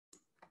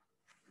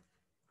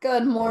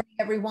Good morning,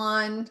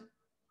 everyone.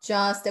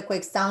 Just a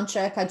quick sound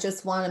check. I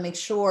just want to make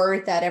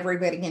sure that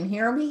everybody can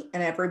hear me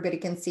and everybody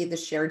can see the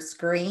shared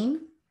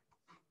screen.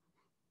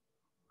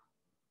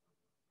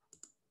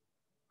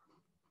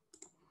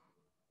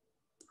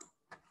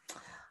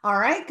 All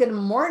right, good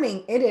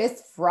morning. It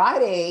is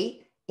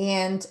Friday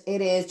and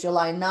it is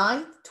July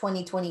 9th,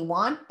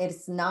 2021.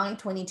 It's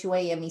 9:22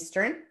 a.m.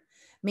 Eastern.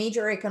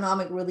 Major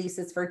economic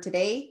releases for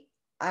today.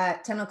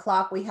 At 10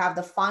 o'clock, we have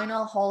the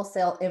final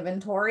wholesale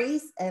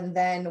inventories, and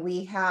then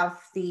we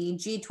have the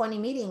G20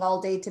 meeting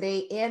all day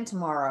today and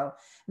tomorrow.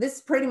 This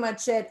is pretty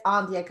much it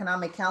on the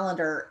economic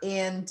calendar.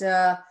 And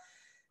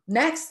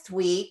next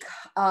week,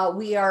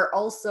 we are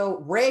also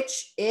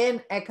rich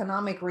in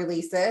economic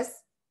releases,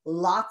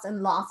 lots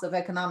and lots of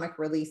economic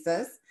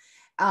releases.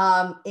 We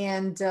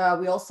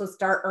also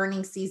start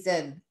earnings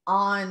season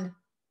on,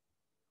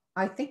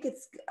 I think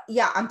it's,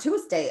 on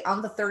Tuesday,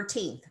 on the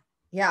 13th.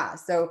 Yeah,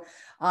 so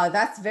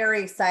that's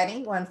very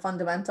exciting when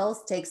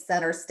fundamentals take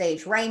center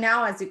stage. Right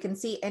now, as you can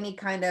see, any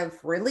kind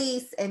of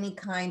release, any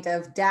kind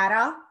of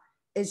data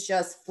is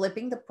just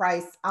flipping the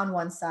price on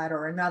one side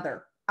or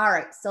another. All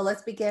right, so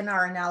let's begin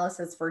our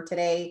analysis for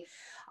today.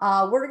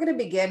 We're going to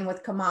begin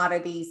with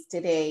commodities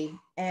today.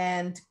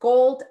 And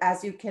gold,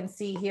 as you can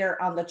see here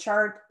on the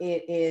chart,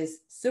 it is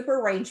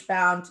super range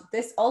bound.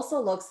 This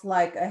also looks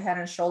like a head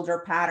and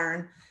shoulder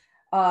pattern.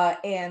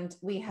 And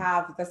we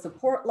have the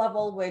support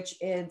level, which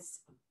is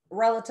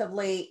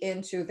relatively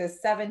into the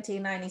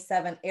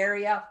 1797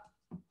 area.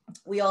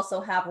 We also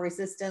have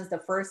resistance, the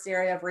first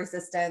area of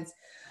resistance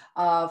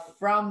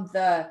from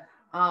the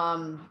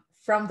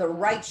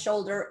right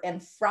shoulder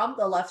and from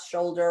the left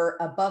shoulder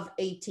above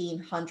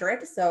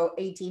 1800. So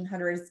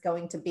 1800 is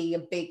going to be a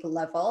big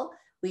level.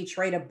 We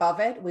trade above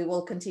it. We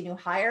will continue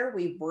higher.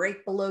 We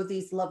break below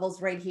these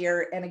levels right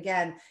here. And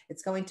again,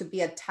 it's going to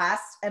be a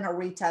test and a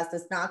retest.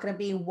 It's not going to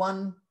be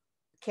one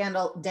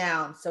candle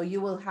down. So you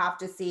will have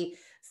to see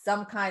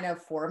some kind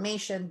of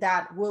formation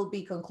that will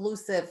be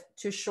conclusive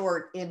to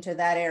short into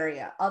that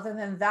area. Other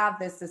than that,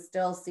 this is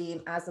still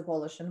seen as a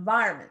bullish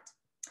environment.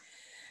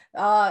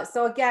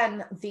 So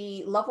again,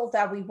 the level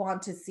that we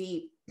want to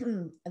see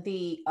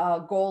the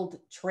gold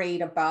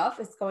trade above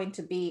is going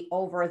to be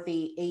over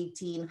the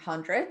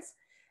 1800s.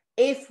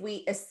 If we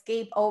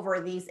escape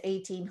over these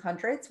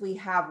 1800s, we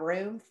have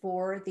room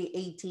for the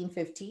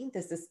 1815.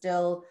 This is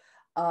still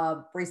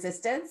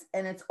resistance,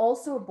 and it's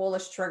also a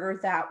bullish trigger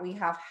that we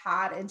have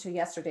had into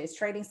yesterday's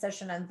trading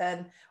session, and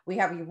then we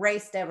have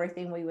erased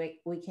everything.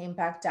 We came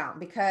back down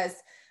because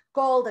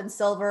gold and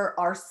silver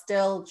are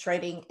still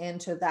trading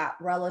into that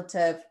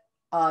relative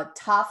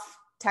tough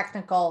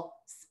technical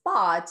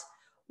spot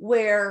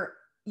where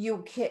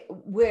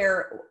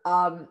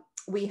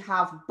we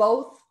have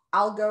both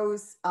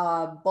algos,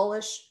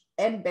 bullish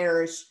and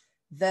bearish,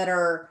 that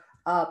are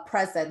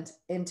present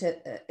into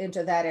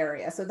that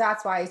area. So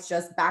that's why it's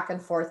just back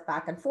and forth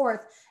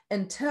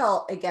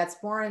until it gets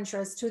more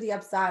interest to the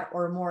upside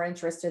or more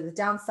interest to the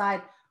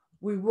downside.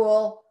 We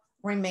will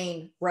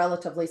remain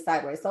relatively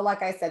sideways. So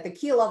like I said, the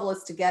key level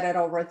is to get it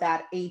over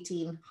that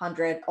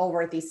 1800,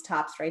 over these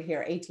tops right here,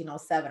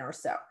 1807 or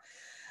so.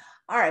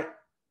 All right.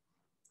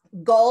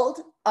 Gold,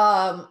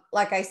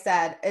 like I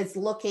said, is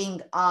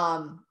looking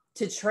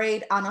to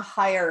trade on a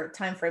higher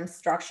time frame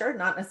structure,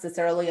 not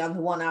necessarily on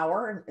the 1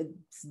 hour. It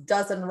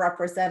doesn't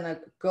represent a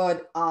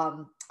good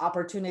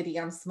opportunity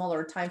on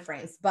smaller time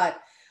frames.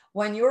 But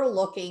when you're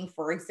looking,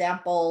 for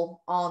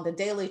example, on the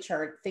daily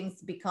chart,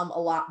 things become a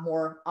lot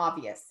more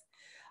obvious.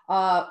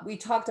 We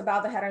talked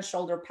about the head and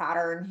shoulder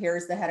pattern.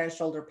 Here's the head and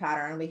shoulder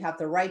pattern. We have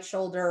the right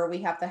shoulder,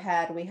 we have the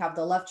head, we have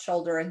the left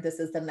shoulder, and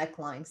this is the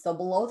neckline. So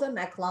below the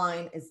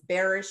neckline is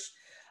bearish.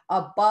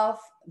 Above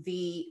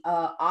the,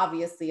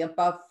 obviously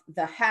above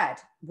the head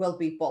will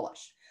be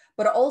bullish,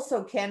 but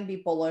also can be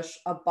bullish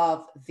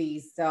above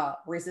these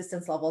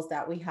resistance levels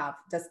that we have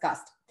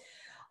discussed.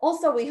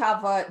 Also, we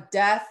have a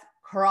death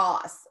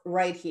cross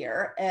right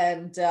here,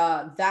 and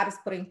that is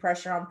putting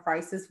pressure on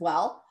price as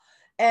well.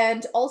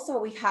 And also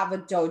we have a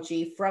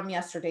doji from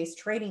yesterday's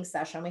trading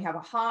session. We have a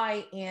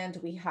high and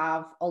we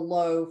have a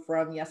low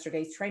from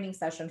yesterday's trading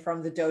session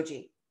from the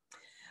doji.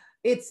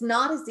 It's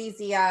not as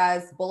easy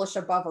as bullish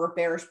above or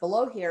bearish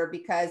below here,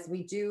 because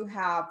we do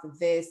have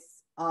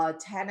this 10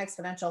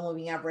 exponential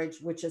moving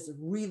average, which is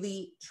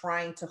really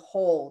trying to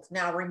hold.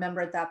 Now,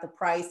 remember that the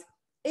price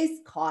is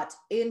caught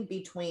in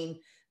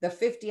between the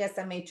 50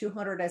 SMA,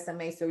 200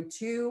 SMA, so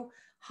two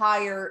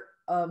higher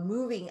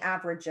moving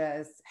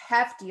averages,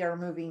 heftier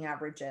moving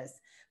averages.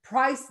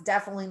 Price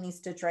definitely needs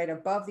to trade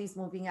above these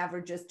moving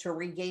averages to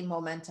regain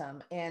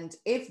momentum. And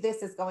if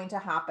this is going to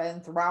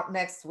happen throughout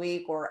next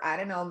week, or I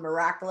don't know,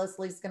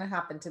 miraculously it's going to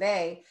happen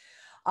today.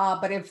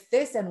 But if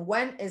this and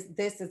when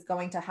this is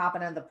going to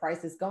happen and the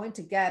price is going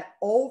to get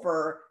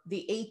over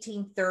the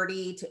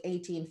 1830 to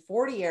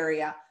 1840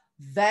 area,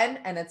 then,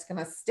 and it's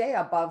going to stay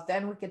above,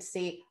 then we could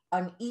see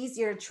an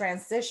easier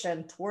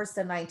transition towards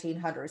the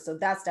 1900s. So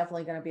that's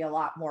definitely going to be a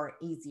lot more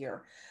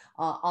easier.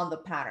 on the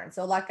pattern.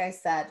 So like I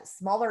said,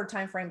 smaller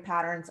time frame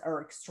patterns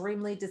are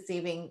extremely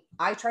deceiving.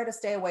 I try to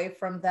stay away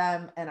from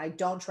them and I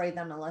don't trade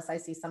them unless I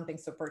see something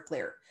super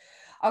clear.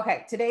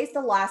 Okay, today's the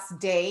last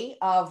day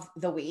of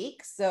the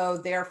week. So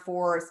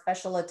therefore,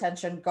 special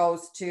attention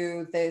goes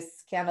to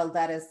this candle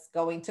that is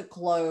going to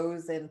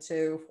close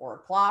into 4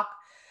 o'clock.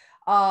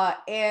 As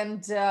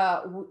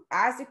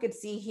you can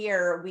see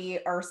here, we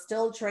are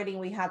still trading.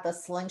 We had the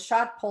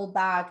slingshot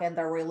pullback and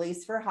the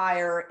release for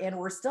higher, and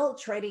we're still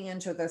trading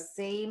into the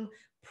same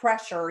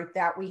pressure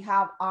that we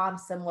have on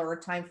similar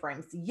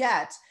timeframes.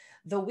 Yet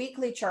the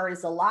weekly chart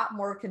is a lot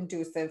more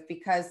conducive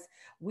because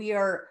we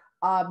are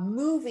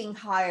moving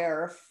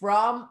higher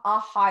from a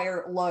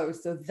higher low.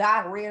 So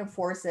that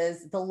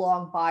reinforces the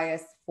long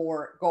bias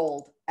for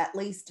gold, at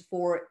least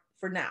for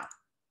now.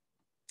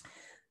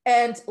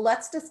 And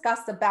let's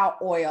discuss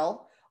about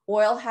oil.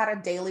 Oil had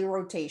a daily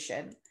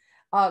rotation.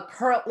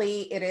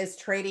 Currently, it is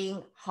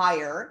trading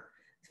higher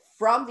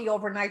from the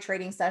overnight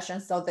trading session.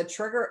 So the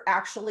trigger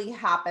actually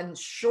happened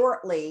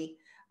shortly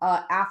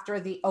after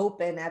the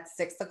open at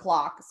 6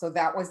 o'clock. So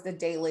that was the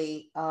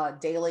daily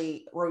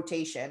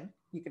rotation.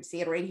 You can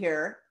see it right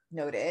here,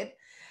 noted.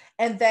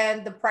 And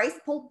then the price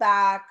pulled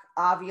back,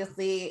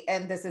 obviously,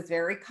 and this is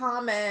very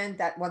common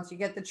that once you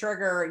get the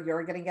trigger,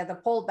 you're going to get the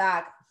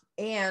pullback.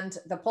 And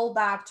the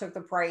pullback took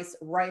the price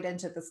right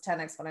into this 10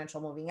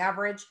 exponential moving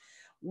average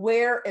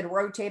where it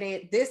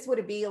rotated. This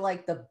would be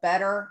like the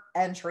better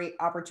entry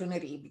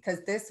opportunity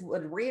because this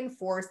would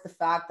reinforce the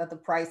fact that the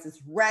price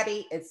is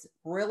ready. It's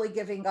really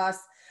giving us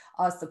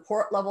a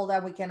support level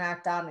that we can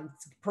act on.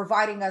 It's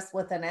providing us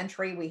with an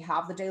entry. We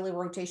have the daily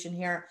rotation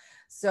here.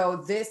 So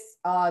this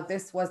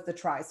was the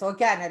try. So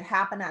again, it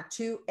happened at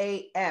 2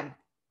 a.m.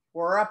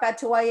 We're up at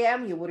 2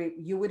 a.m. You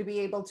would be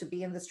able to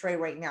be in this trade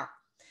right now.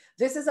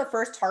 This is a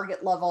first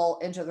target level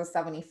into the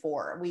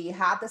 74. We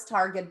had this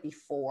target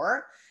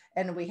before,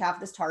 and we have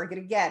this target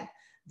again.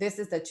 This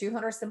is the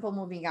 200 simple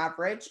moving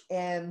average,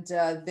 and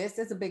this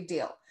is a big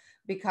deal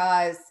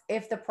because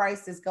if the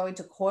price is going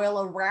to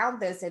coil around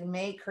this, it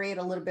may create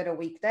a little bit of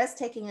weakness,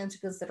 taking into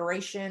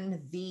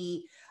consideration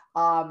the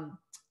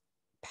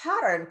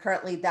pattern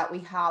currently that we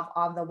have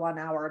on the 1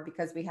 hour,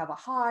 because we have a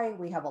high,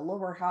 we have a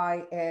lower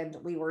high, and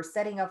we were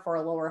setting up for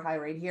a lower high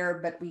right here,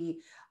 but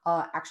we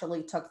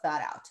actually took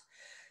that out.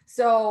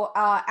 So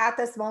at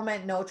this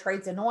moment, no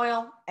trades in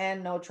oil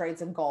and no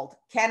trades in gold.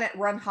 Can it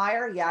run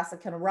higher? Yes,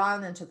 it can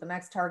run into the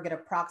next target.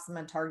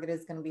 Approximate target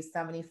is going to be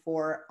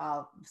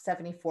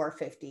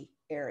 74.50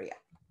 area.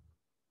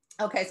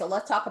 Okay, so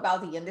let's talk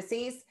about the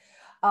indices.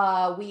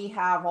 We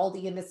have all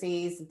the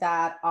indices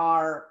that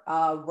are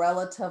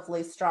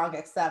relatively strong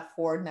except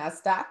for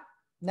NASDAQ.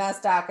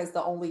 NASDAQ is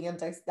the only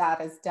index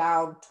that is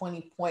down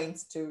 20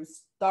 points to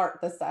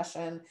start the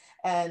session.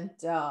 And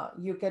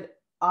you could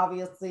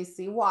obviously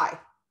see why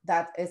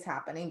that is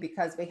happening,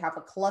 because we have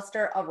a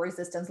cluster of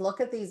resistance.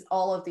 Look at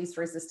all of these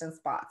resistance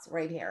spots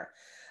right here.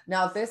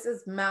 Now, this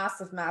is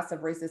massive,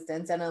 massive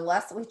resistance. And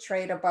unless we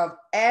trade above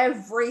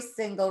every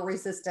single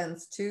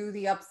resistance to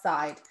the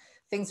upside,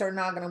 things are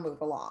not going to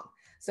move along.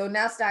 So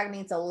NASDAQ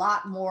needs a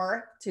lot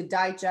more to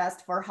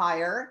digest for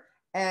higher.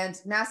 And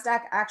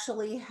NASDAQ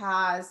actually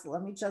has,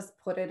 let me just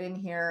put it in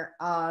here.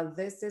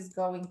 This is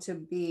going to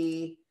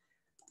be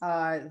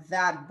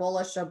that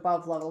bullish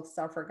above level,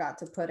 so I forgot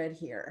to put it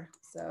here.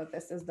 So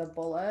this is the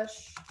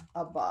bullish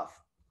above.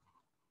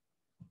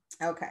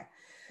 Okay,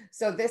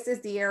 so this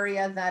is the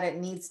area that it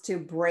needs to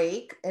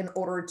break in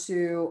order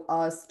to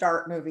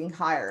start moving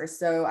higher.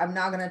 So I'm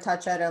not going to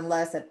touch it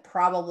unless it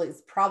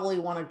probably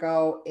want to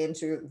go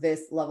into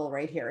this level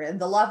right here. And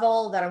the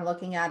level that I'm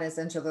looking at is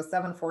into the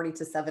 740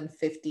 to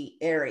 750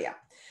 area.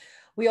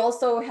 We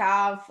also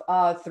have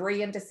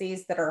 3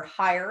 indices that are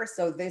higher.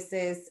 So this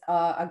is,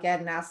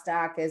 again,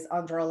 NASDAQ is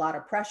under a lot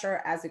of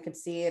pressure. As you can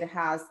see, it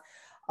has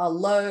a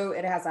low,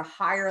 it has a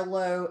higher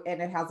low,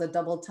 and it has a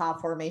double top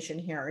formation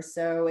here.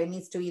 So it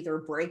needs to either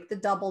break the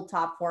double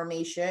top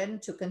formation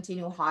to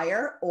continue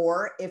higher,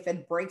 or if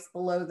it breaks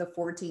below the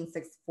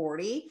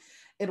 14,640,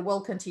 it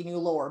will continue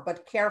lower.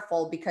 But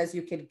careful, because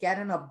you could get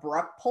an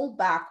abrupt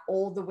pullback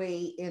all the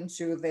way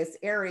into this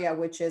area,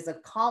 which is a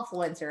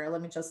confluence area.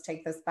 Let me just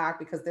take this back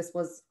because this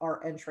was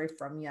our entry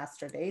from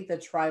yesterday, the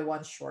try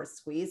one short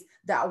squeeze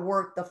that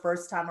worked the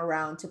first time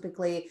around.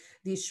 Typically,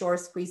 these short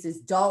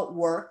squeezes don't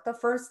work the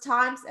first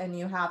times, and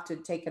you have to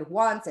take it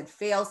once, it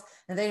fails,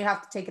 and then you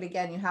have to take it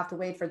again. You have to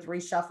wait for the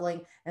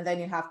reshuffling, and then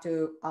you have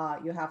to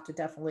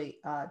definitely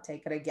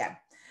take it again.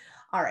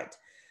 All right.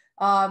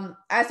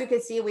 As you can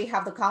see, we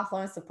have the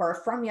confluence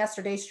support from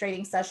yesterday's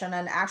trading session,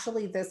 and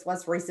actually this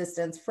was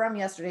resistance from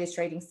yesterday's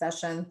trading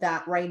session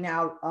that right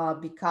now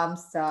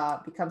becomes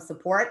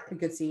support. You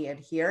could see it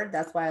here.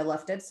 That's why I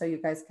left it, so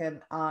you guys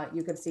can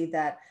see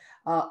that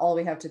all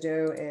we have to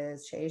do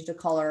is change the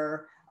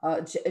color,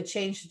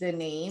 change the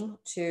name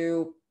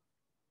to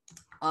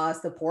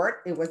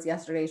support. It was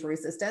yesterday's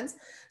resistance.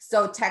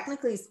 So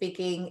technically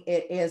speaking,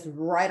 it is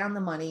right on the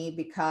money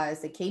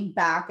because it came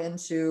back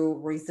into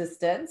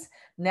resistance,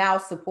 now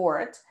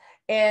support.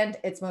 and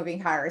it's moving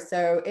higher.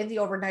 So in the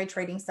overnight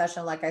trading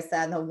session, like I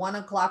said, the 1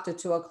 o'clock to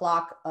 2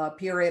 o'clock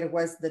period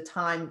was the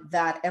time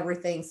that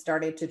everything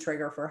started to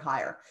trigger for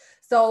higher.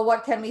 So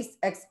what can we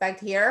expect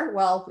here?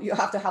 Well, you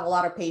have to have a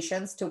lot of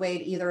patience to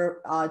wait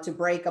either to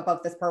break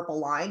above this purple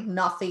line.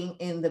 Nothing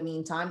in the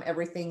meantime.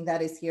 Everything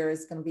that is here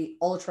is going to be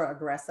ultra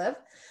aggressive.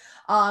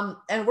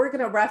 And we're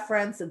going to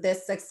reference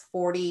this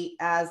 640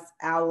 as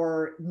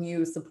our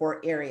new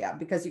support area,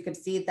 because you can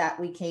see that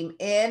we came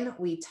in,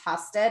 we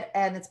tested,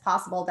 and it's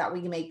possible that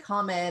we may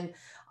come in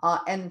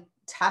and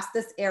test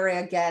this area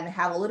again,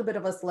 have a little bit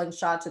of a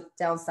slingshot to the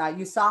downside.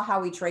 You saw how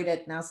we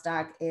traded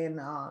NASDAQ in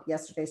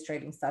yesterday's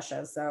trading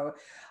session. So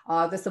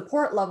the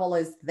support level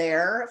is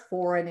there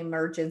for an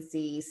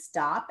emergency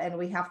stop, and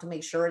we have to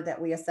make sure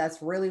that we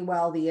assess really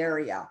well the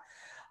area.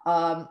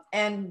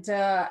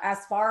 As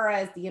far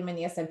as the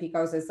mini S&P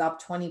goes, it's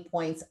up 20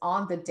 points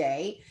on the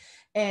day,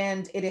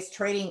 and it is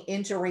trading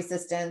into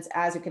resistance,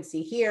 as you can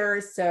see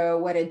here. So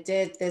what it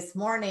did this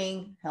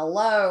morning,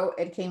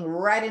 it came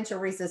right into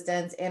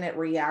resistance, and it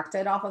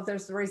reacted off of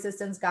this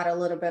resistance, got a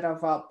little bit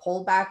of a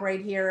pullback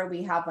right here.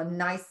 We have a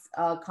nice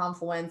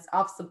confluence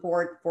of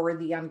support for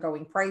the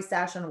ongoing price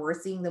action. We're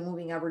seeing the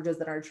moving averages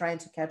that are trying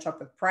to catch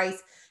up with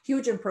price.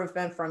 Huge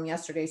improvement from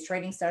yesterday's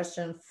trading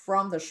session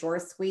from the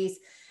short squeeze.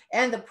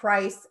 And the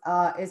price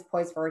is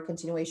poised for a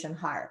continuation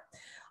higher.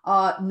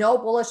 No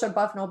bullish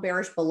above, no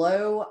bearish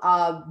below.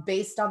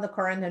 Based on the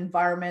current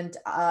environment,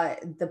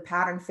 the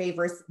pattern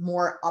favors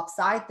more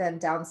upside than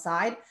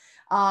downside.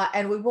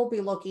 And we will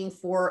be looking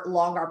for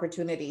long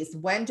opportunities.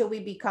 When do we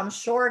become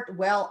short?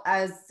 Well,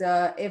 as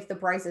if the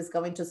price is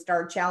going to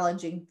start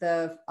challenging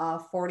the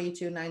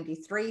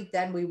 42.93,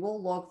 then we will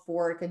look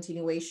for a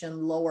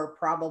continuation lower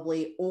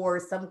probably, or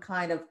some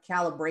kind of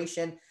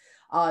calibration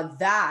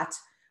that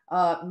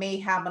may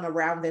happen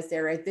around this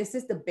area. This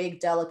is the big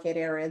delicate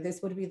area.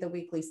 This would be the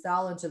weekly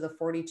sell into the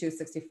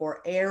 42.64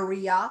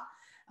 area.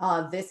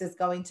 This is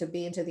going to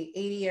be into the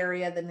 80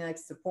 area, the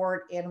next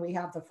support, and we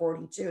have the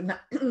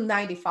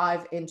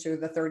 42.95 into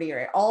the 30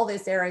 area. All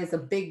this area is a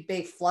big,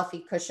 big fluffy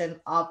cushion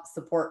of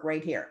support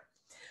right here.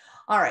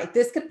 All right,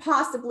 this could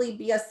possibly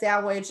be a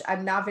sandwich.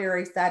 I'm not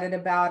very excited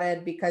about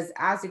it, because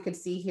as you can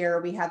see here,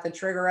 we had the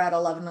trigger at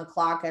 11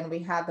 o'clock and we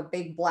had the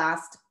big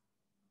blast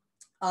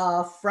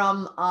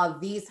from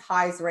these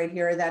highs right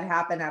here that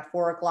happened at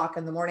 4 o'clock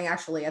in the morning.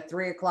 Actually, at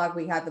 3 o'clock,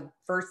 we had the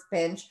first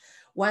pinch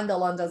when the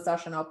London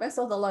session opened.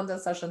 So the London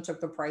session took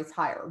the price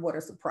higher. What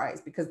a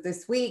surprise, because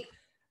this week,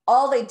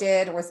 all they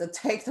did was to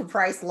take the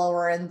price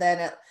lower, and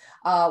then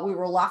we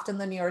were left in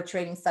the New York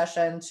trading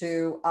session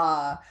to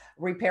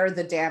repair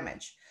the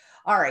damage.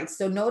 All right,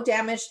 so no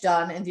damage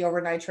done in the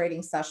overnight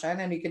trading session.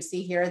 And you can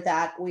see here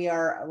that we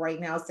are right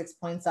now 6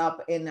 points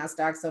up in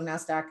NASDAQ. So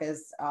NASDAQ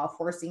is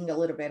forcing a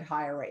little bit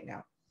higher right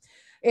now.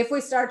 If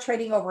we start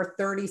trading over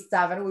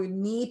 37, we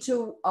need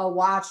to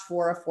watch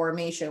for a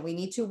formation. We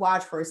need to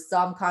watch for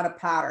some kind of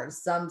pattern,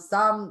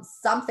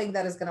 something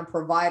that is going to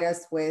provide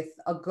us with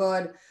a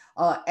good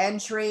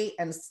entry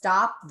and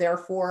stop.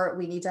 Therefore,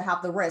 we need to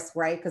have the risk,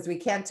 right? Because we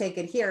can't take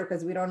it here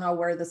because we don't know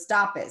where the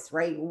stop is,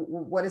 right?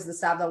 What is the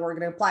stop that we're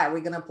going to apply? Are we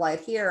going to apply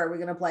it here? Are we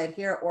going to apply it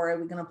here? Or are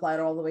we going to apply it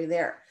all the way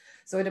there?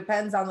 So it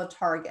depends on the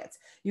targets.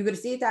 You can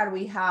see that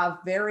we have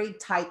very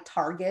tight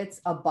targets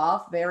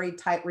above, very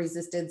tight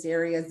resistance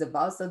areas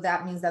above. So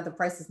that means that the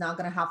price is not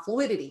going to have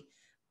fluidity,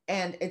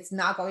 and it's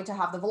not going to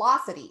have the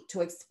velocity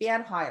to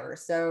expand higher.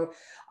 So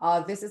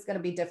this is going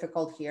to be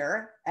difficult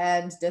here.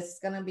 And this is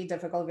going to be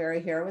difficult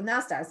very here with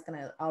NASDAQ. It's going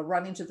to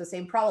run into the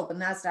same problem,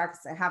 but NASDAQ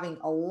is having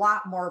a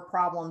lot more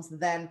problems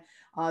than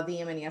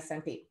the mini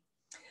S&P.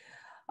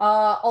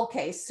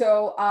 Okay,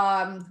 so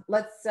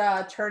let's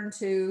turn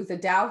to the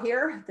Dow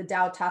here, the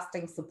Dow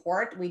testing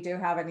support. We do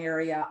have an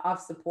area of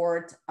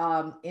support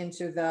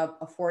into the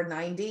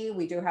 490.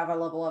 We do have a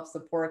level of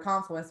support,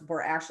 confluence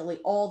support, actually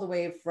all the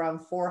way from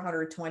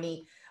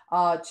 420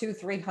 to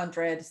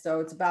 300.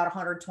 So it's about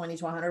 120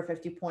 to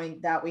 150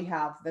 point that we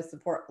have the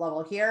support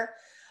level here.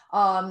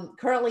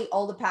 Currently,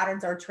 all the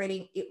patterns are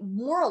trading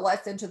more or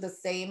less into the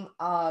same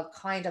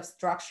kind of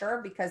structure,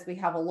 because we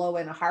have a low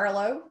and a higher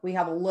low. We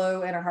have a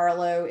low and a higher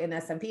low in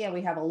S&P, and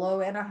we have a low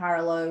and a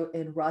higher low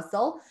in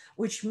Russell,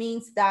 which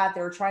means that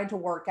they're trying to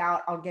work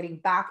out on getting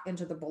back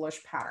into the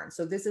bullish pattern.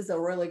 So this is a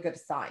really good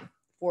sign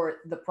for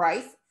the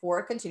price for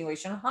a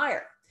continuation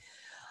higher.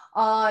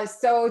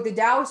 So the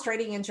Dow is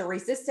trading into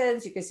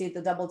resistance. You can see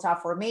the double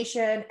top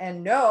formation,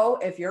 and no,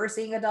 if you're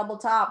seeing a double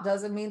top,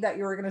 doesn't mean that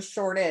you're going to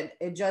short it.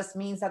 It just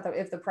means that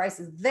if the price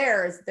is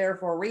there, it's there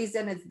for a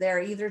reason. It's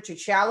there either to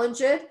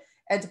challenge it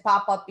and to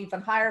pop up even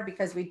higher,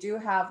 because we do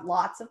have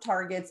lots of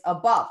targets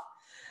above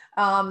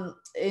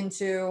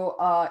into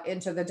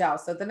the Dow.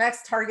 So the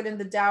next target in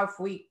the Dow, if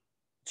we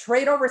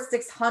trade over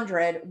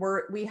 600,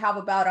 we have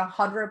about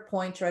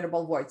 100-point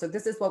tradable void. So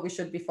this is what we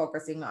should be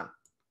focusing on.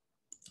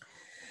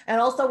 And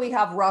also we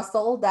have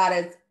Russell that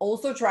is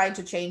also trying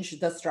to change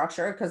the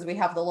structure, because we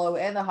have the low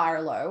and the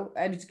higher low.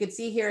 And you can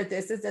see here,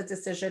 this is a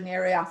decision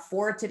area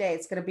for today.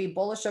 It's going to be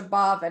bullish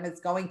above, and it's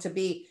going to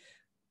be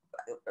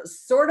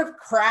sort of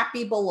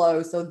crappy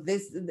below. So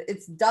this,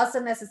 it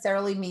doesn't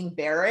necessarily mean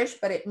bearish,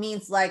 but it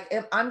means like,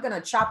 if I'm going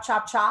to chop,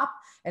 chop, chop.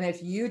 And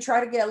if you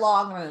try to get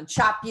long, I'm going to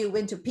chop you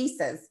into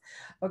pieces.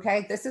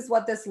 Okay. This is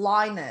what this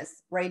line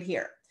is right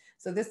here.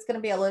 So this is going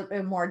to be a little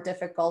bit more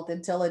difficult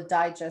until it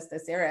digests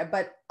this area,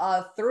 but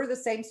through the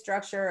same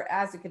structure,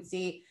 as you can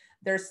see,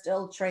 they're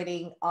still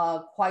trading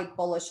quite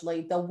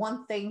bullishly. The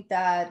one thing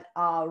that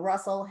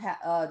Russell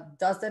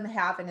doesn't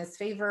have in his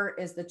favor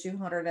is the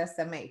 200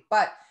 SMA,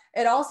 but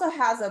it also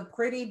has a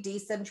pretty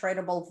decent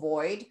tradable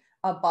void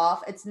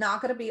above. It's not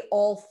going to be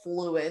all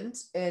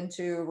fluent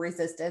into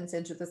resistance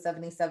into the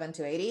 77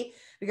 to 80,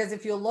 because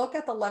if you look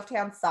at the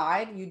left-hand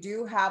side, you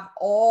do have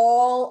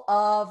all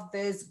of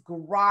this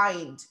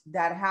grind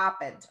that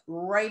happened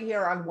right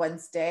here on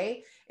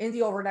Wednesday in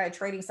the overnight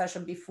trading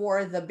session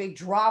before the big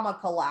drama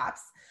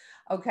collapse.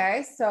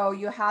 Okay, so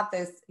you have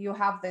this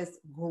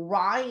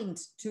grind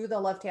to the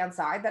left-hand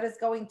side that is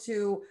going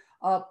to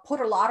put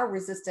a lot of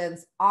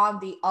resistance on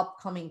the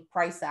upcoming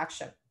price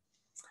action.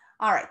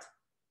 All right.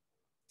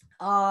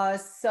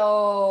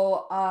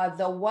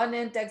 The one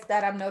index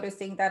that I'm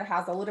noticing that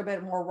has a little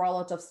bit more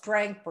relative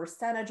strength,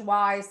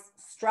 percentage-wise,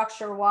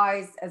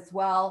 structure-wise as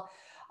well,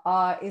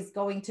 is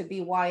going to be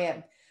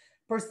YM.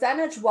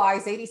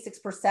 Percentage-wise,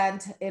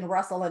 86% in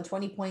Russell and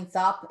 20 points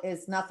up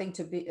is nothing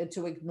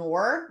to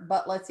ignore,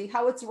 but let's see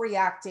how it's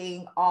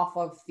reacting off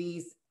of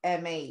these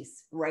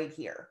MAs right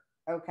here.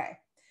 Okay,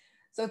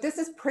 so this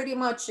is pretty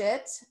much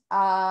it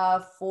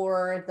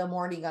for the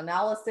morning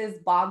analysis.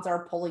 Bonds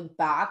are pulling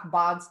back,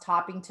 bonds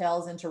topping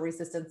tails into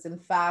resistance. In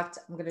fact,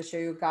 I'm going to show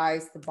you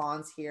guys the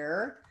bonds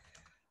here.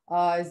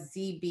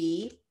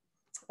 ZB.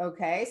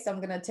 Okay, so I'm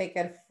going to take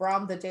it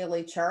from the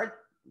daily chart.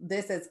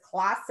 This is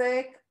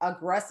classic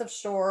aggressive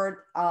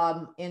short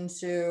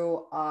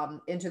into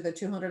the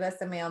 200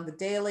 SMA on the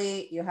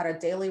daily. You had a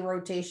daily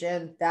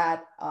rotation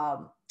that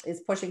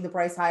is pushing the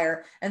price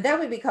higher, and then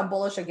we become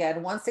bullish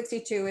again.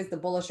 162 is the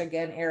bullish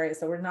again area,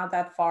 so we're not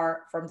that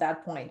far from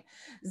that point.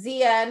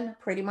 ZN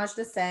pretty much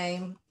the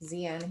same.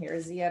 ZN here,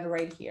 ZN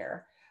right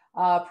here,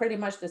 pretty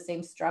much the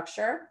same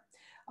structure.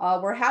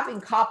 We're having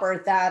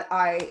copper that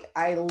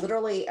I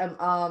literally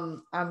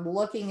am I'm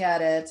looking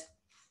at it.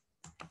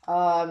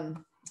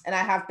 And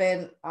I have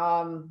been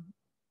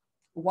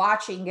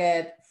watching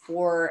it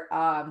for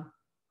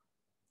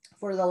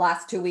the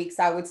last 2 weeks,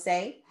 I would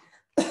say.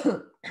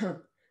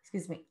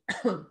 Excuse me.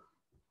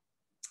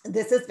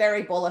 This is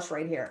very bullish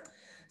right here.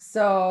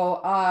 So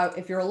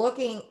if you're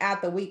looking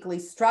at the weekly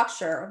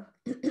structure,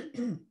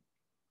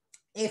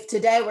 if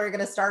today we're going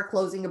to start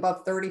closing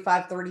above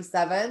 35,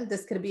 37,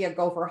 this could be a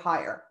go for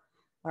higher.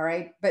 All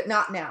right, but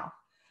not now.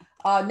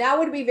 Now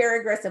would be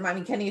very aggressive. I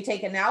mean, can you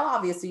take it now?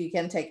 Obviously, you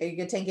can take it. You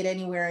can take it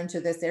anywhere into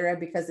this area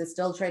because it's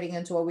still trading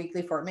into a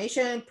weekly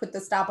formation. Put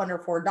the stop under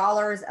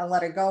 $4 and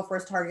let it go.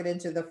 First target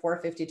into the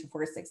 450 to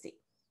 460.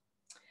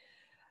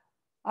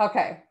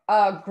 Okay,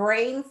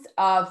 grains,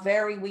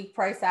 very weak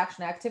price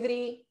action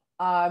activity,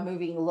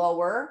 moving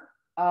lower.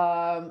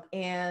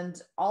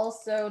 And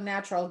also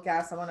natural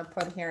gas. I want to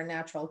put here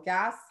natural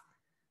gas.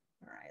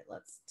 All right,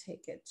 let's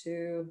take it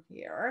to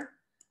here.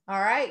 All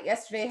right,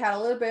 yesterday had a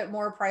little bit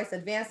more price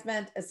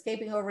advancement,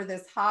 escaping over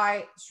this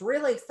high. It's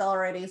really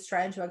accelerating. It's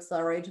trying to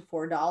accelerate to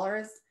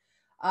 $4.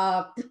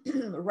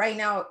 Right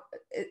now,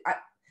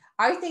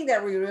 I think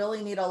that we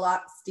really need a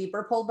lot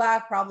steeper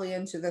pullback, probably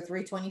into the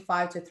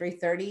 325 to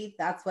 330.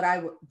 That's what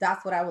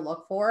I would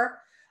look for.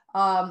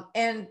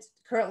 And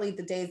currently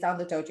the day's on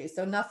the doji,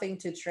 so nothing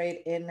to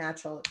trade in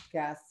natural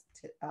gas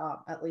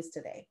at least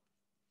today.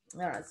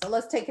 All right, so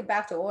let's take it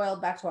back to oil,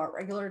 back to our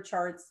regular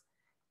charts.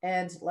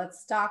 And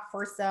let's stock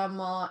for some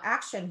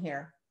action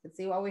here. Let's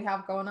see what we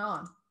have going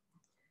on. All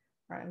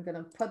right, I'm going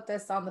to put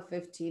this on the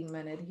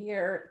 15-minute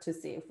here to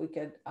see if we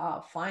could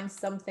find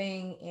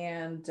something,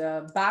 and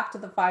back to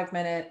the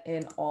 5-minute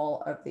in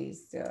all of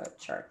these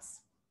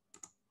charts.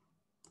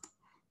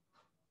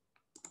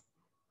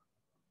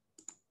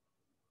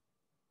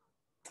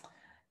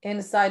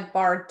 Inside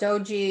bar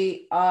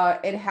doji,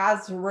 it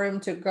has room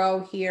to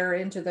go here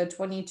into the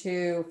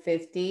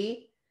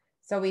 2250.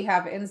 So we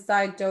have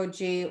inside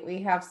doji,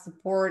 we have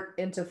support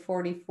into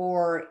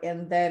 44,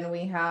 and then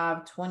we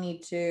have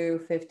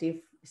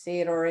 2250. See,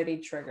 it already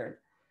triggered.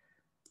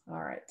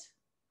 All right.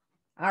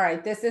 All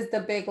right, this is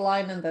the big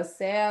line in the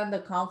sand, the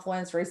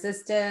confluence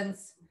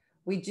resistance.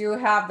 We do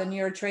have the New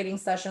York trading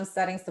session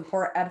setting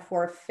support at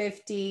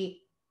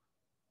 450.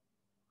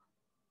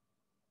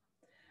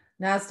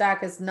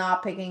 NASDAQ is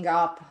not picking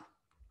up,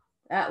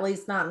 at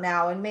least not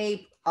now. It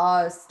may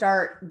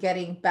start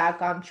getting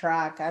back on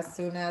track as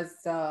soon as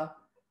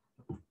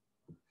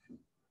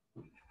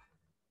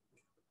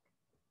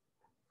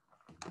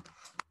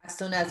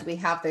we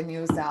have the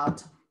news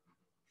out,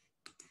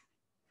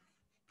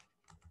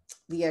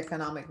 the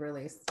economic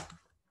release.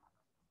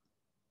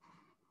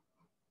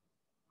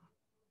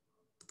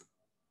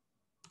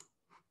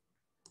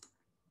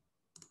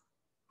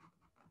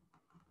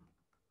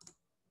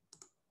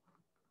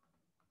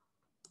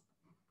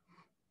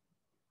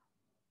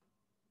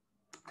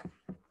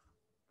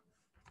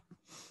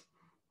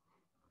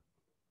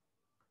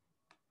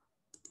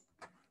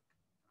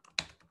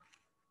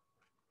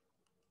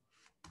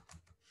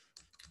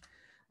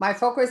 My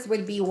focus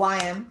would be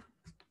YM.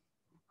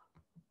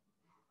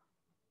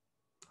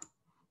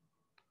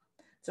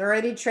 It's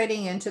already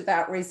trading into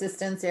that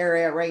resistance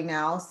area right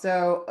now.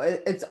 So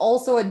it's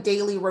also a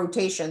daily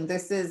rotation.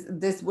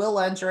 This will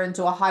enter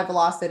into a high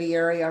velocity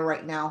area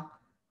right now.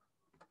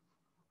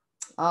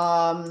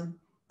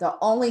 The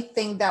only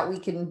thing that we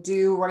can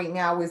do right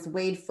now is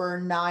wait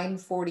for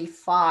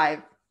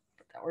 9:45.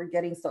 We're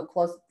getting so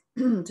close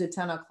to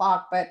 10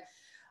 o'clock, but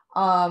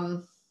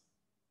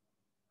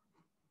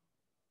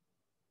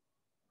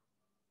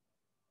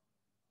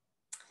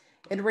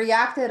it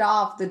reacted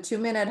off the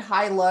 2-minute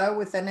high low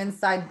with an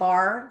inside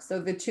bar.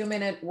 So the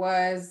 2-minute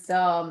was,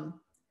 I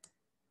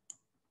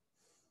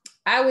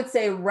would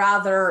say,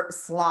 rather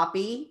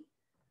sloppy,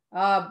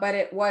 but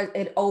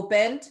it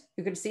opened.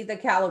 You could see the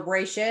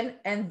calibration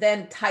and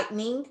then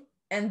tightening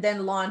and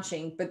then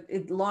launching, but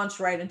it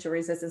launched right into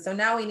resistance. So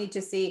now we need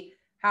to see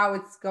how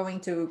it's going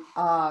to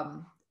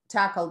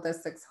tackle the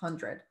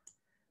 600.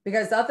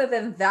 Because other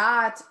than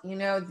that, you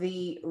know,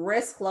 the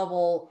risk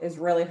level is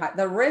really high.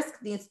 The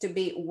risk needs to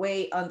be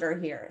way under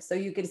here. So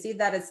you can see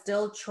that it's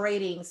still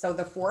trading. So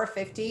the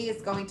 450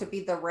 is going to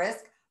be the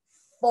risk.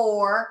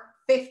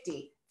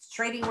 450. It's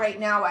trading right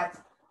now at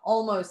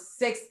almost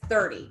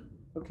 630.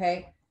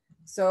 Okay.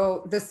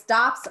 So the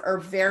stops are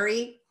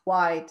very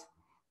wide.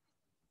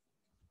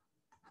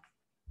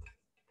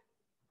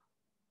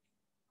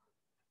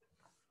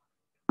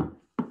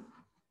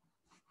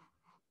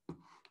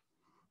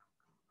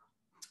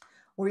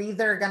 We're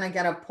either going to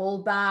get a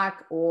pullback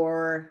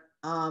or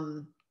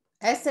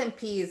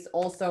S&P is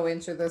also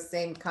into the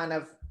same kind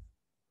of,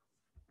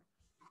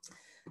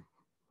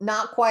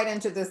 not quite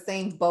into the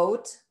same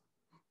boat,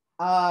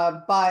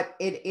 but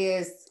it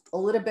is a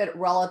little bit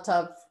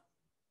relative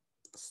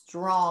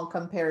strong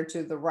compared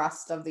to the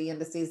rest of the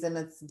indices. And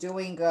it's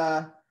doing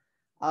a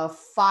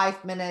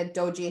 5-minute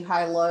doji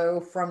high low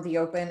from the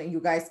open. You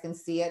guys can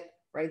see it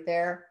right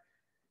there.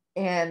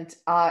 And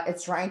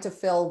it's trying to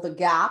fill the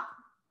gap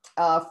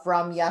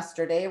from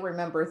yesterday.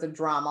 Remember the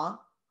drama.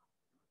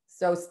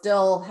 So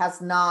still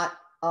has not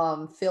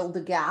filled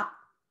the gap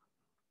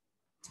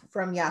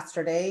from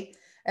yesterday.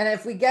 And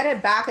if we get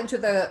it back into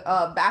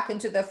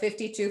the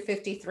 52,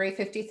 53,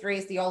 53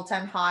 is the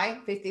all-time high,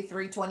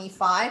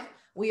 53.25,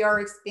 we are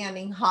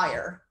expanding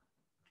higher.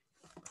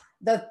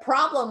 The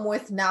problem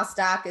with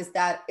NASDAQ is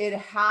that it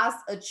has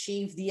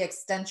achieved the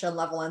extension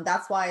level, and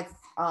that's why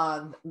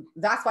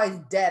it's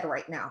dead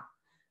right now.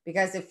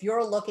 Because if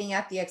you're looking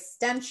at the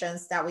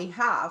extensions that we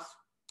have,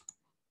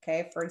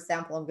 okay, for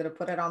example, I'm going to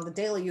put it on the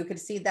daily, you could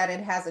see that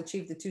it has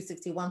achieved the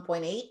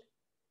 261.8,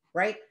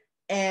 right?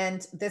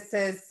 And this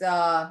is,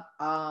 so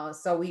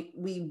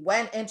we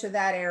went into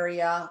that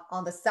area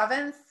on the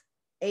 7th,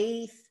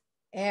 8th,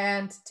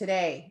 and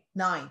today,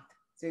 9th.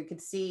 So you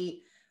could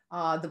see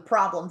the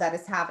problem that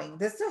it's having.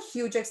 This is a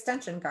huge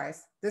extension,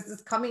 guys. This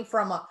is coming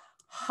from a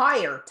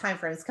higher time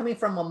frame. It's coming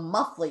from a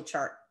monthly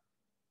chart.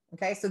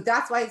 Okay, so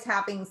that's why it's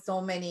having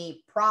so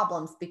many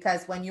problems,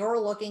 because when you're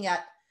looking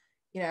at,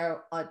 you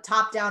know, a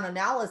top-down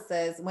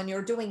analysis, when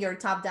you're doing your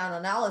top-down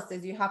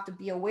analysis, you have to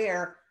be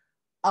aware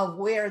of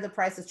where the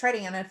price is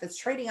trading. And if it's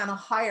trading on a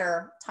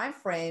higher time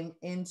frame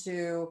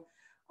into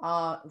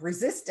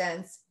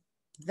resistance,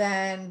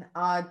 then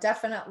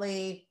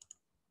definitely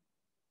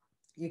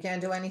you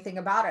can't do anything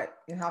about it.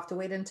 You have to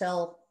wait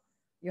until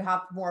you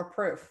have more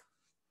proof.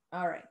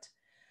 All right.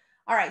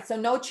 All right, so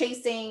no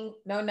chasing,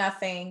 no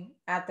nothing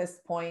at this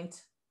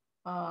point.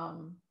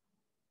 Let's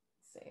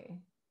see.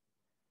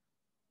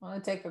 I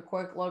want to take a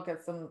quick look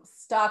at some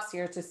stocks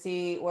here to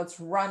see what's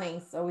running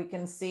so we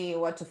can see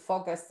what to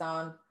focus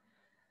on.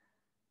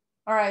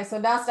 All right, so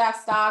NASDAQ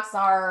stocks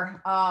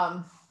are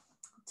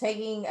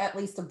taking at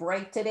least a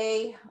break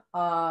today.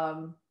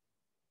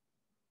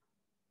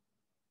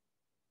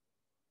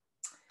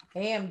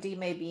 AMD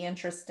may be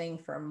interesting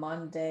for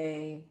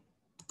Monday.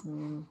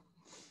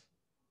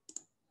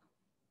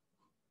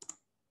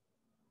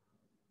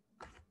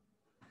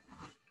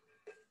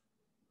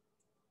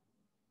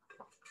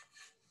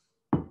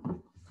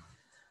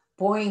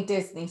 Boeing,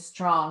 Disney,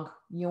 strong,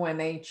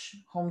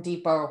 UNH, Home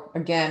Depot,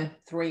 again,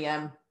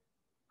 3M.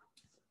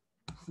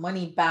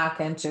 Money back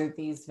into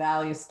these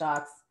value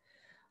stocks.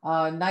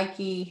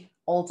 Nike,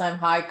 all-time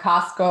high.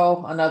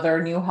 Costco,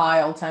 another new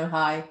high, all-time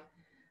high.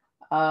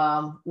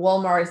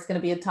 Walmart is going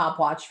to be a top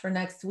watch for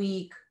next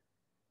week.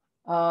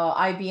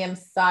 IBM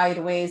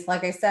sideways.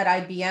 Like I said,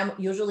 IBM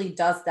usually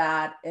does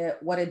that.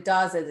 What it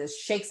does is it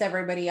shakes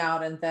everybody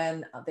out and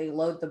then they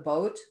load the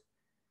boat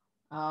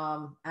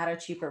at a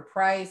cheaper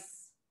price.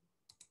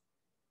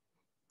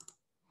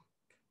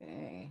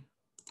 Okay.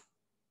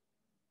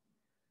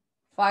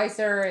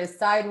 Pfizer is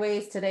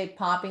sideways today,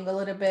 popping a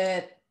little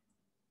bit.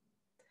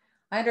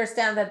 I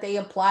understand that they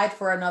applied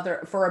for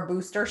a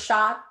booster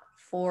shot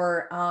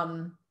for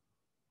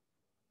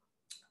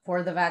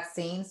the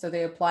vaccine. So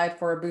they applied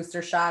for a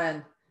booster shot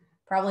and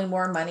probably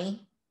more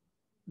money.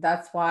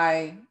 That's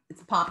why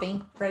it's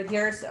popping right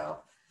here. So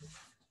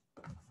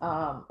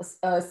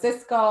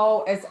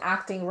Cisco is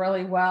acting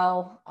really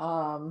well.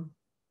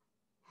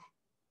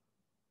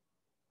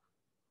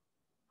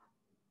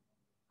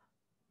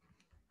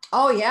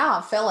 Oh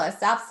yeah, Phyllis,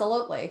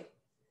 absolutely.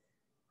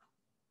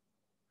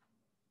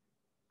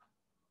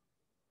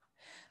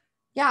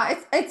 Yeah,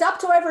 it's up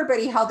to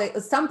everybody how they,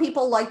 some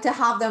people like to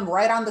have them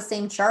right on the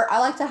same chart. I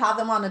like to have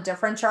them on a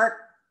different chart.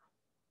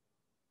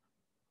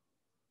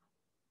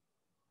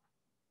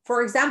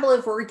 For example,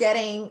 if we're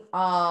getting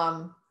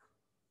and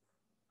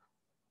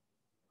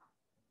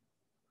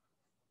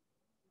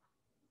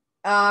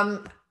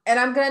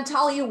I'm going to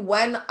tell you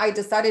when I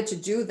decided to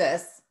do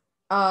this.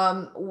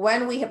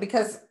 When we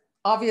because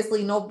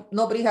obviously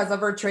nobody has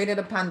ever traded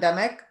a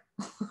pandemic.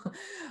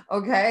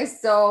 Okay,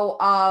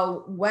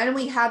 so when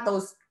we had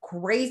those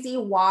crazy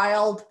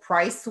wild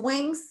price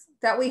swings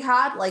that we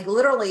had, like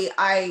literally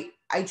I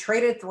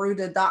traded through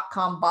the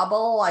dot-com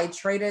bubble. I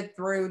traded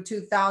through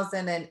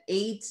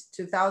 2008,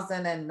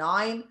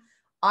 2009.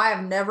 I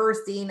have never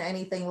seen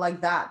anything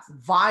like that.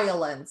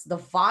 Violence, the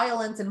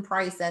violence in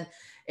price. And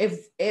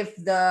if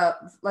the,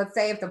 let's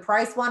say if the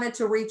price wanted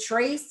to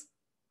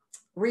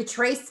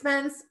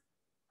retracements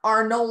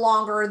are no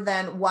longer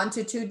than 1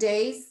 to 2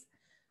 days.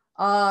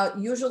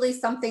 Usually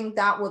something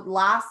that would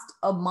last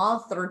a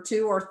month or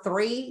 2 or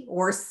 3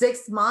 or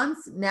 6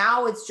 months.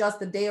 Now it's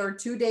just a day or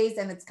 2 days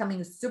and it's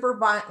coming super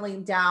violently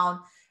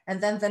down.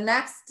 And then the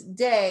next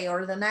day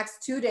or the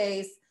next 2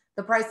 days,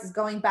 the price is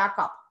going back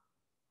up.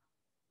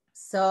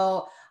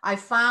 So I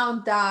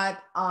found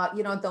that,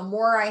 the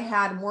more I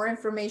had more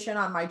information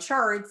on my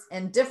charts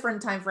and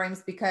different time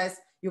frames, because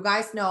you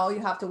guys know you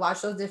have to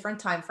watch those different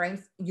time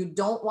frames. You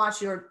don't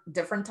watch your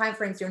different time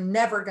frames, you're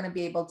never going to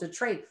be able to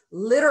trade.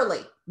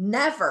 Literally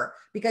never,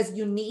 because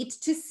you need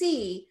to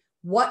see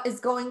what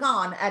is going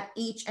on at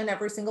each and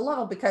every single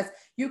level, because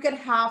you can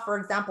have, for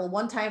example,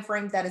 one time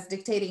frame that is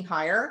dictating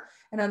higher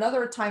and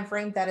another time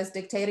frame that is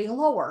dictating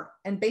lower.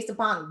 And based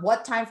upon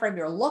what time frame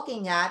you're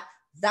looking at,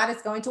 that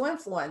is going to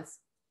influence.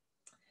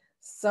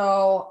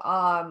 So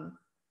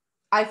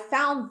I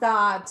found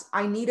that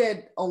I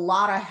needed a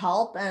lot of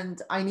help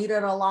and I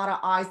needed a lot of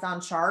eyes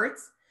on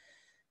charts.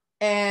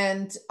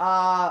 And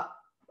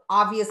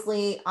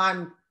obviously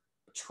I'm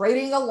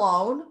trading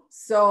alone.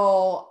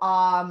 So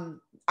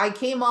I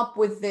came up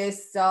with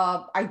this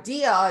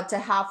idea to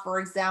have, for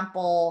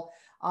example,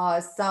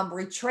 some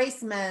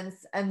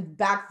retracements. And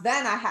back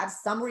then I had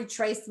some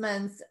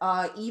retracements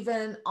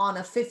even on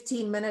a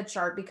 15-minute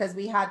chart, because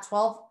we had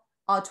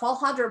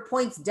 1,200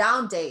 points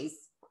down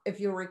days, if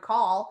you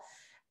recall.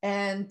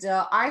 And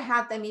I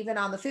had them even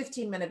on the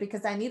 15-minute,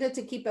 because I needed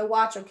to keep a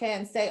watch, okay,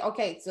 and say,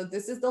 okay, so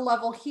this is the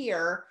level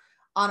here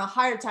on a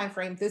higher time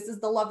frame. This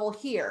is the level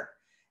here.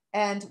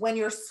 And when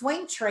you're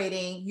swing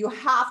trading, you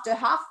have to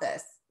have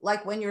this.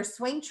 Like when you're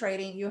swing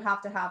trading, you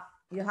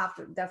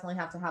definitely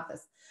have to have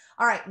this.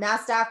 All right,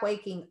 NASDAQ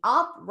waking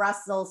up.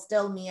 Russell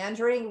still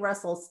meandering.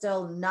 Russell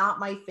still not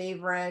my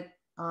favorite.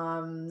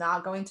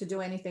 Not going to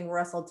do anything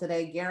Russell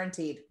today,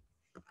 guaranteed.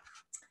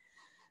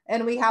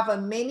 And we have a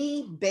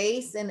mini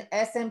base in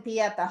S&P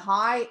at the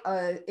high.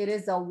 It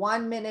is a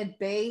 1-minute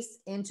base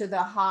into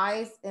the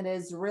highs. It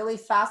is really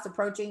fast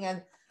approaching,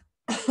 and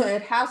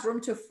it has room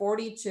to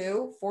 40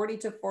 to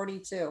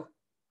 42,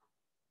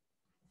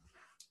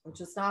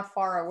 which is not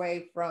far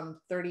away from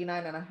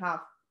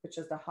 39.5, which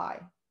is the high.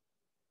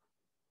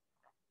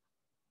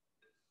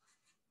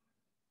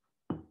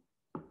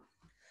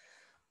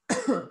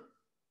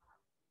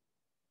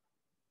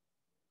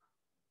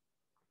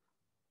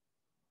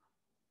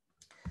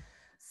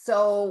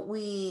 So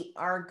we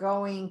are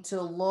going to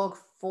look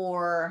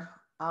for,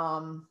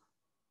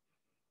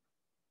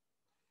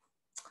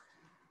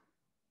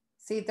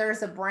 see,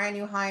 there's a brand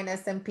new high in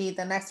S&P.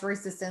 The next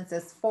resistance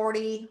is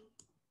 40.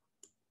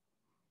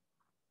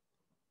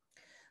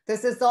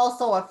 This is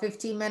also a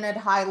 15-minute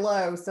high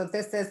low. So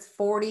this is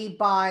 40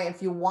 buy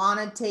if you want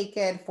to take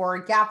it for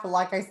a gap. But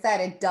like I said,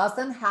 it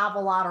doesn't have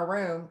a lot of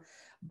room,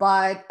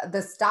 but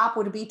the stop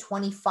would be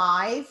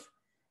 25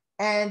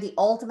 and the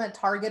ultimate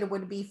target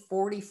would be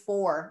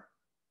 44.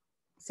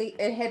 See,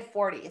 it hit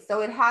 40.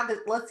 So it had,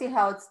 let's see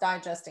how it's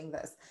digesting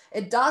this.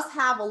 It does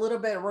have a little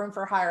bit of room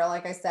for higher.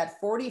 Like I said,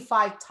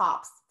 45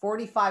 tops.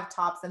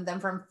 And then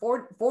from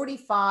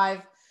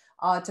 45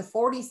 to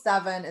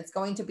 47, it's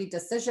going to be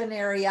decision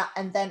area.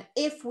 And then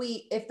if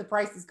the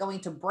price is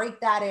going to break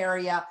that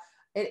area,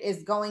 it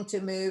is going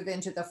to move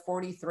into the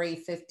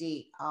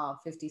 43.50,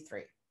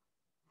 53.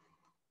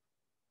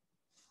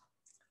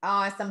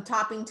 Some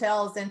topping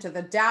tails into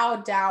the Dow.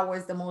 Dow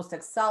was the most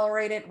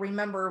accelerated.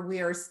 Remember,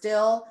 we are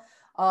still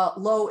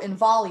low in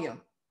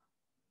volume.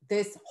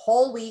 This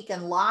whole week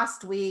and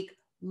last week,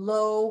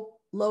 low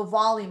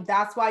volume.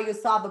 That's why you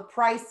saw the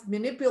price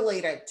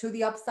manipulated to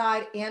the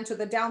upside and to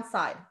the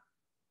downside.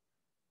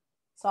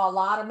 Saw a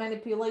lot of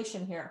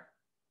manipulation here.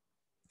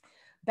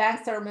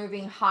 Banks are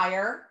moving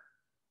higher,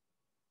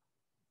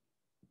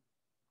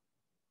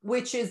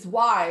 which is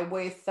why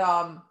with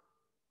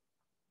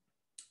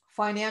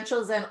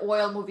financials and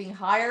oil moving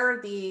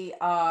higher, the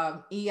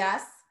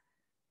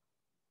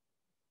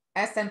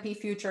S&P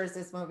futures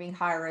is moving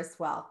higher as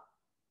well.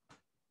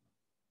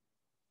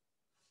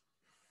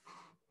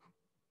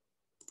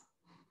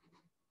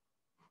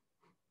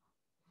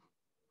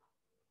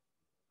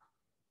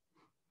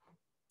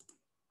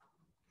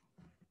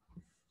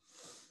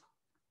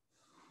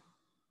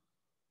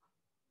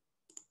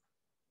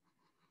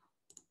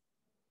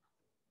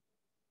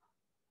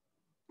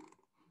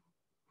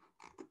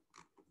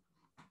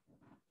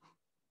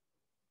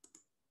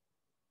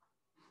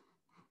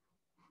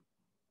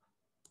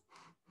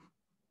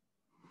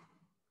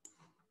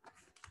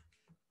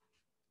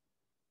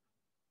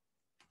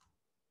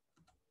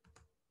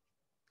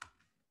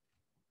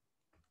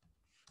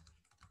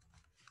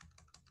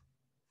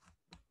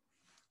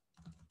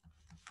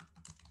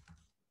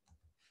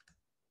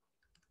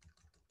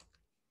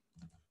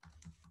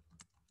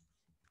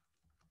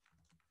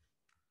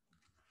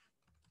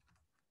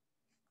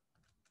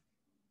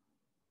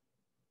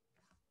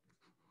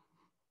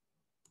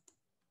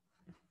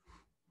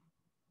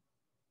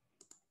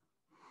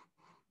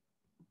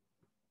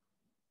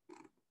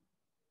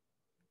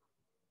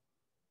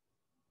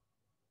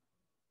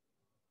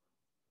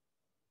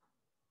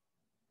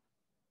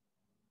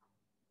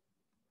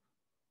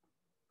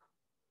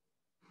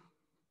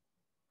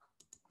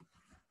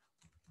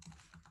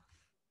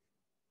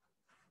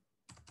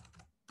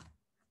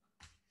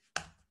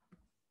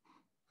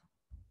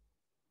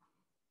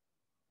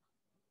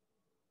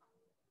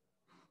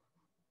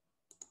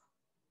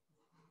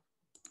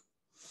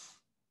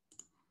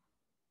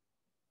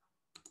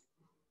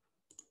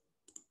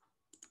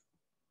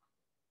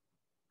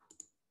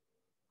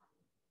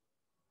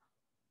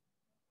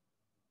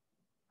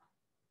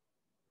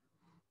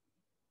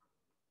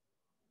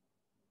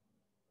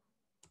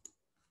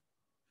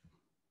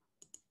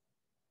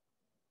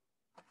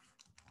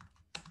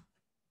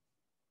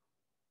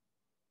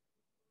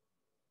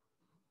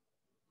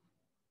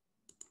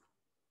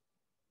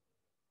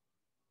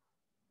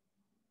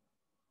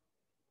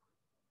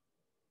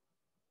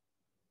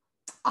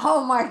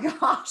 Oh my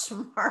gosh,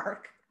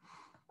 Mark.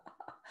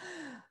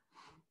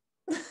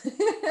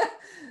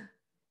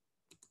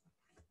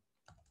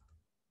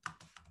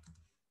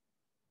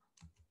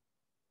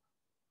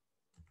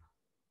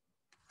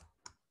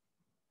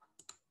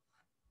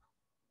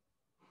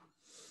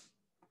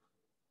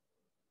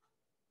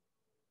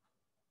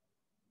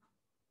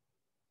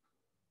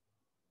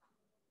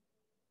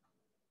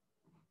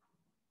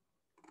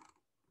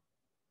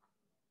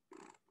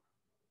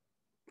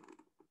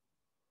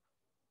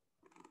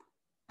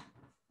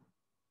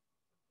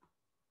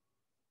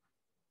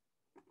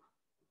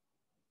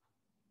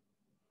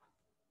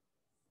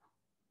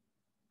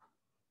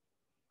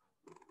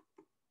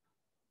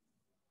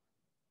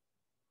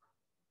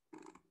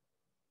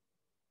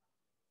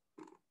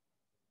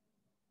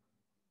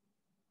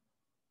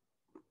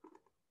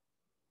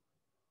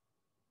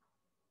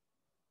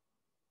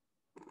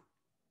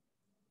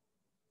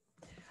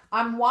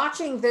 I'm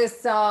watching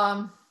this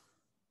YM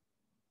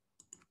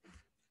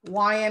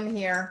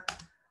here.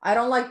 I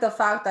don't like the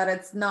fact that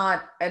it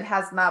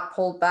has not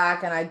pulled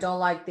back, and I don't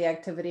like the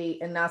activity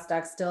in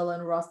NASDAQ still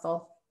in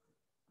Russell.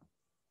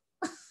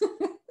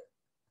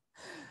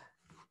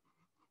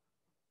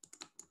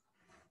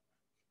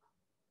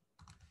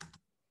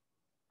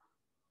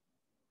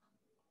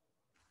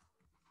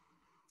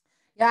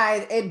 Yeah,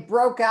 it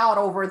broke out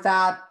over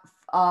that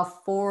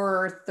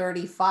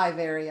 435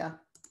 area.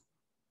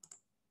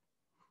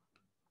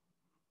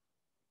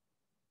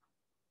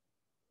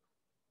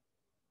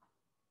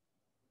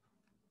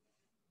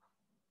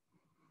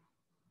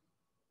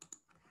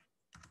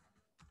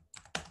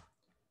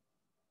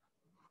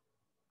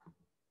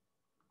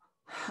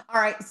 All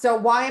right, so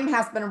YM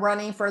has been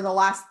running for the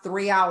last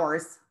 3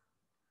 hours.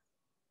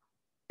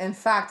 In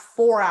fact,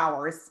 4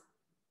 hours.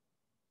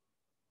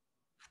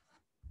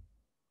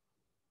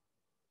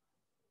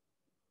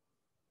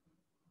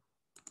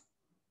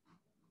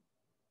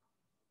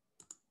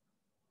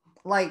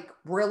 Like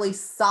really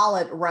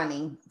solid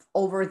running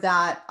over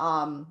that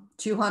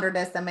 200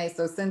 SMA.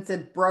 So since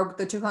it broke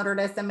the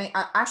 200 SMA,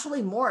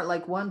 actually more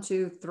like 1,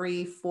 2,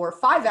 3, 4,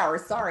 5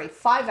 hours. Sorry,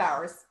 5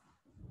 hours.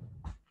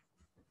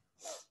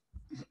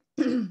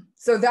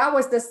 So that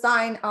was the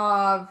sign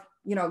of,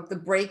 you know, the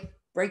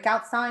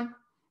breakout sign.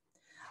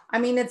 I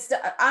mean,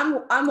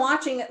 I'm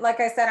watching it.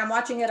 Like I said, I'm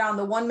watching it on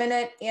the 1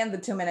 minute and the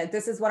 2 minute.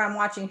 This is what I'm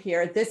watching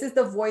here. This is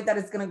the void that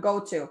it's going to go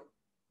to.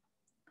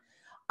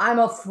 I'm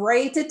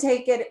afraid to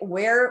take it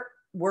where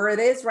it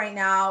is right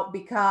now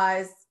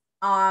because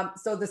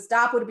so the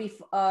stop would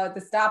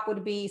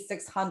be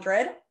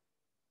 600,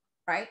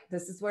 right?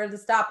 This is where the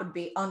stop would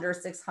be, under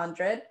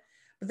 600.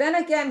 But then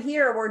again,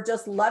 here we're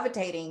just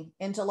levitating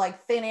into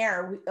like thin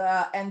air,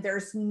 and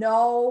there's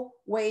no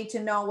way to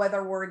know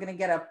whether we're going to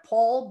get a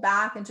pull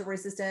back into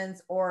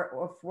resistance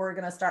or if we're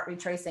going to start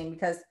retracing,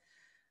 because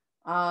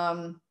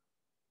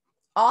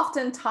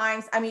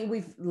oftentimes, I mean,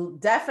 we've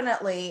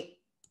definitely,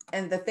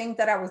 and the thing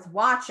that I was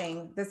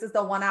watching, this is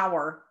the 1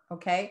 hour,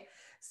 okay?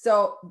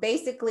 So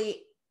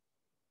basically,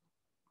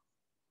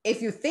 if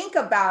you think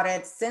about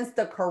it, since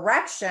the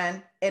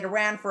correction, it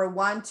ran for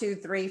 1, 2,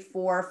 3,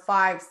 4,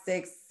 5,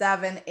 6,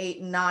 7,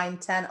 8, 9,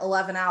 10,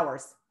 11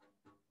 hours,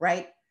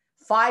 right?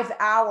 5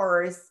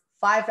 hours,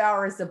 5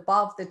 hours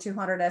above the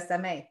 200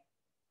 SMA.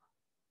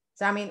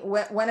 So, I mean,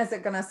 when is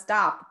it going to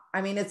stop?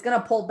 I mean, it's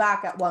going to pull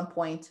back at one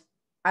point.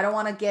 I don't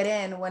want to get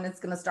in when it's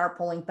going to start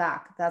pulling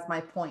back. That's my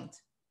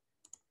point.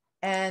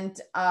 And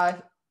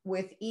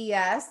with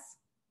ES,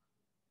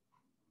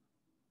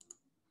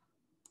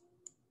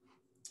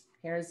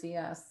 here's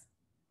ES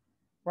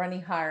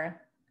running higher.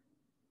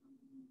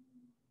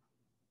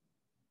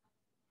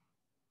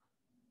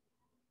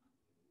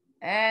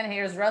 And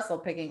here's Russell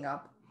picking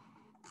up.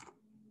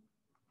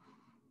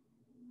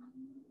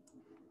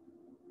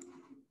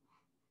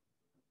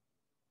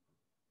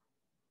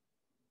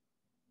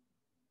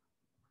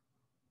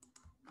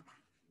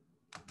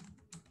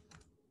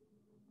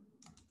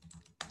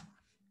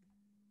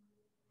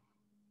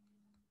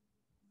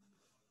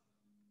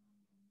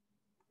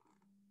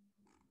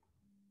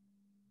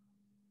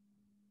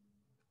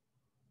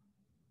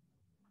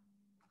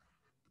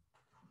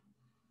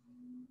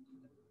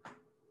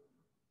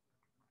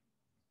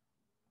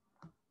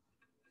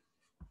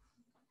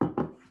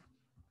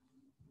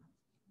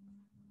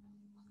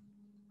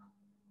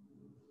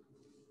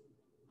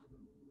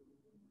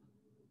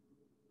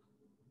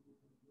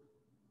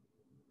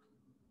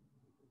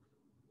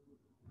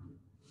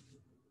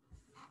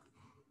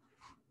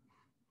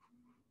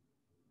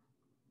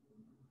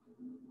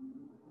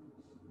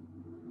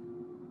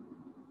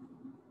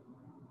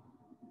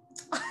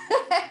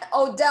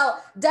 Oh,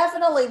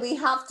 definitely we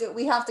have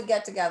to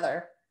get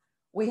together.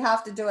 We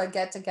have to do a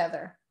get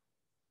together.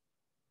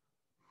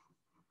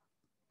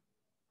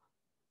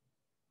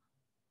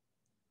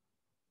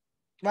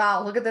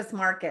 Wow, look at this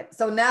market.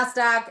 So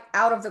NASDAQ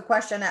out of the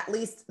question, at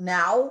least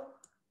now.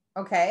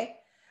 Okay.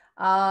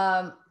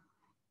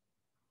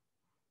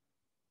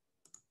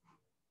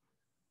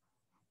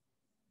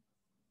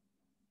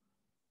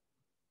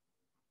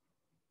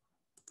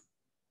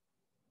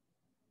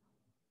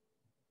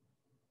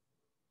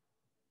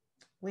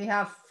 We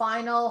have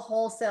final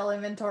wholesale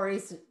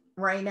inventories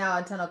right now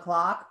at 10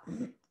 o'clock.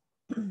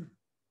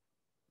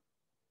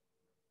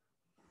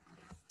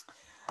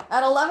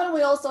 At 11,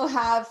 we also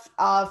have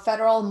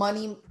federal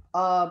money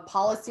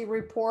policy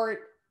report.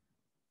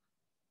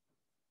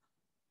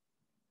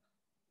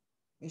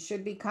 It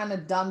should be kind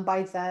of done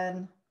by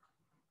then.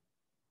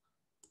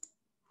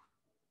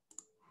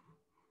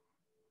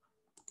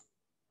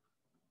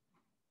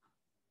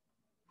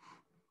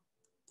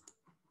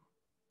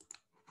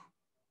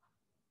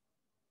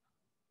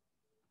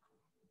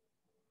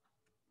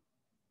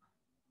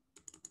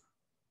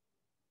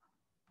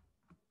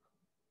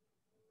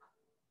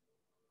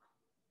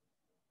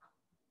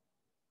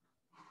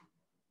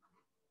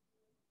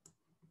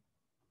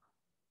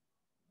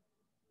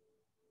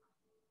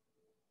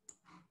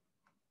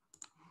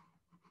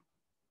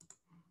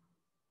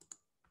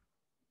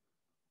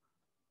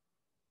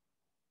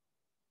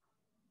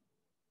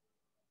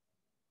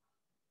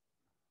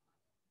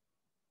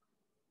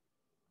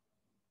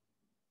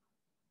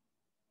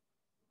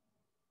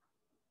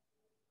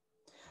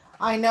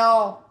 I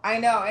know,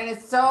 and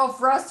it's so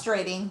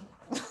frustrating.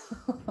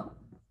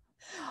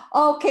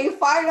 Okay,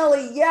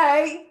 finally,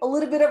 yay, a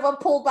little bit of a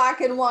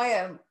pullback in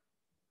YM.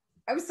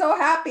 I'm so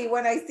happy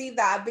when I see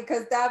that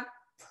because that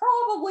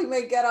probably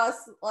may get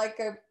us like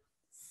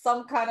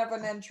some kind of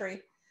an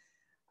entry.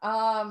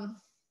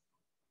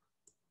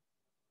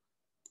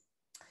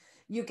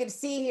 You can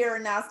see here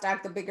in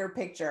NASDAQ the bigger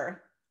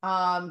picture.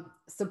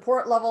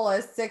 Support level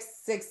is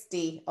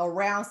 660,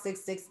 around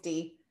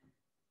 660.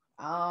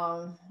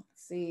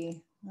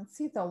 Let's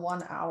see the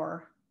 1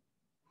 hour.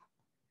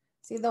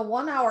 See, the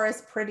 1 hour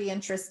is pretty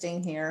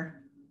interesting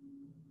here.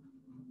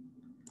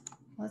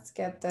 Let's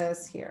get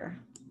this here.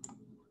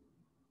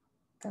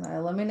 Gonna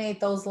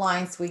eliminate those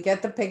lines. We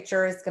get the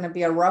picture. It's gonna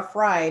be a rough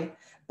ride,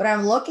 but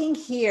I'm looking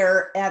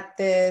here at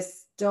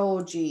this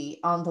doji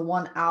on the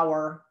 1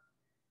 hour.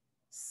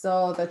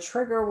 So the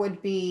trigger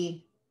would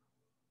be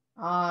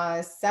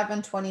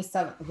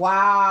 727.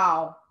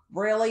 Wow,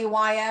 really,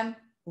 YM?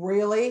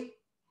 Really?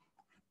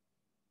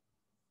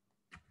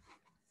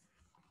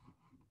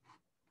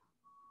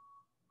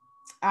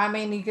 I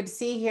mean, you could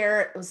see here,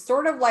 it was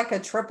sort of like a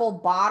triple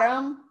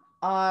bottom.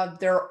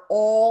 They're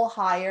all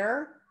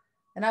higher.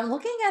 And I'm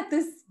looking at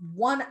this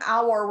 1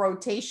 hour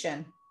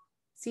rotation.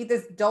 See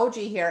this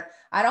doji here.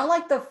 I don't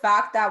like the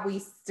fact that we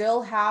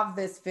still have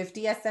this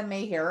 50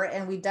 SMA here,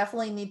 and we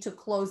definitely need to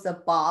close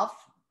above.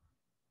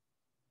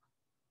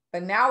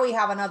 But now we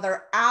have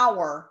another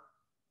hour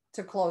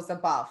to close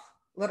above.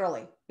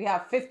 Literally, we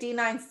have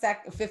 59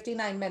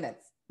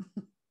 minutes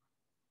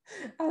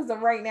as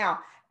of right now.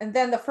 And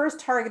then the first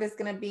target is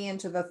going to be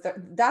into the,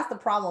 that's the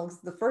problem,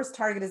 because the first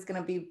target is going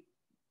to be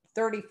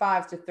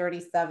 35 to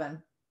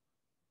 37.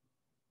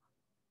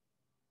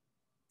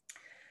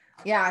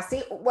 Yeah,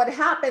 see, what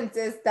happens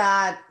is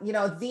that, you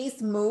know,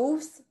 these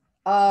moves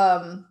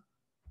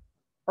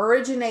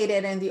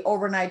originated in the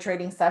overnight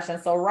trading session.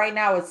 So right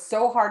now it's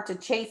so hard to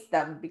chase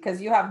them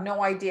because you have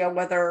no idea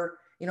whether,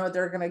 you know,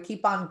 they're going to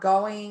keep on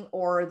going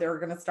or they're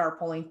going to start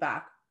pulling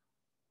back.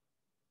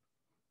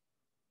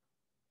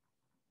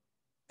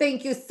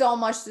 Thank you so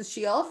much,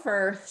 Sushil,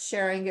 for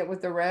sharing it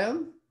with the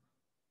room.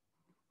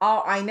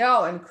 Oh, I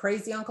know. And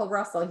crazy Uncle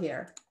Russell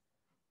here.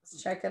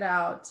 Let's check it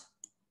out.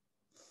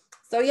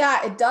 So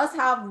yeah, it does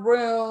have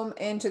room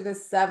into the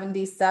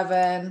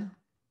 77.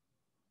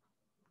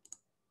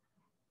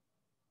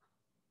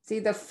 See,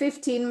 the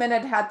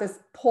 15-minute had this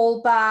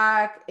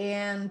pullback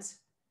and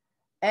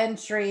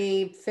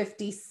entry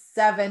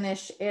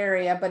 57-ish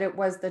area, but it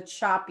was the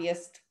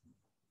choppiest.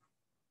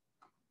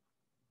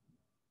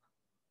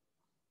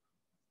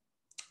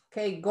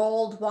 Okay,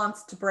 gold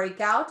wants to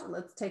break out.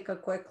 Let's take a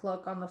quick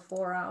look on the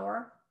 4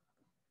 hour.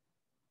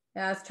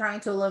 Yeah, it's trying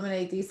to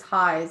eliminate these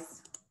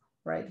highs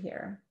right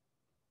here.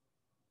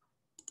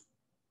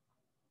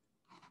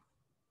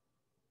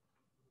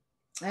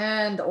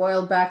 And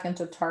oil back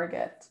into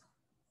target.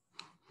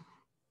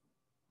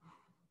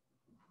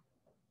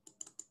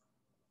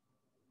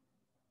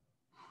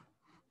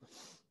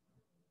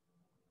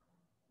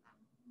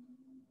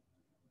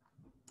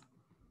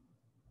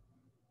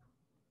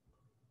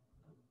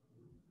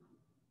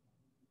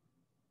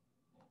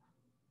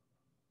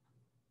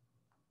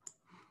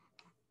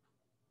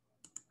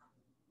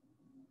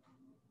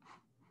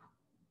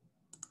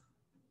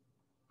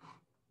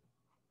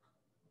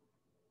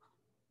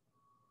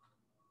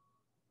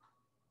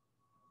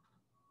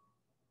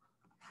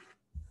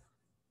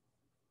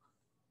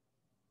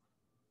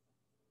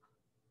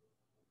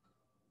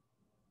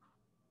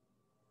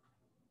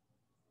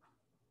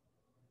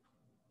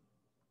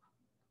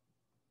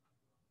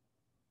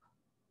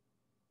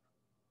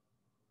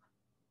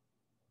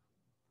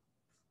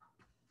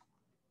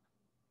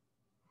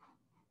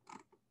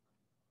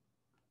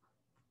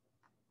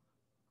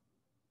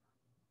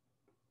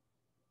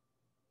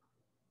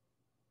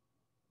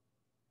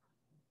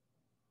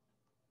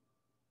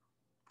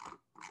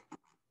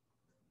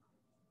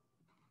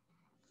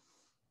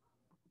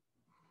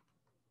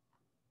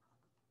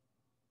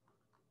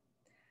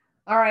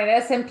 All right,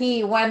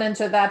 S&P went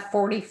into that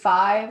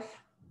 45.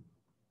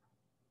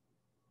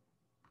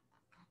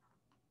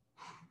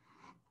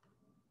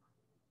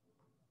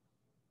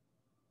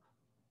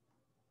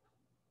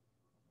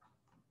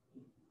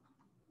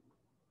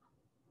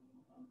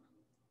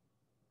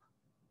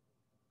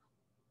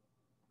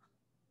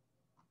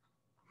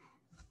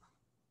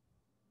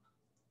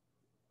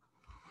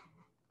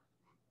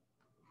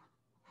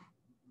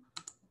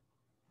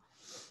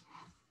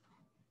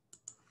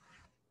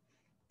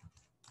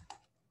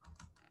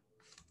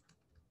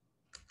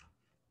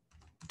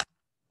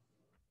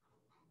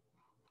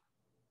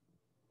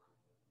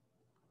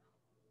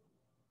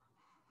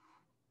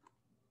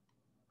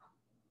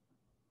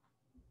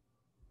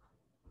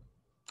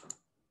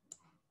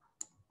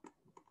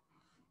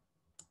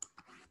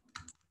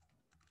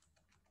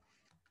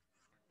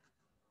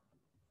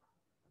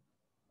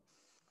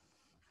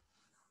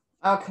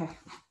 Okay,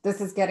 this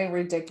is getting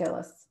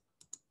ridiculous.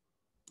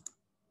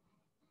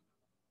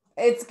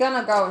 It's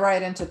gonna go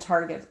right into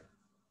target.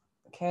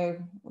 Okay,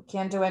 we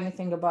can't do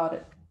anything about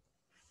it.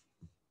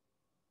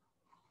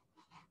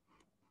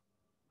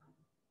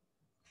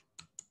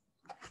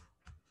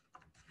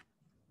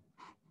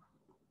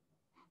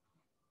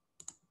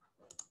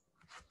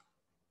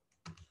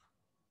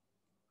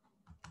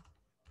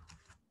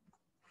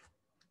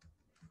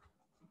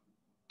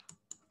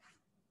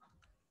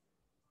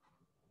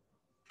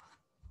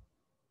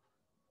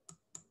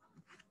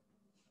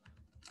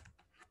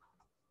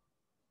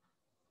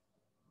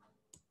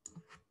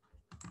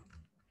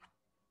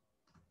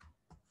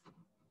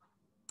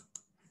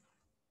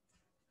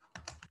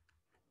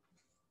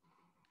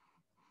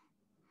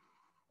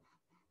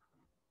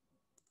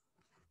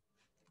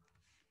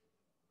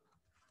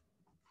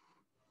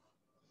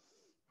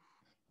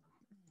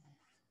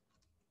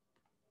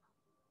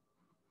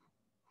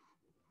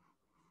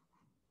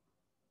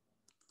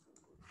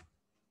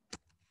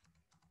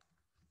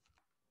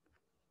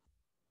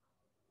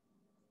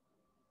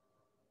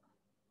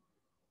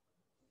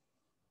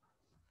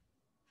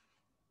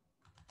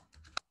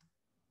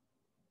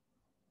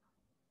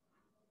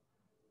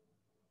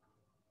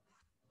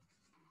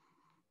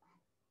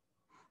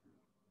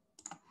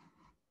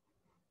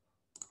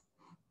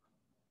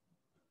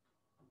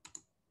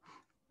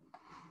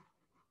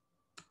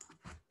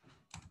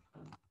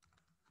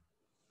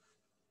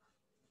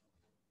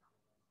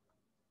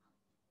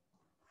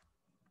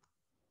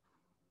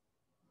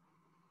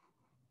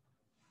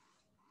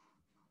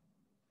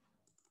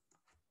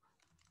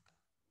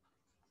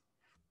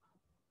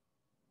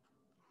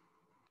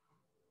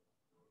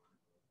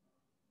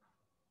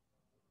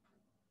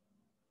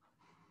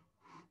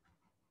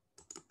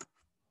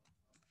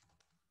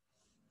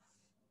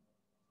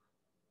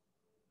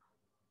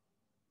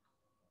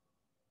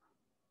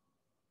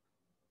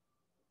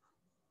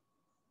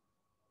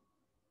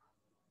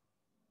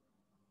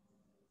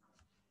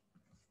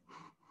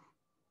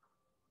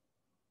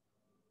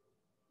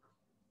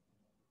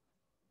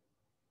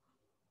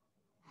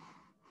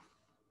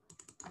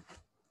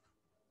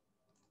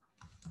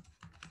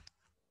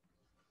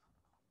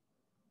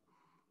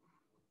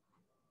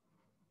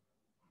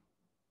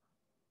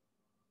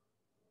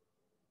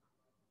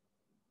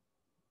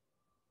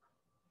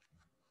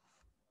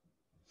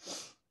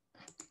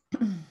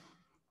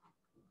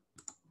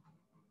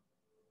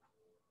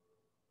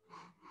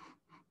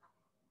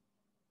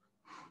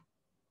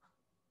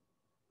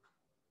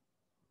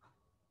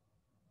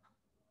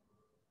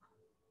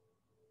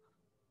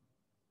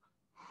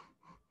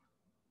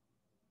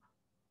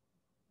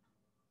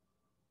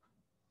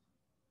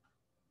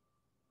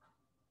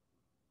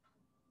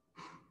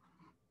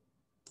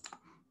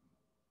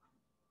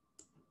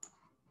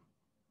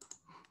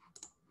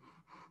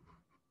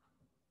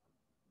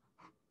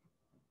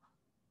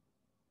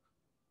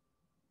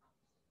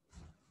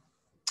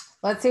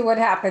 Let's see what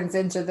happens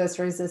into this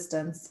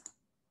resistance.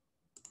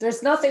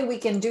 There's nothing we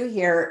can do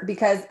here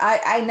because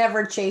I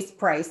never chase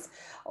price.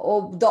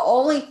 Oh, the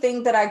only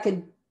thing that I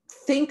could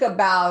think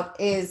about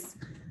is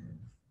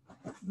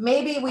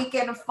maybe we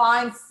can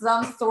find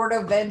some sort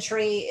of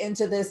entry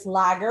into this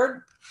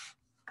laggard.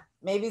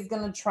 Maybe it's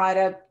going to try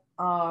to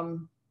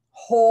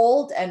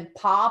hold and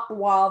pop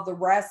while the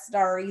rest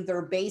are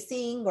either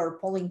basing or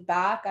pulling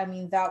back. I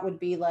mean, that would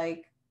be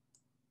like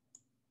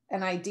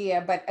an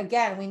idea. But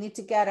again, we need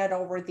to get it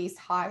over these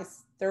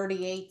highs,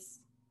 38,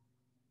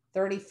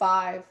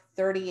 35,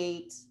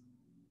 38.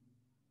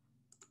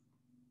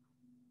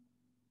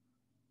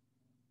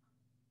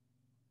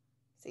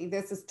 See,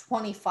 this is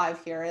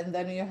 25 here, and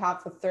then you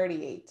have the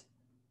 38.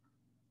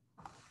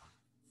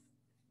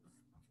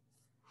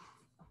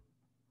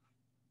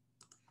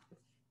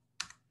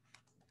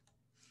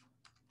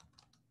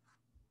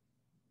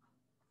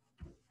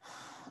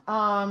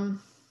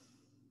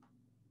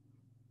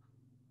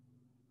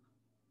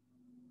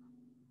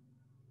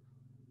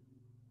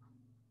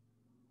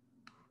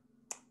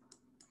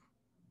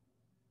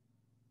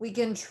 We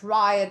can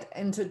try it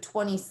into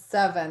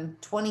 27.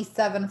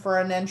 27 for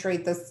an entry.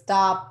 The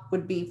stop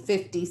would be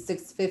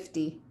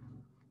 56.50.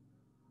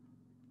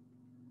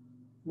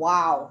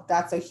 Wow,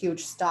 that's a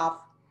huge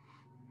stop.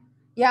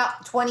 Yeah,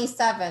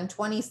 27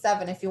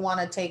 if you want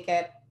to take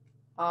it.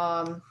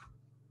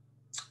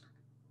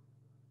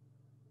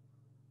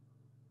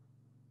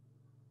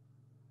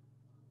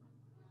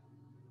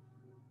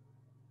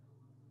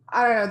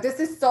 I don't know. This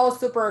is so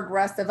super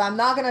aggressive. I'm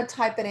not going to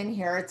type it in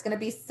here. It's going to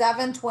be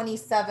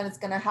 727. It's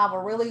going to have a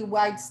really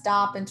wide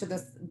stop into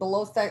this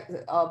below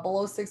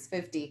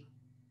 650.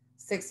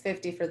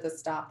 650 for the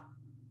stop.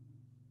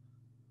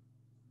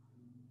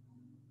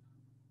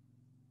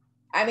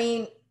 I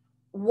mean,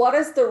 what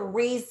is the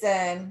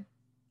reason?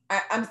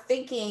 I'm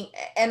thinking,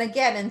 and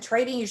again, in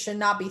trading, you should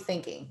not be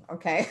thinking,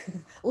 okay?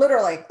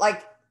 Literally,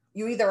 like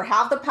you either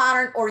have the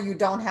pattern or you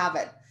don't have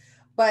it.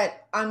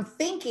 But I'm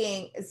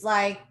thinking, it's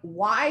like,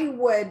 why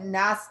would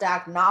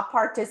NASDAQ not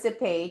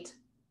participate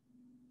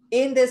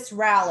in this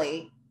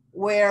rally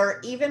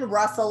where even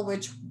Russell,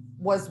 which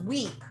was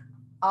weak,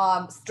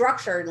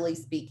 structurally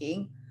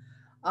speaking,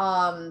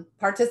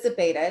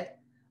 participated?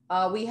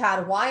 We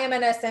had YM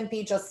and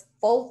S&P just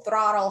full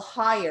throttle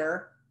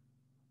higher.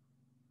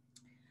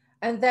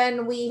 And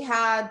then we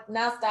had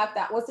NASDAQ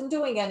that wasn't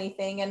doing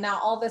anything. And now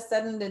all of a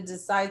sudden it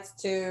decides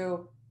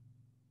to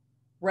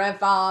rev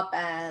up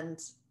and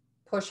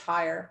push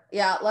higher.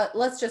 Yeah,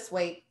 let's just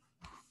wait.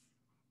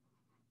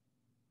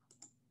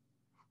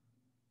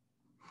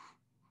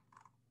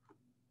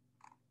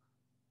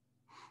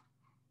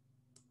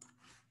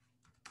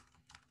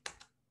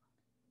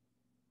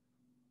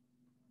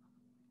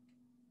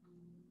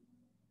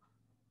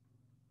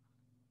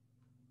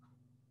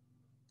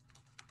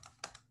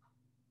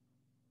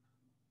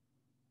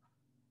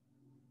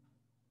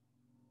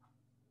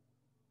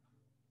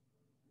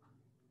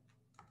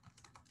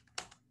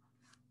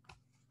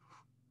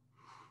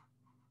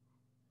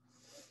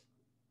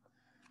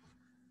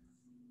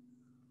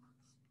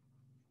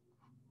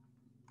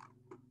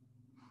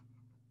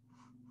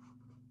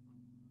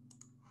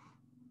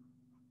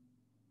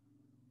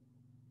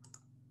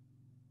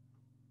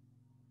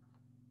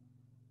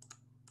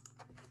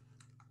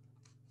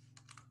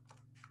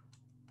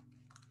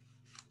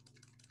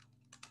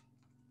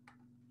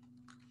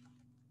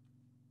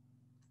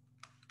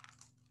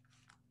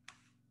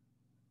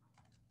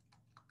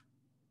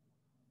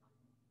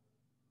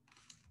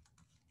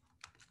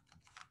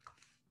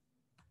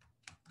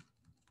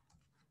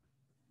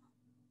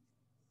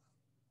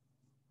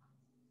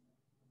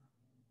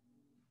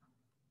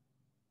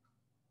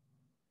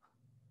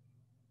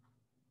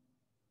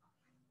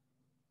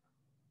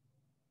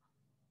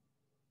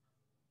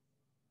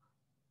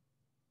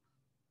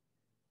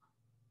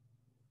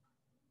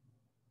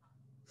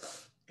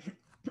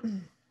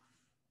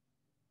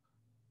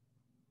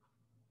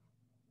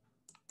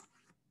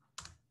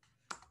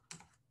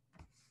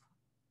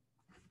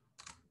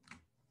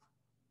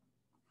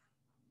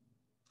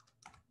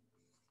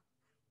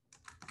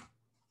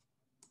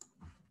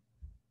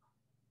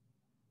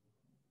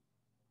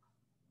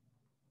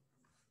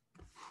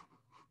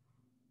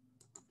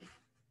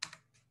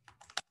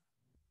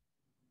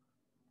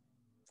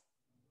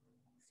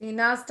 See,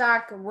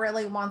 NASDAQ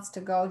really wants to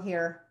go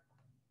here.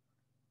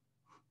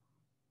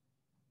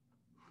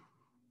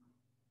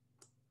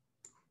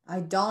 I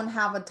don't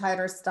have a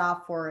tighter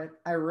stop for it.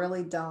 I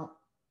really don't.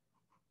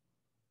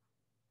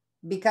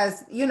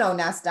 Because you know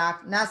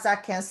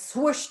NASDAQ can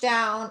swoosh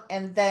down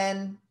and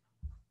then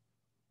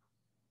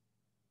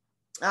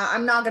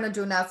I'm not going to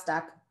do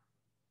NASDAQ.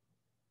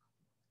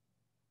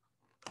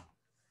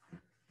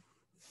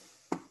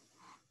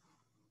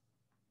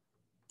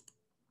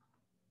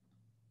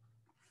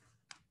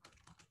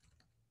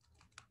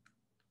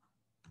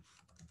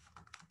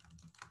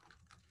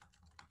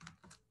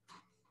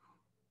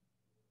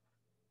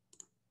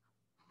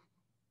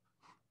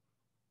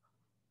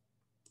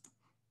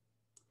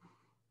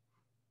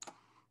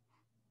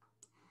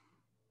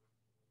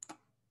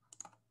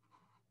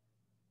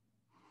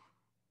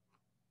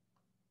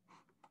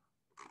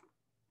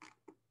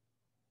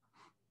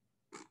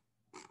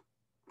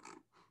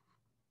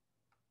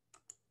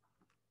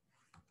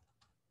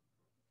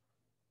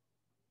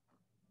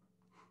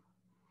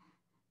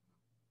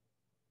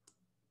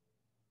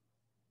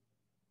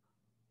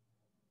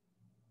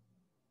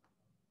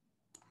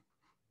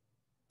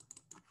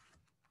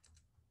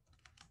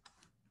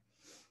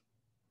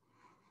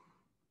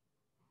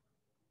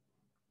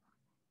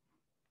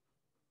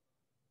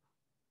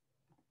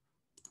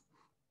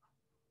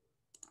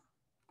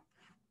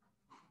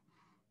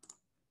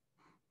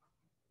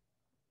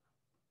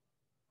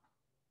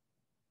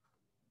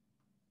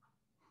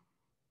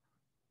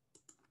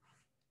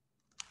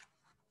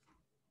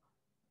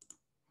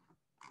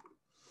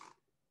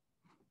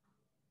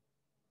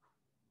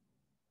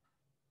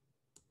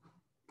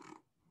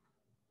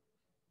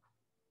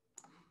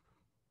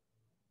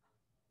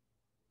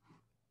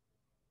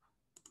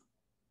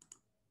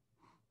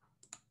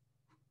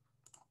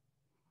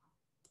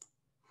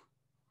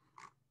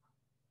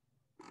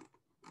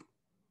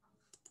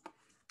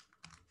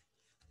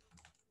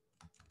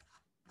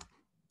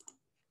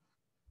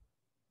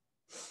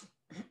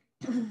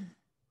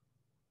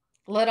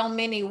 Little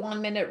mini 1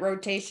 minute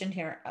rotation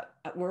here.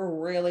 We're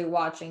really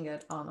watching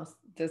it on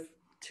this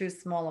Too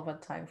small of a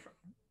time frame.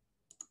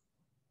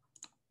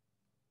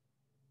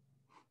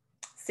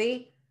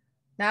 See,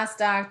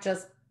 NASDAQ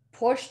just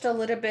pushed a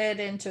little bit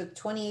into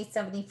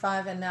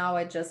 2875 and now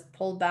it just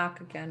pulled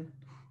back again.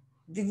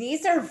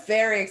 These are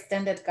very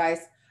extended,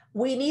 guys.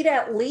 We need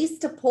at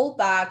least to pull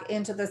back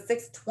into the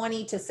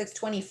 620 to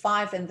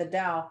 625 in the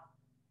Dow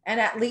and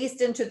at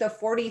least into the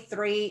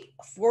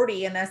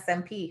 4340 in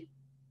S&P.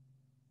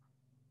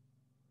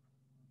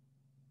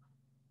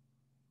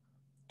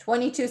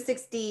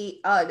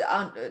 2260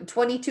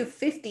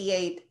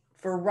 2258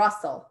 for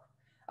Russell.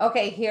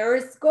 Okay,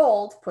 here's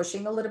gold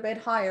pushing a little bit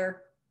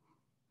higher.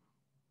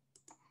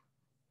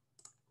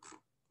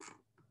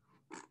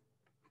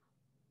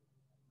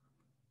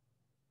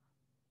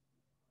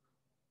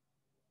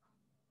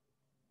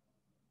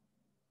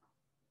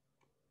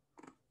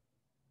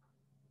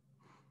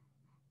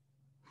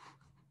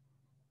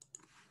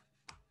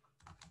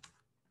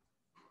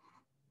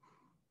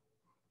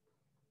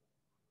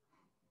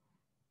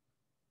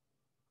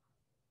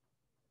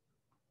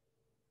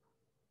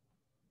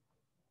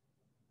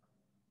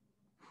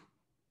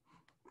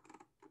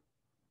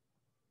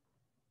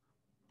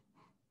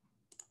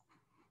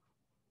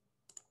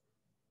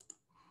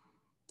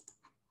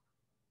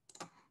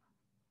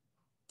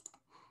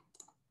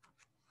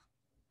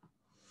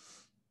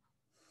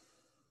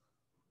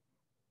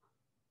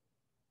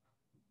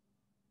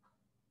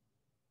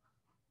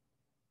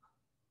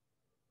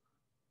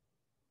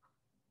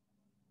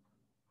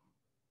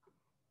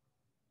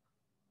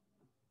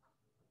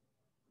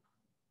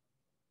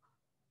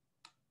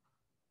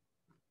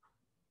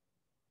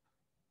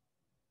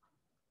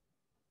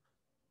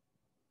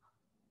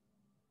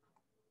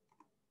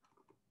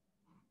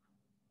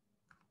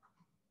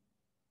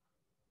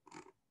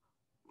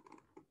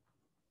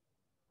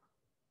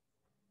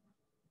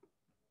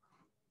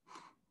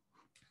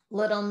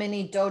 Little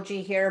mini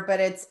doji here, but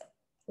it's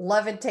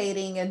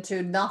levitating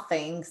into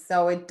nothing.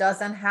 So it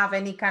doesn't have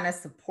any kind of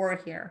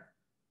support here.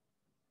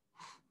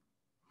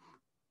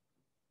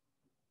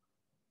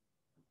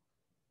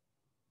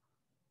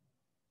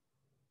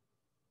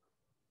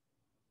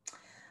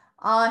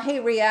 Hey,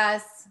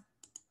 Riaz.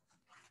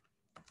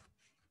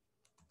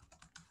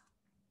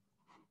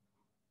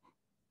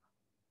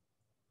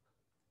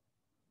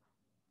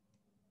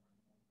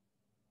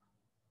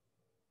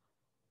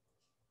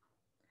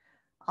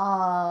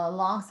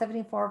 Long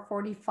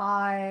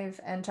 74.45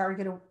 and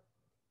target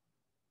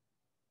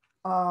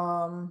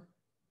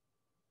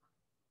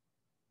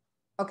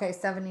okay,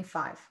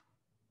 75.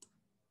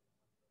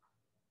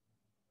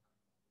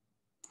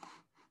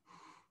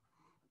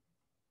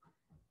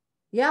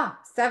 Yeah,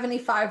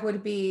 75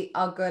 would be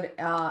a good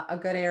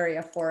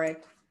area for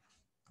it.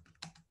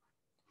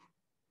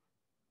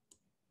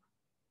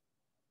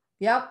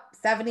 Yep,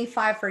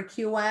 75 for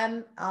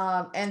QM,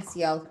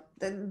 NCL.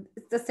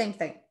 It's the same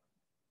thing.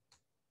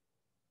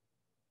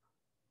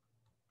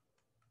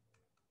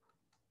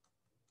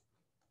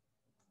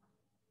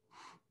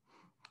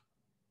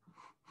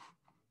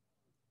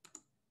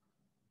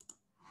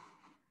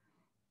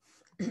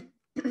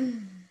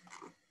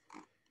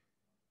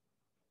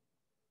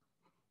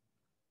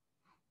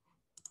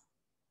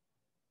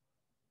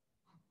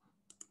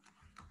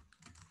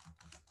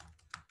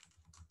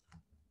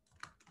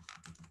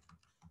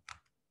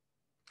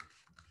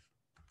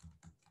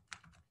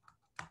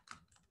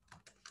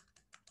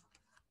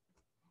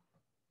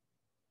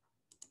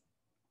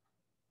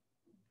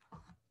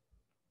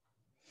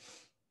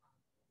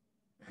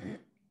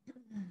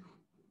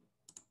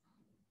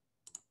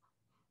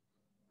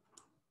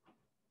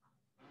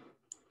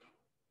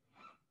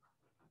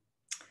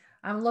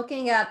 I'm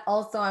looking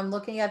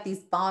at these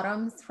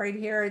bottoms right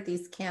here,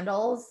 these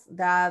candles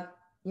that,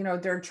 you know,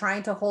 they're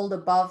trying to hold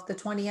above the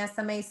 20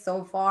 SMA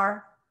so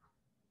far.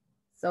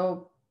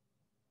 So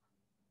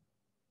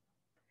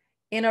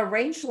in a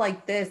range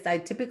like this, I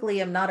typically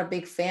am not a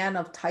big fan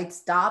of tight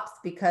stops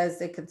because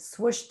it could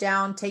swoosh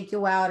down, take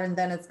you out, and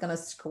then it's going to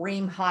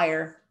scream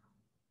higher.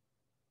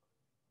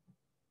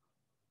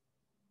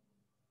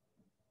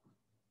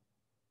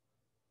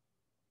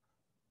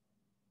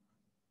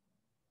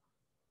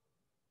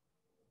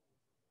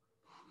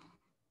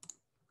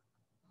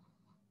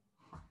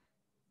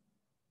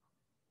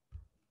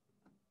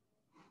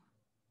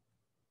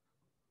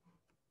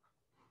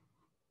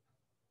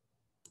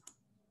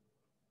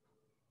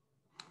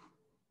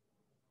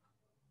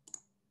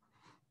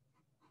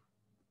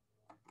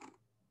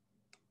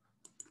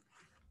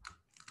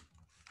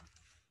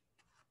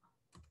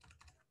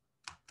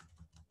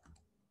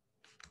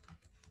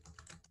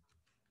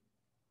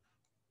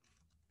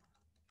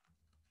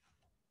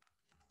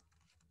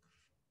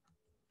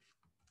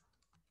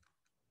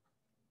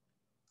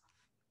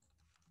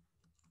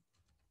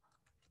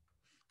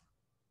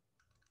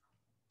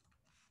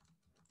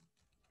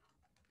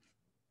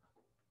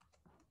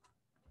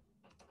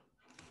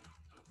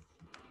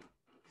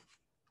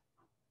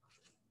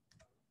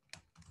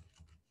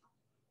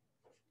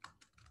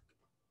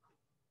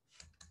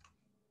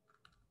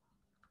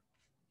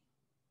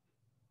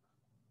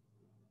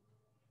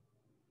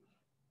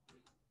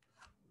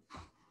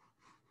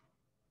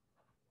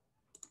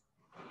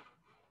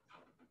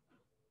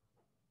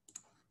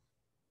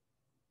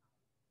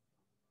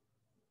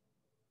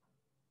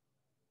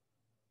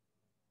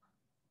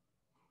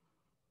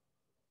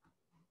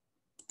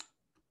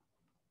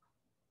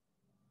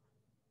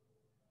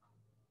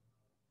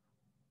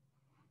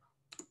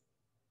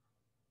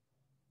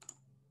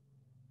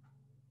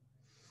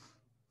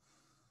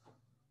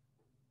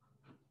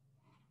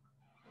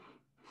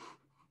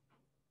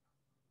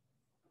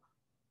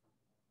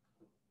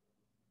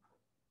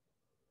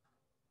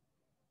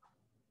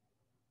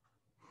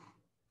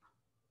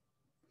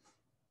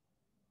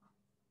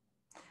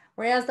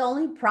 Whereas the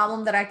only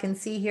problem that I can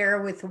see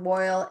here with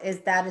oil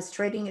is that it's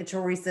trading into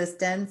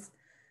resistance.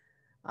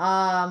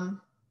 And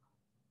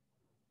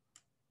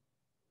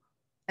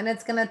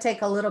it's going to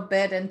take a little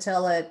bit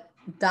until it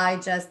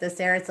digests this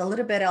area. It's a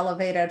little bit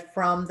elevated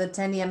from the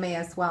 10 EMA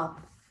as well.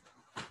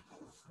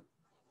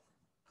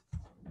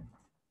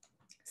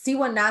 See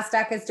what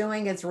NASDAQ is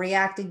doing? It's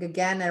reacting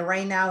again. And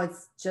right now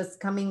it's just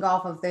coming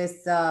off of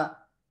this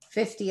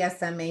 50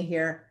 SMA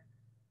here.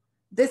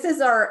 This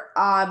is our,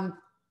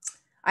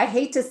 I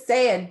hate to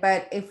say it,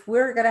 but if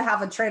we're going to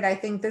have a trade, I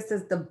think this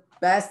is the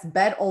best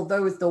bet,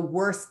 although it's the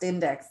worst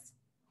index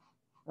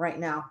right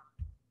now.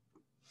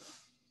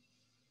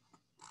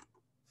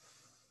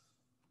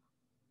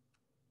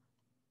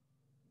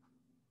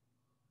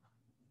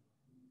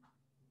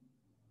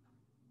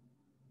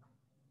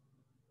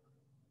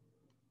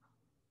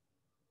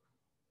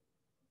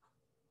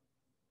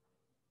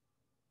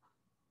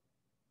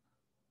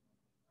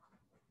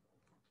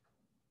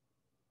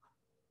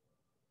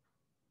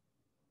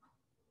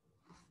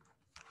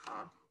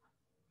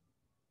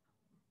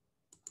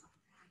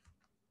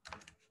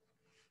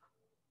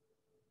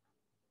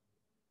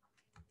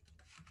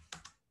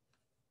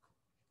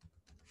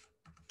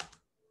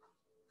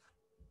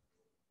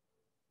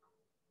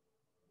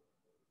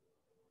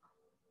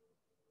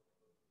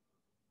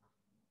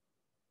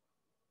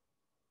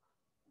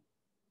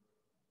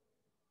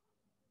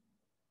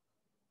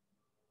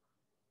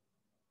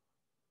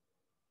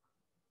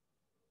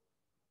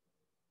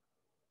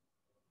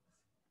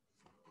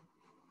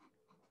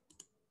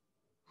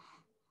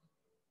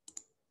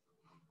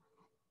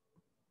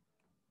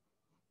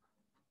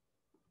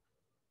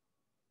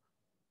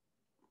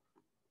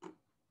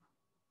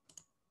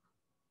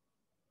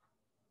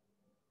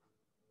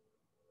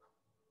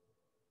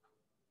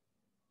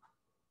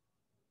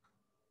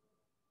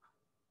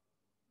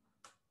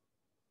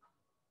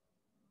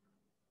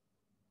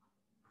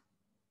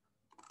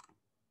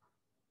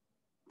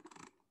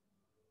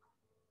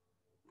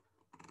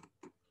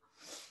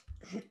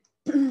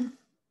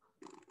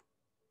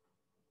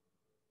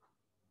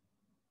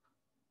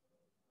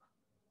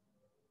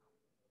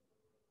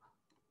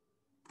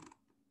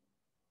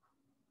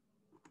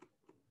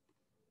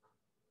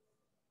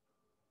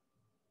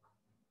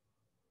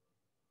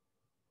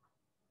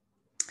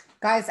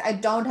 Guys, I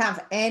don't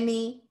have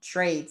any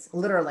trades.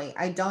 Literally,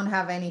 I don't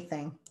have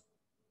anything.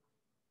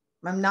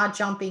 I'm not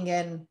jumping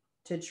in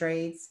to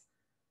trades.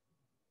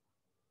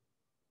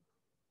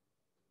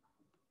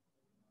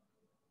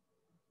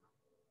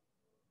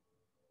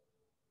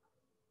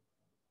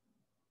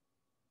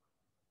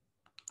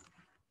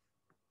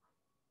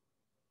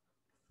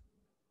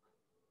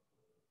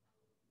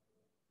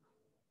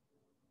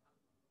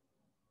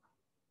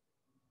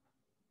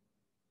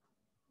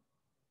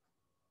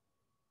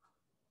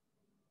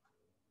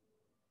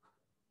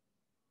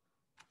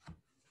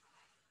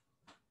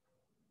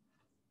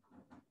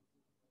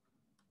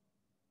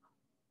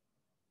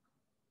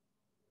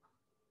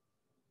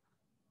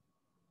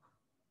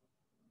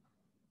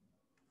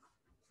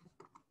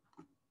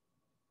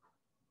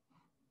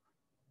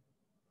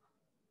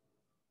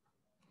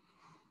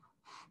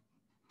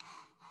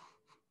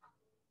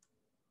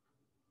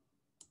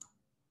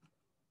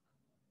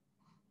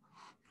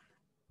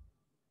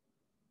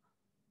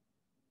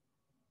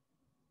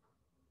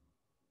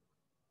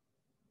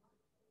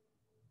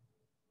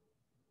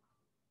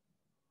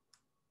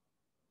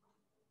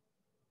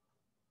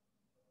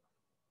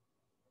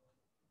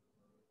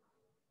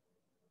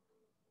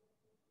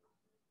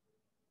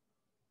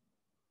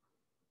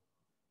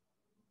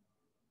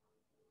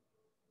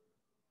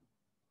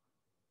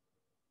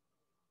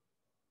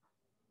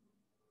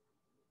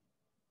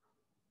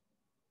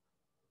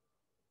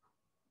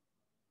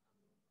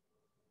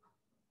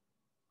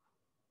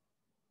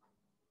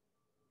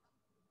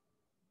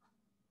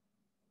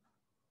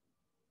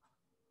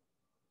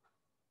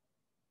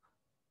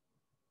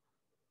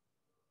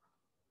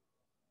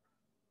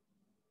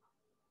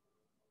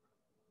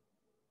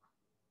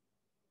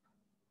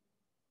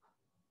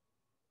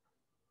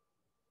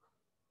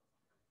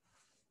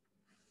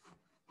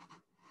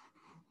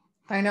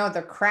 I know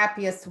the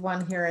crappiest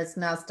one here is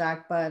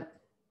NASDAQ, but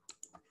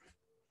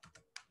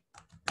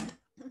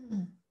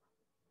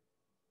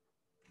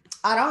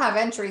I don't have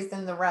entries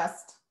in the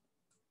rest.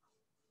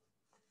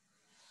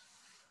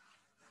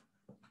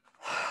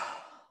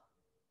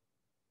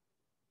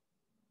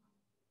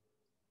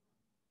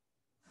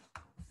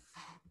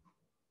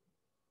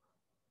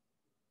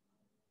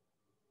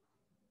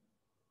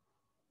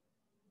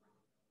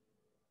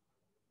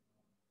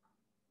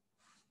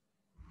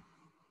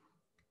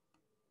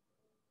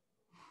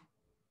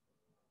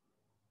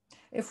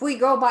 If we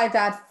go by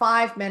that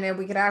 5 minute,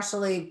 we could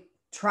actually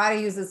try to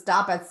use a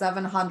stop at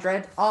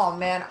 700. Oh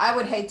man, I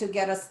would hate to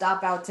get a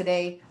stop out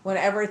today when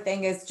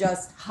everything is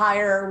just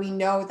higher. We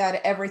know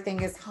that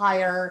everything is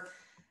higher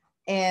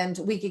and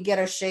we could get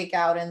a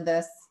shakeout in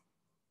this.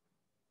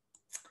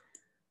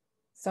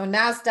 So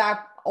NASDAQ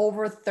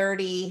over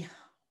 30.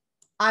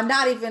 I'm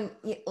not even,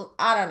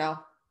 I don't know.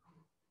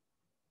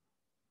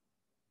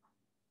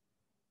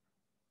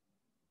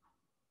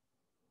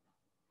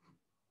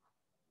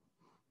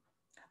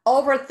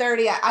 over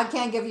 30, I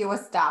can't give you a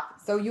stop.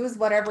 So use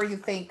whatever you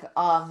think.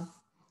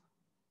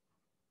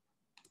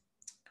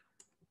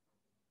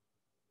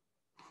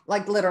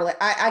 Like literally,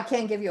 I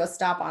can't give you a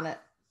stop on it.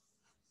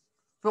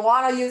 If you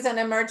want to use an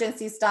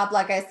emergency stop,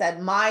 like I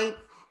said, my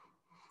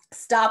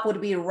stop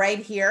would be right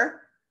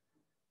here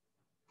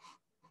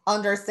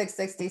under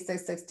 660,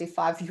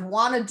 665. If you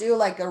want to do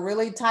like a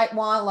really tight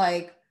one,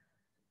 like,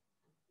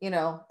 you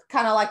know,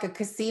 kind of like a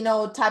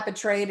casino type of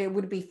trade, it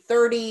would be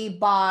 30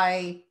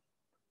 by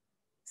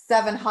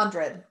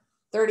 700,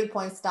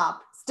 30-point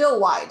stop. Still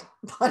wide,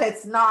 but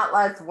it's not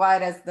as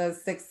wide as the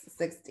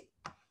 660.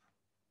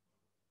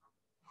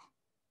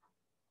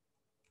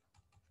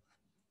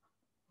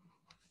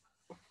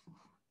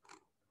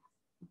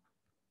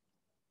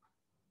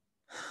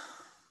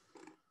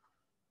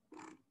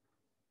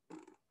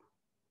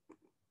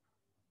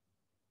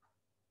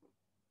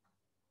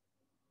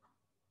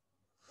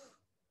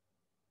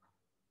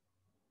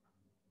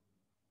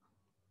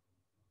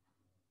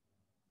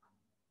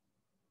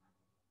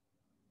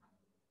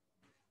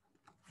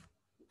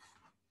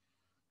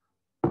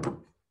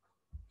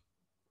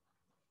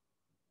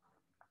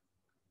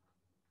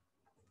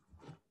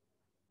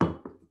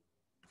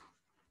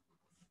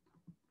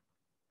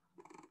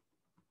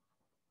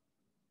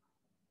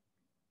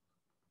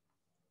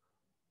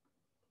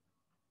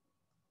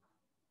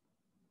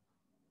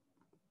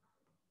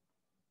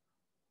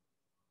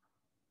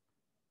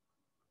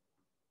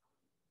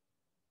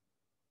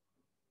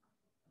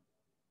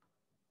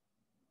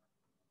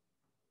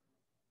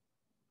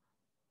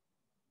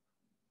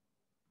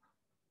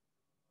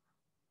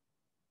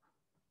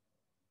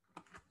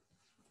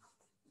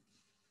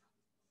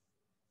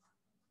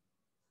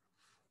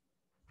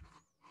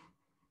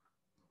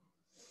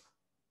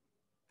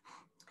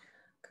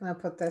 Can I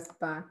put this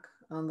back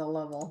on the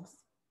levels?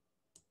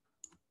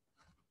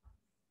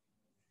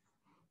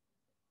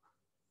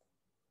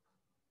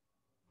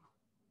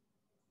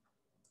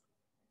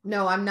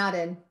 No, I'm not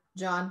in,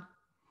 John.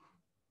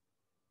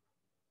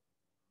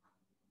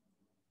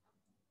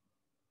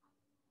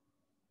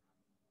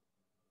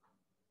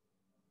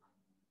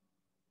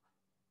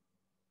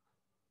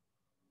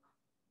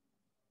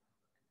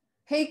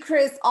 Hey,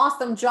 Chris,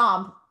 awesome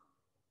job.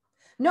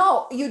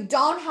 No, you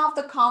don't have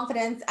the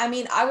confidence. I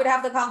mean, I would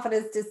have the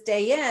confidence to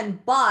stay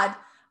in, but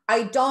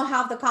I don't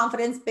have the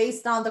confidence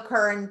based on the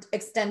current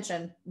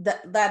extension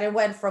that it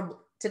went from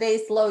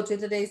today's low to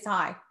today's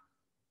high.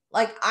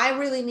 Like, I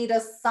really need a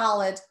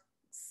solid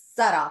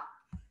setup.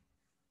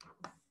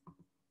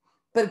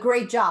 But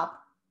great job.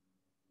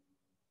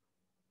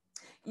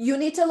 You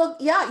need to look,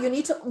 yeah, you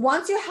need to,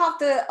 once you have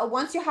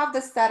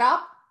the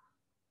setup,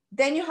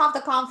 then you have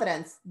the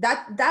confidence.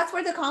 That's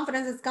where the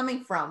confidence is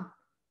coming from.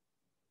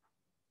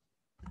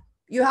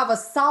 You have a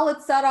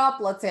solid setup,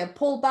 let's say a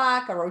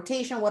pullback, a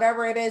rotation,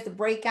 whatever it is, a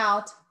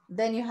breakout,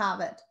 then you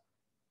have it.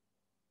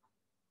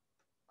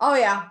 Oh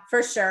yeah,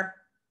 for sure.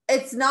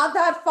 It's not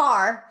that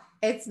far.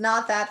 It's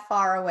not that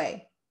far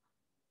away.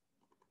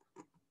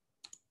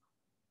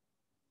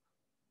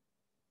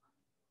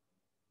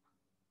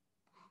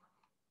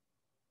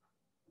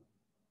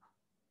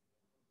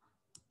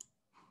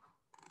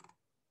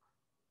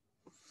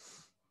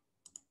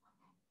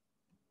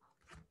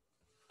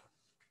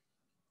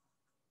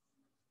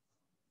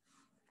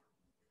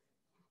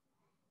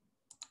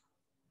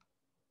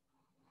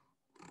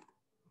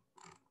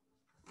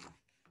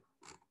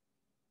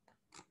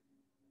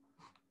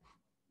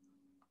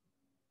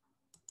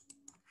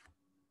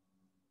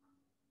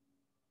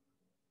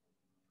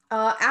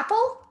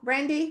 Apple,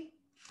 Randy?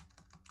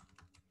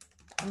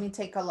 Let me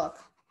take a look.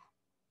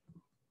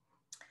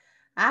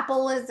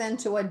 Apple is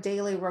into a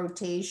daily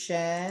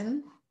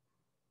rotation.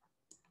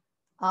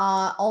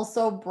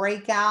 Also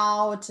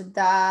breakout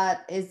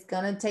that is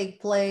going to take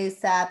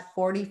place at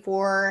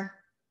 44,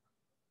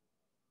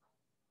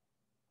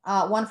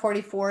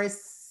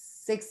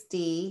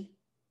 144.60.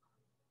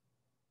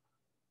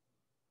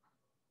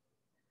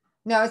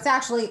 No, it's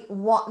actually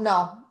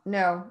no.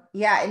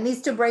 Yeah, it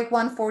needs to break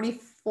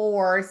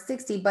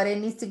 144.60, but it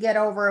needs to get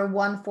over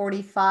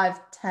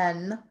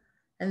 145.10,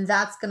 and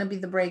that's going to be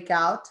the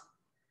breakout.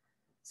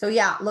 So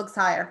yeah, looks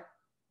higher.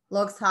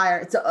 Looks higher.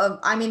 It's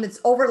I mean, it's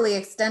overly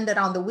extended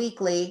on the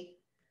weekly,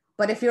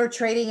 but if you're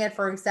trading it,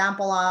 for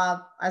example,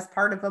 as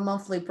part of a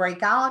monthly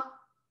breakout,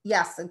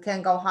 yes, it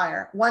can go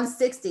higher.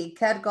 160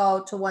 can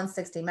go to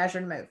 160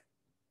 measured move.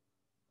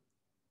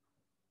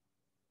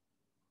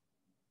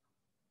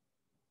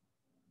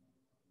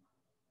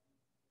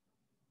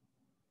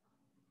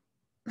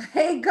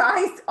 Hey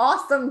guys,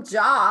 awesome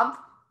job.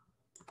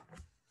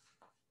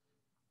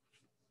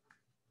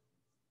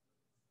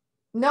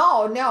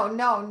 No.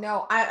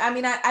 I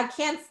mean, I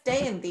can't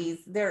stay in these.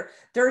 They're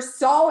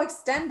so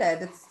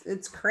extended.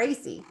 It's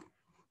crazy.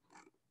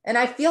 And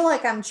I feel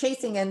like I'm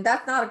chasing, and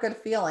that's not a good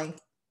feeling.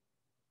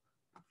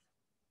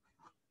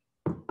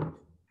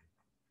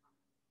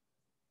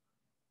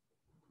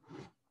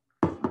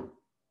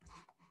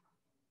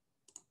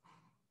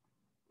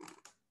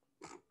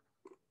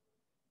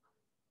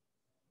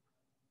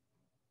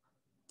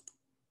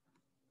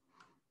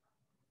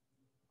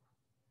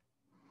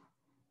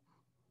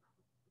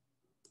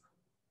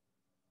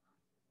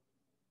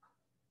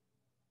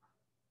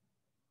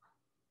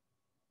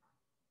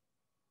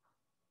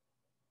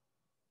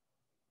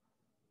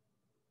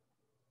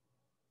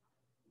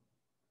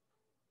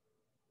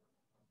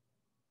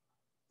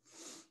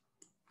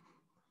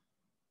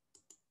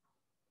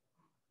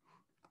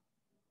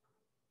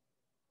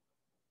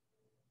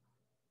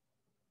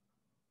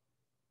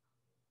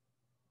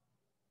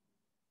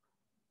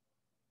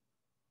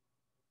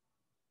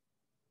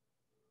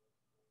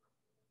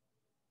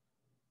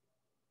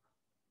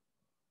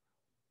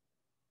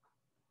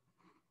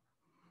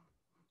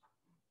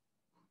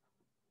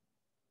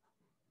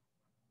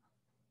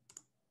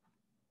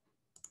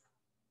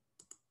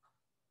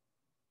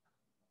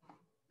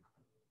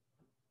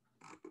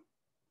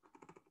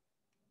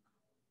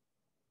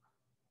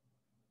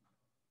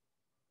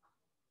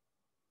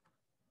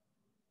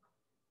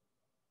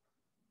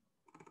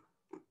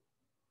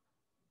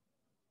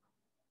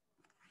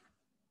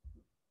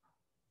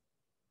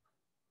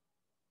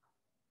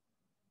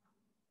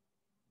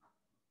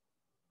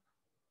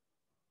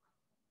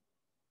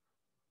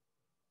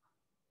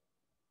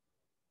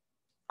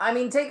 I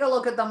mean, take a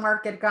look at the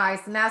market, guys.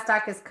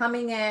 NASDAQ is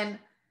coming in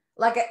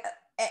like,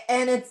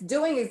 and it's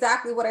doing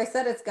exactly what I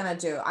said it's going to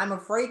do. I'm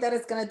afraid that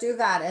it's going to do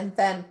that. And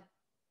then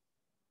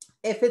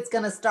if it's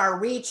going to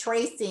start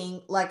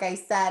retracing, like I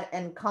said,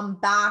 and come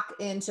back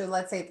into,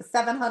 let's say, the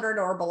 700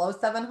 or below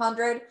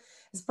 700,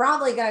 it's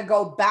probably going to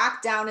go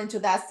back down into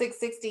that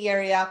 660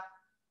 area,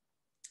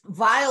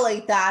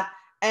 violate that,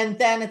 and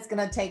then it's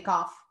going to take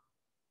off.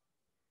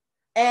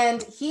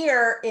 And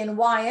here in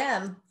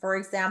YM, for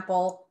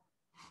example,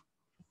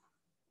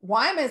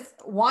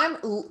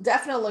 YM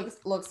definitely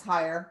looks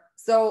higher.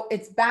 So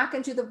it's back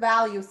into the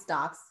value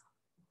stocks.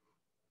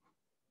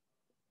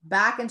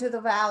 Back into the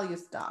value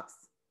stocks.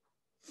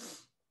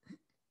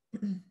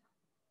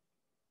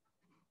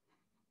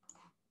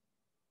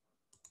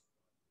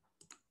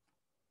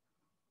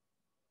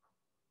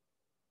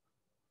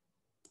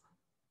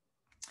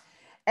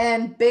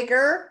 And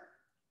bigger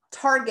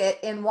target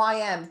in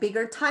YM,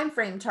 bigger time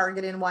frame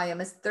target in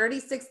YM is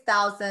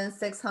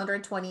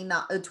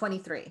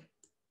 36,623.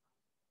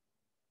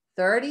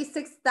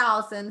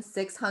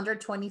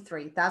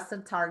 36,623. That's the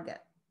target.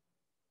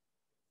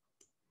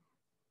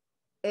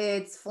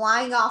 It's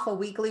flying off a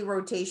weekly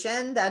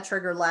rotation that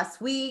triggered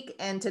last week.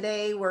 And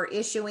today we're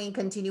issuing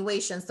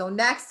continuation. So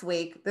next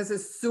week, this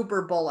is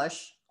super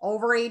bullish.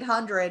 Over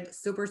 800,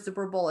 super,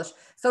 super bullish.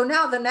 So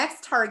now the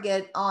next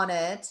target on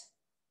it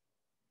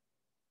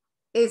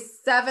is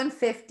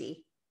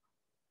 750.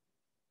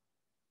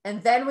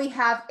 And then we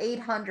have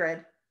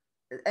 800.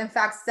 In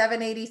fact,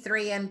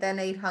 783 and then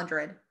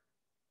 800.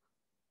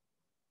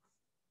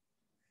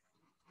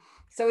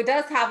 So it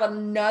does have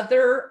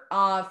another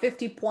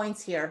 50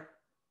 points here.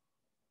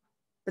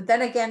 But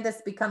then again,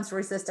 this becomes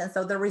resistance.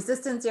 So the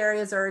resistance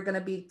areas are going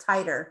to be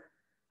tighter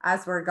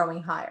as we're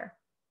going higher.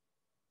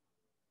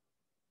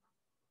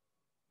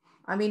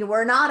 I mean,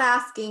 we're not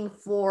asking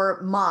for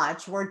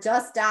much. We're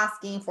just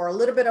asking for a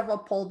little bit of a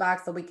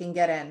pullback so we can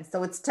get in.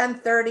 So it's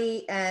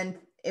 10:30. And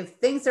if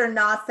things are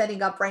not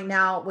setting up right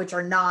now, which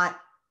are not,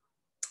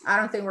 I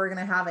don't think we're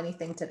going to have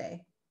anything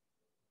today.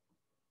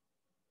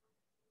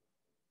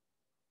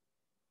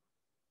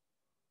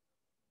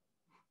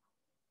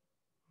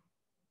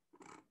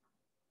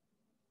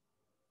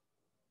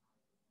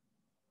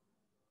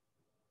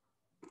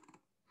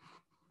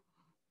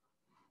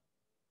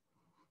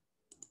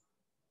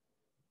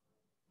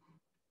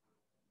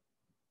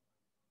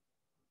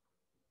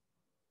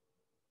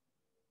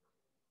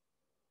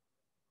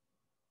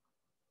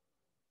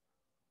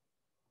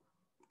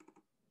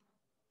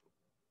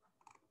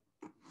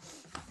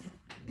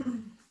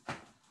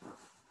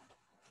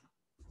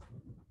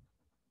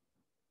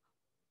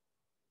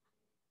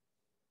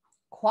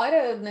 Quite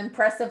an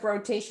impressive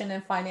rotation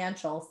in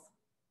financials.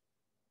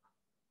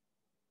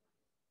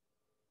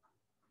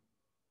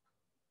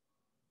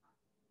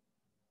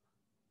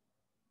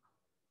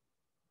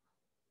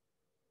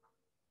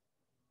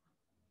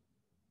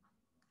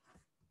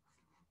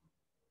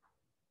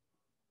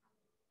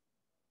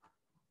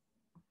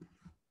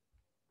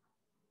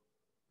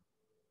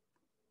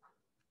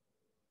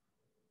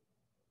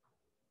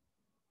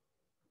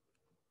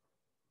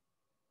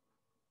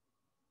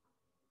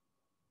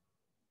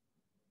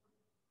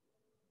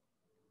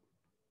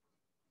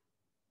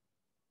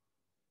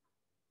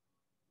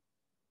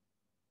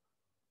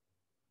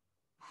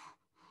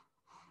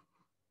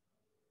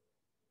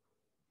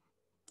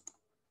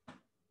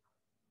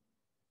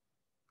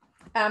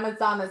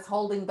 Amazon is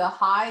holding the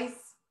highs.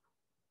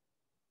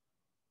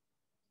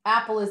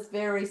 Apple is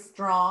very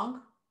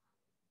strong.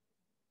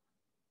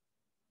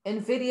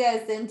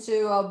 NVIDIA is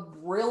into a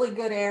really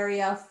good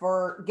area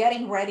for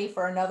getting ready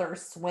for another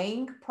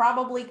swing,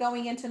 probably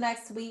going into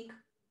next week.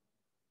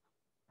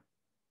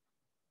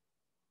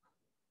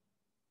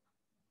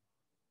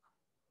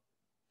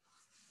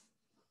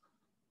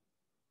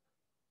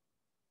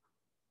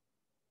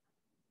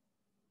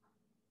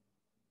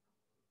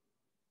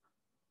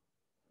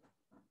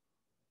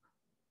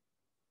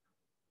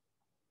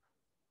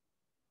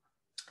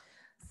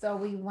 So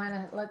we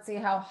went, let's see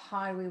how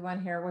high we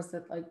went here. Was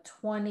it like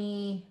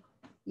 20?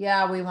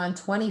 Yeah, we went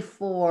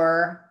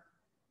 24.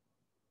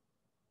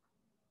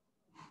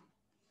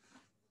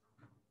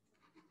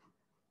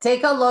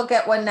 Take a look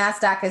at what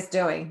NASDAQ is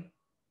doing.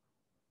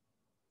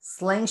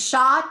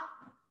 Slingshot,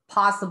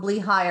 possibly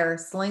higher.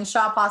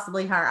 Slingshot,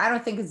 possibly higher. I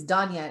don't think it's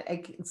done yet.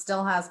 It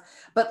still has,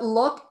 but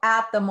look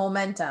at the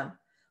momentum.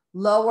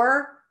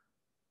 Lower,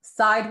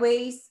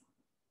 sideways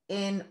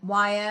in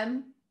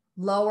YM,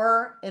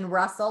 lower in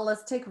Russell.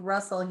 Let's take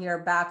Russell here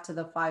back to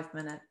the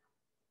 5-minute.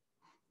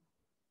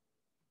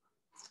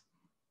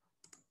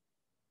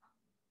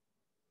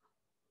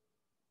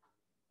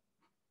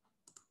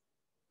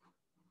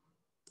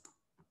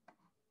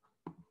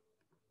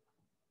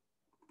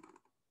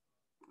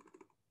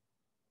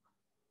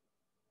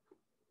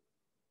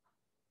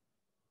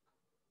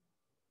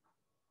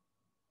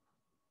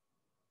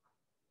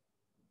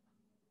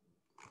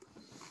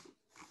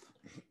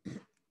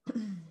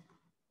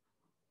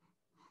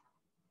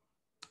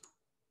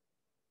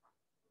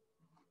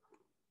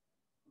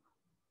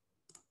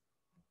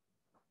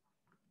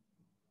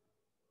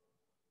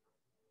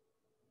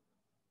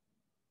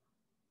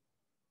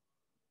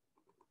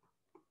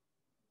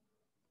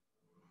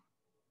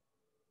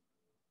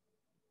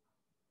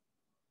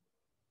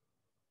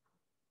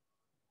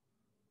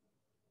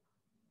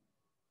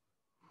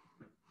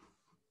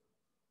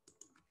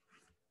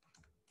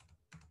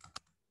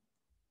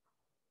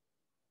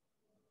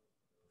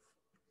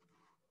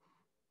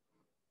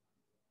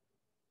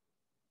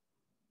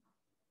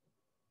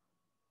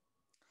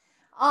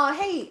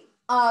 Hey,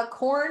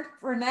 corn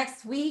for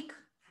next week.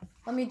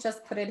 Let me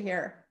just put it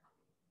here.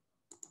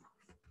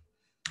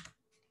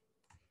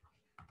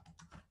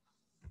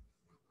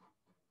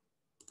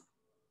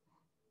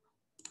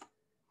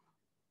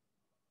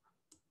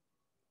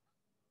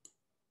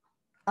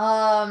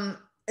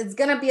 It's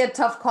gonna be a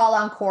tough call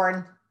on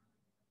corn.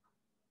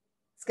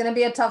 It's gonna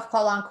be a tough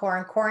call on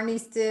corn. Corn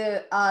needs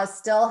to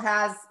still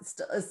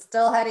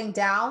heading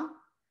down.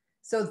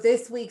 So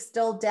this week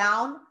still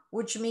down,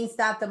 which means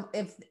that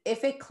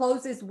if it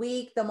closes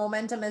weak, the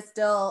momentum is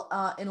still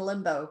in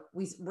limbo.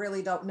 We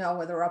really don't know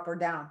whether up or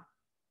down.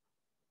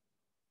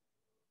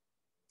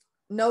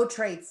 No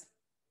trades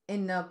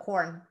in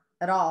corn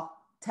at all.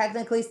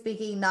 Technically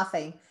speaking,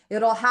 nothing.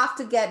 It'll have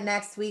to get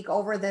next week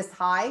over this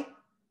high.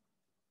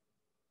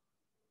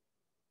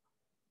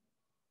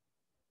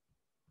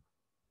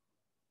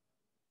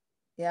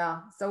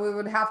 Yeah, so we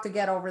would have to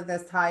get over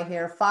this high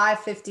here,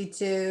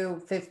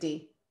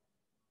 552.50.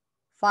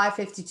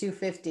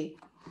 552.50.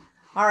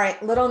 All right,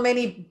 little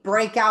mini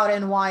breakout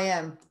in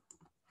YM.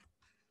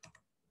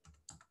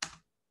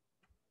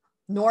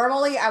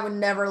 Normally, I would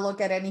never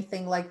look at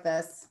anything like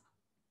this.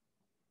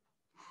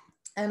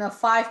 And a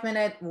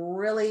 5-minute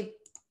really,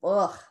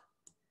 a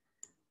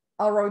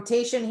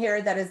rotation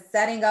here that is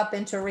setting up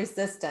into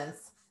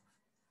resistance.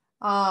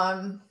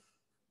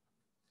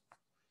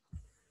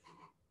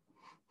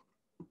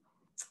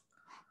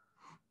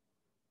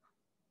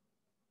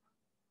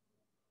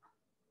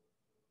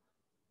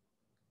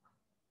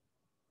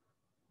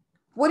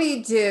 What do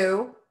you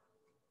do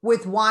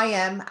with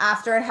YM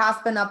after it has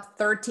been up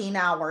 13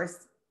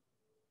 hours?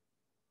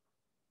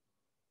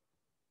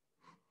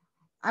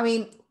 I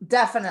mean,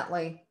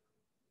 definitely.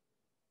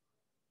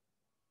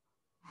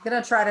 I'm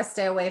gonna try to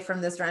stay away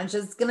from this range.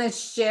 Just gonna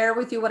share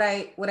with you what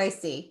I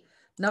see.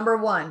 Number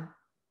 1,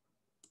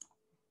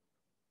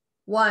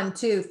 1,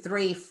 2,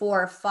 3,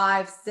 4,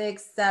 5,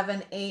 6,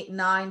 7, 8,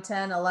 9,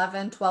 10,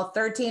 11, 12,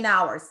 13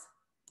 hours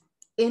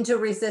into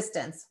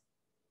resistance.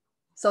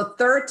 So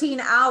 13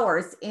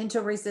 hours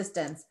into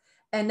resistance.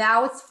 And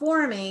now it's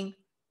forming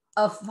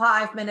a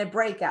 5-minute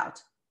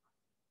breakout.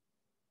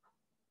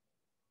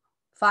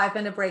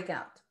 5-minute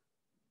breakout.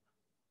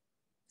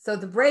 So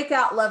the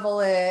breakout level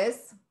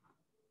is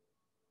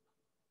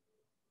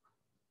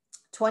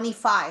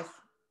 25.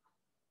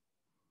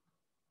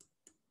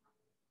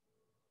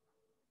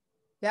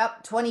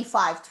 Yep,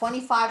 25.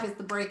 25 is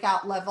the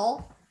breakout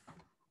level.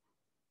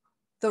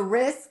 The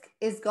risk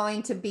is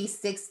going to be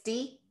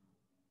 60.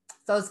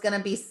 So it's going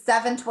to be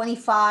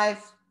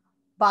 725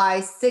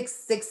 by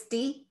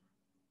 660.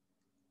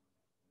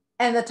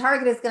 And the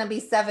target is going to be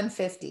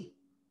 750.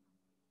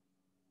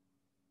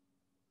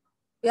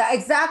 Yeah,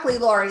 exactly,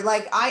 Lori.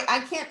 Like I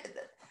can't,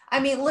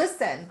 I mean,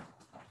 listen,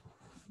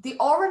 the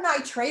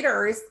overnight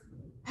traders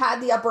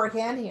had the upper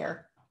hand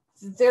here.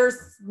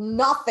 There's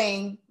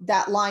nothing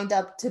that lined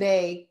up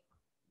today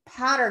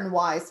pattern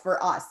wise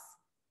for us.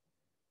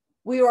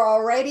 We were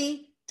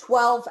already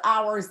 12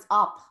 hours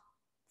up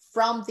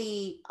from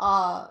the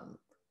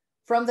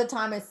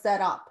time it's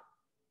set up.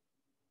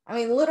 I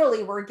mean,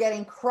 literally, we're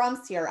getting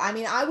crumbs here. I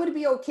mean, I would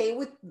be okay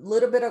with a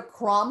little bit of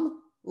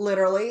crumb,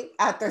 literally,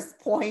 at this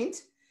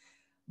point.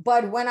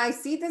 But when I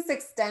see this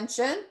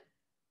extension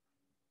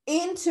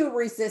into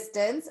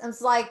resistance,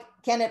 it's like,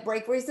 can it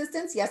break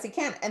resistance? Yes, it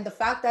can. And the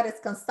fact that it's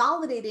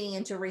consolidating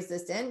into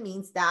resistance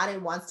means that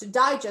it wants to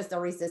digest the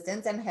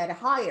resistance and head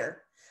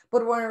higher.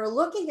 But when we're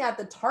looking at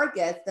the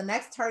targets, the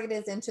next target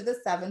is into the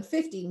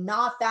 750,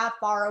 not that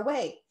far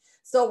away.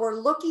 So we're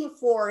looking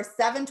for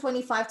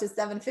 725 to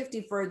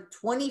 750 for a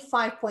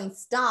 25-point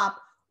stop,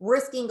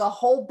 risking a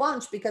whole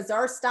bunch because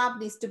our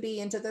stop needs to be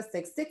into the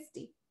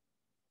 660.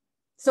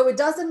 So it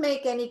doesn't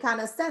make any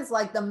kind of sense,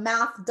 like the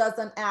math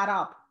doesn't add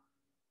up.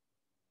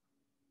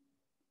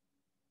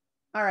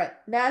 All right,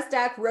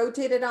 NASDAQ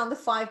rotated on the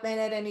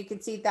 5-minute and you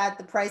can see that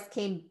the price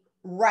came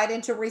right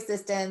into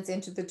resistance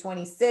into the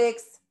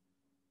 26.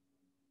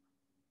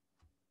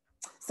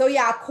 So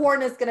yeah,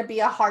 corn is going to be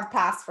a hard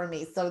pass for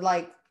me. So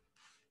like,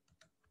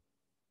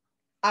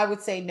 I would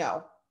say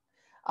no.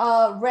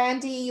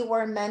 Randy, you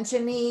were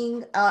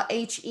mentioning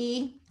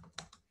HE.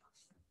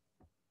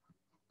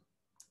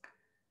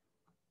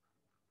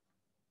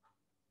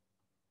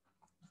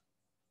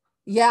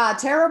 Yeah,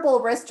 terrible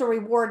risk to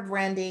reward,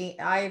 Randy.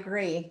 I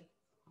agree.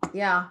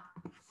 Yeah.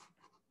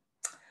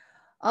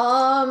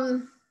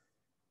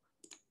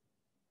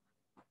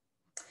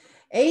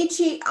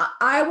 HE,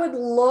 I would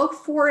look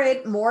for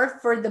it more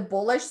for the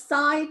bullish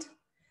side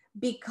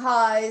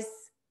because,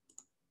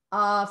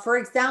 for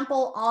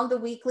example, on the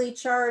weekly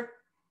chart,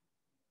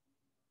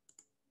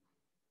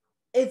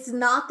 it's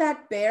not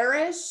that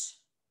bearish.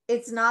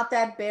 It's not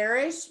that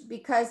bearish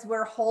because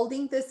we're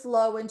holding this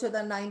low into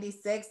the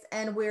 96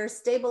 and we're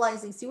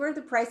stabilizing. See where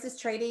the price is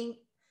trading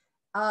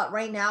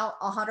right now,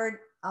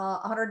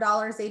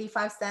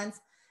 $100.85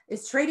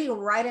 is trading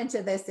right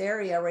into this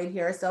area right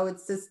here. So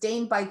it's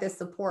sustained by this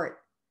support.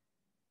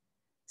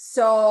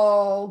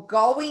 So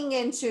going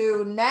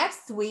into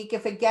next week,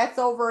 if it gets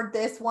over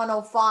this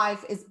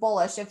 105 is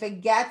bullish. If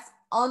it gets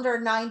under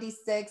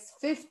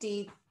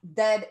 96.50,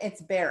 then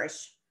it's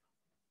bearish.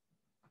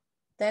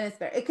 Then it's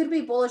bearish. It could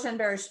be bullish and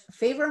bearish.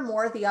 Favor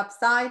more the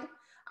upside.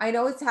 I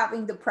know it's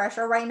having the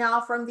pressure right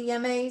now from the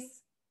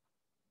MAs.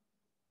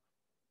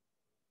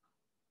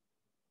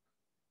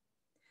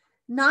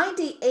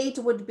 98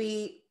 would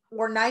be,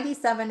 or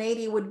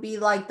 97.80 would be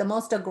like the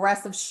most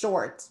aggressive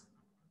short.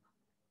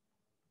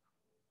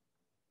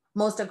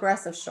 Most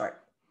aggressive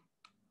short.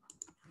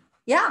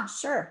 Yeah,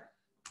 sure.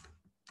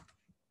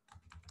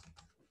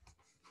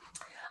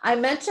 I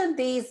mentioned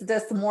these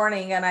this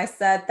morning and I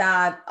said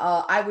that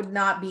I would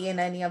not be in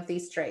any of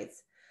these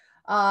trades.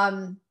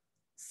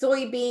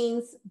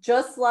 Soybeans,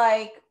 just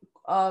like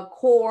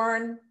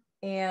corn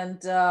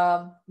and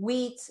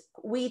wheat.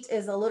 Wheat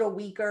is a little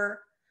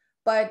weaker,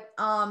 but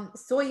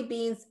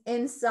soybeans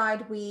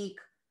inside week,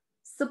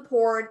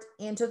 support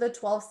into the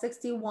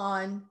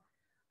 1261.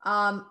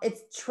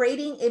 It's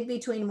trading in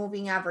between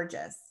moving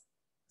averages.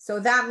 So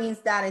that means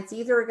that it's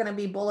either going to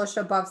be bullish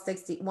above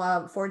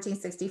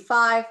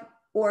 1465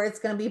 or it's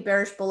going to be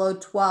bearish below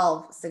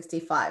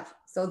 1265.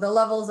 So the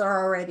levels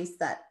are already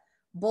set.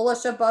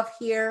 Bullish above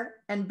here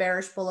and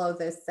bearish below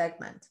this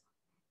segment.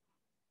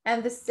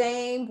 And the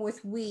same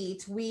with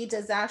wheat. Wheat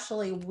is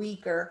actually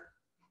weaker.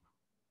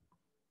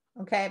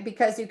 Okay,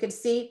 because you could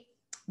see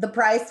the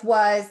price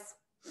was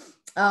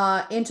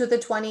into the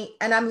 20,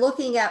 and I'm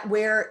looking at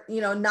where, you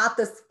know, not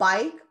the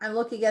spike, I'm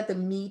looking at the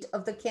meat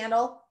of the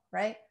candle,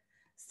 right?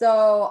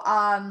 So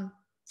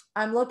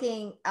I'm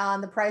looking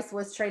the price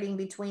was trading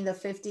between the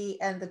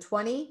 50 and the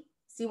 20.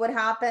 See what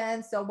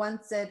happens. So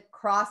once it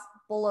crossed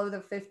below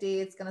the 50,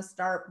 it's going to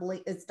start,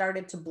 it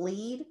started to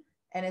bleed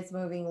and it's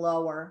moving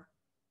lower.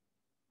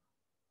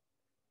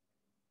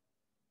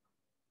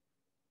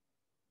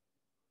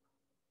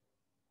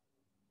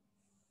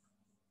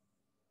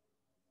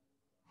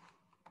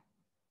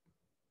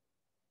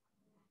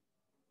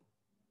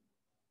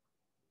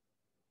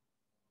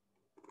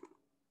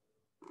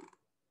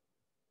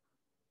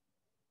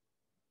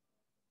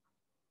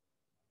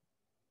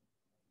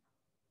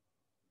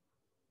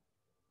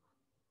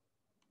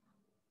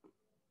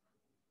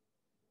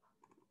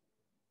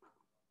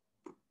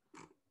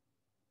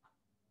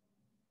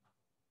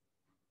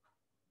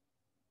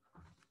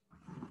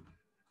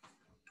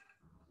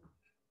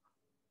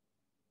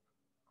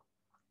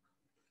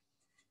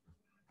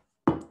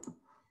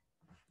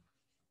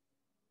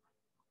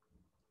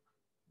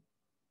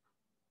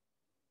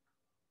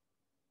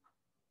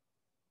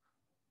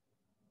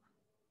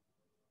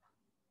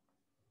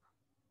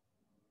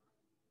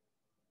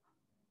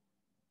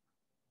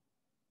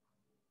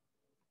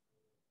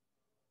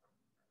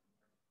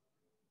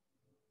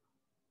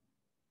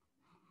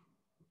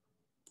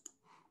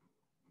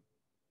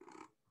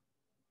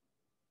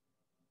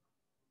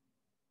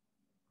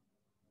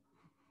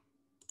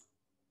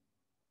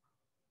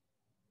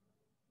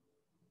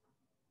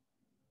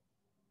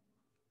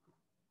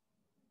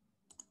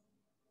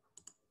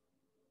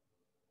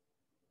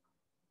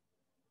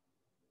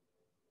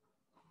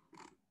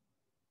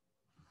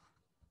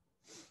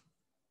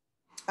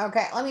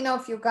 Okay, let me know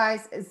if you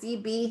guys,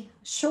 ZB,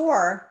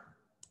 sure.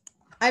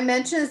 I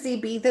mentioned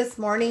ZB this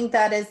morning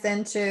that is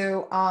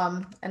into,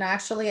 and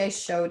actually I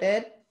showed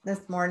it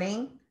this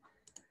morning.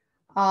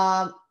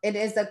 It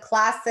is a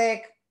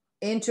classic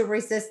into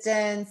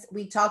resistance.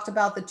 We talked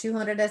about the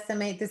 200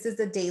 SMA. This is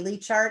a daily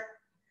chart.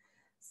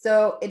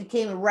 So it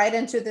came right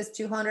into this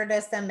 200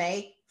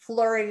 SMA,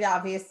 flurried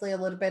obviously a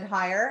little bit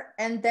higher,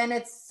 and then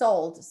it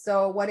sold.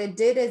 So what it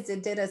did is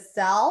it did a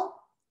sell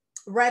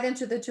right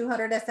into the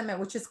 200 SMA,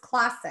 which is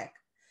classic.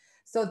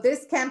 So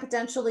this can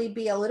potentially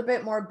be a little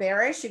bit more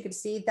bearish. You can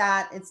see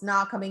that it's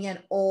not coming in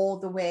all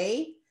the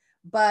way,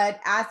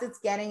 but as it's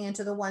getting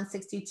into the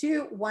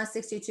 162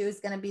 is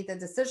going to be the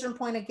decision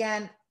point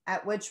again,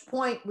 at which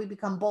point we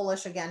become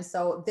bullish again.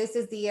 So this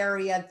is the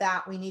area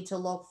that we need to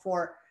look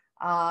for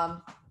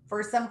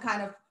some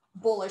kind of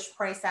bullish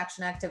price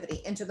action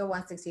activity into the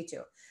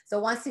 162. So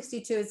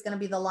 162 is going to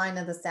be the line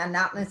of the sand,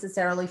 not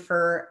necessarily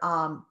for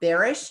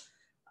bearish,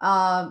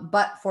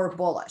 but for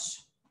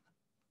bullish.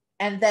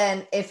 And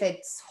then if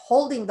it's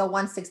holding the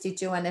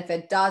 162 and if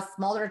it does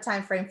smaller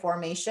time frame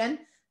formation,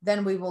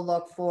 then we will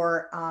look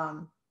for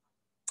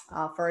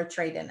a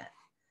trade in it.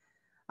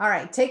 All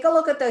right, take a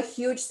look at the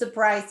huge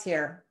surprise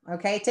here.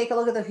 Okay, take a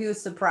look at the huge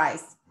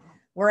surprise.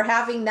 We're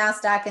having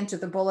NASDAQ into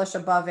the bullish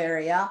above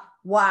area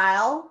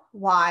while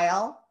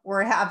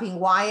we're having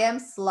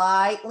YM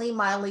slightly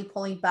mildly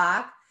pulling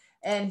back.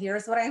 And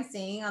here's what I'm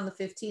seeing on the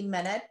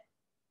 15-minute.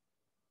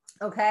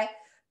 Okay.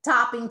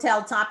 Topping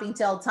tail, topping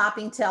tail,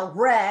 topping tail,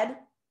 red.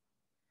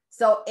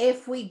 So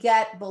if we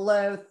get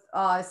below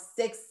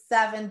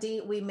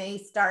 670, we may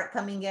start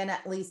coming in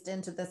at least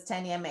into this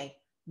 10 EMA.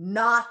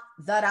 Not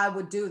that I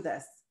would do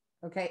this.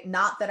 Okay.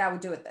 Not that I would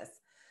do it this.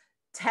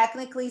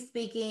 Technically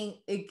speaking,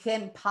 it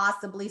can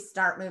possibly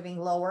start moving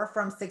lower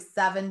from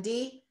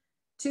 670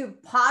 to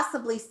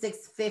possibly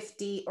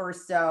 650 or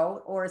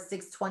so, or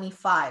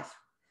 625.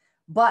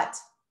 But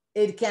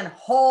it can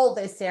hold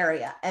this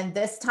area. And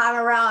this time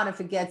around,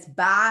 if it gets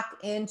back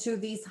into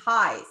these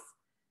highs,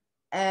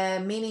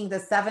 meaning the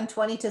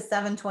 720 to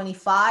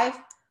 725,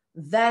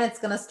 then it's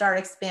going to start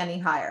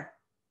expanding higher.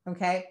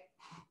 Okay.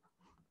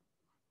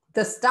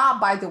 The stop,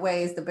 by the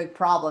way, is the big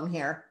problem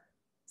here.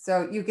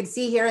 So you can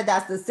see here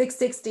that the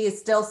 660 is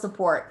still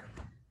support.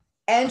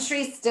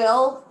 Entry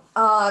still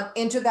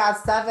into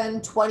that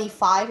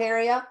 725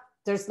 area.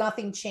 There's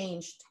nothing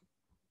changed.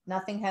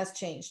 Nothing has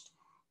changed.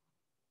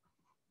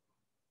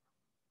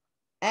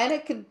 And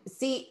it could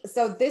see,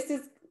 so this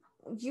is,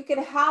 you could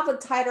have a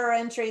tighter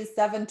entry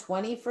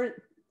 720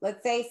 for,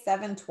 let's say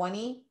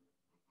 720.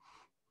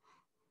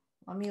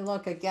 Let me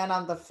look again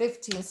on the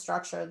 15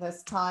 structure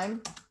this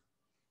time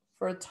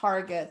for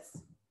targets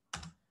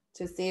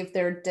to see if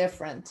they're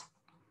different.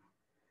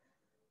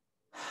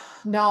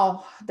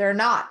 No, they're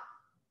not.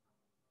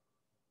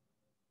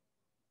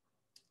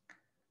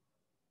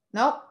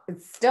 Nope,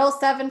 it's still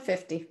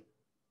 750.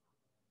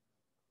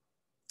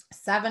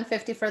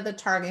 750 for the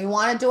target. You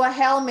want to do a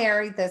Hail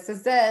Mary, this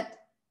is it.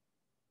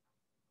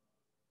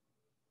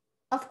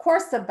 Of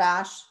course, the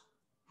bash.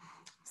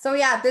 So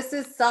yeah, this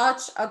is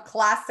such a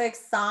classic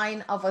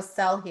sign of a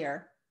sell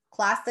here.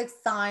 Classic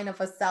sign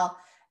of a sell.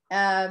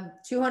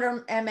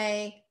 200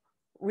 MA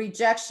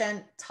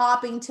rejection,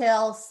 topping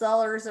tail,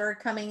 sellers are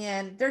coming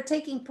in. They're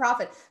taking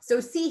profit.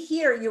 So see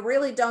here, you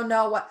really don't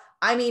know what,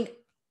 I mean,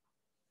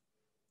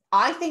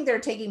 I think they're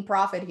taking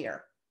profit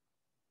here.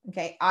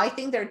 Okay, I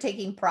think they're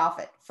taking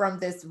profit from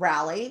this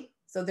rally.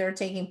 So they're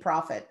taking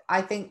profit.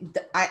 I think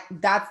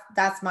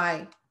that's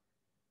my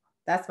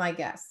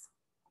guess.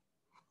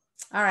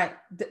 All right,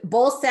 the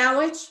bull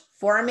sandwich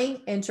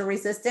forming into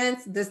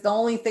resistance. This is the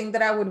only thing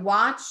that I would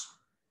watch.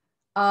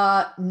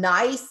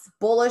 Nice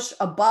bullish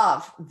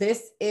above.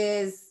 This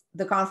is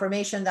the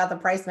confirmation that the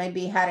price might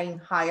be heading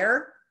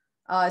higher.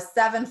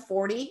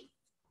 740.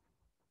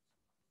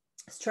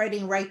 It's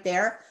trading right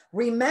there.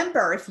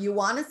 Remember, if you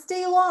want to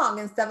stay long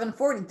in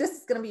 740, this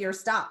is going to be your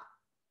stop.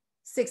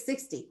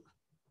 660.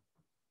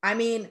 I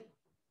mean,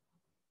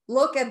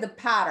 look at the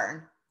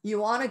pattern. You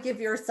want to give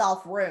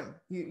yourself room.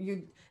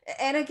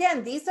 And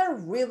again, these are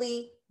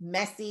really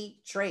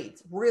messy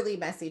trades, really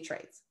messy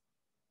trades.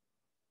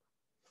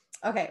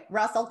 Okay,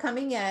 Russell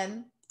coming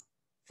in,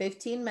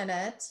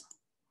 15-minute.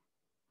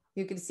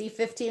 You can see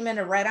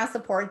 15-minute right on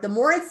support. The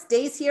more it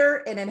stays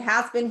here, and it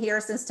has been here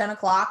since 10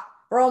 o'clock,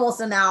 for almost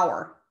an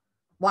hour,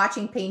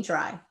 watching paint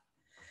dry.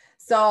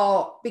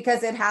 So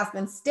because it has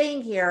been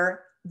staying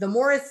here, the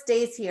more it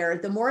stays here,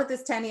 the more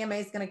this 10 EMA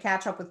is going to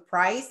catch up with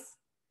price.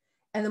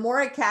 And the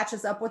more it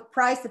catches up with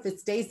price, if it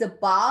stays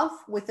above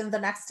within the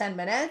next 10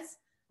 minutes,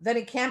 then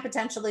it can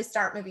potentially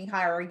start moving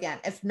higher again.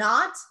 If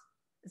not,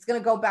 it's going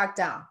to go back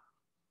down.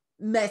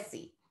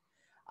 Messy.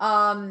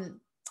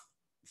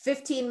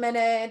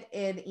 15-minute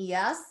in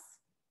ES,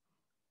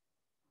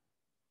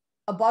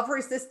 above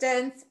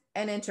resistance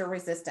and into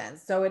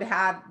resistance. So it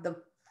had the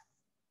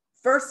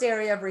first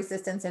area of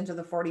resistance into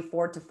the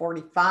 44 to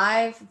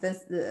 45.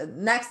 The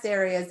next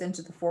area is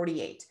into the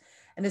 48.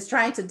 And it's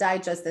trying to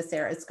digest this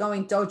area. It's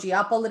going doji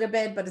up a little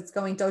bit, but it's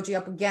going doji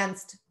up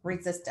against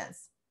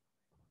resistance.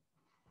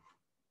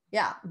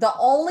 Yeah, the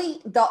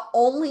only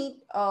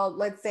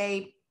let's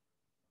say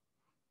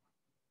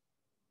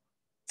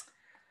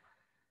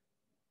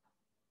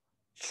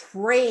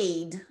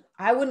trade,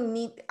 I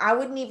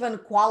wouldn't even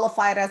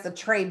qualify it as a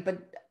trade, but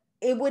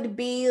it would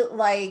be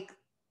like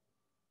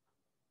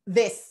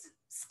this,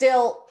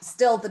 still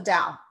the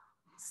Dow,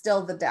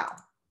 still the Dow.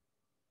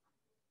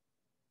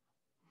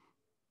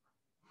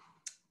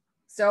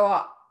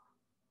 So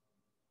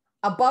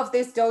above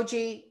this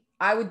doji,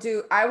 I would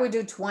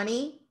do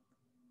 20,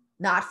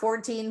 not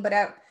 14,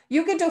 but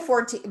you could do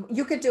 14.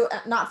 You could do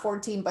not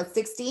 14, but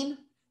 16.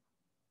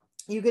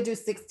 You could do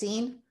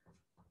 16.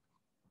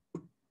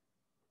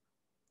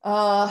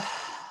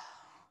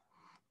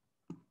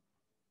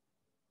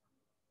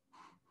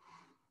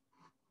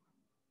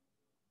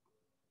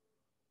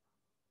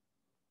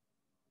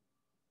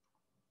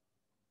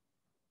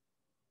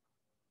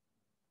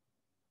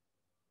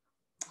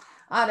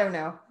 I don't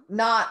know.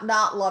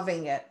 Not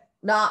loving it.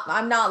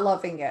 I'm not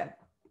loving it.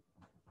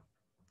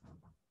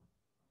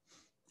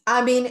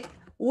 I mean,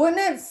 wouldn't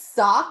it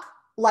suck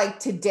like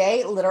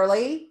today,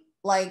 literally,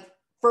 like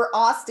for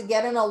us to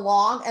get in a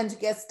long and to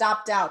get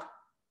stopped out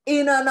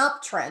in an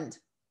uptrend?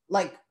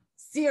 Like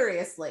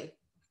seriously.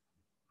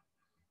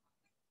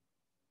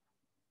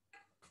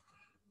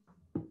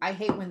 I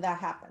hate when that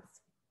happens.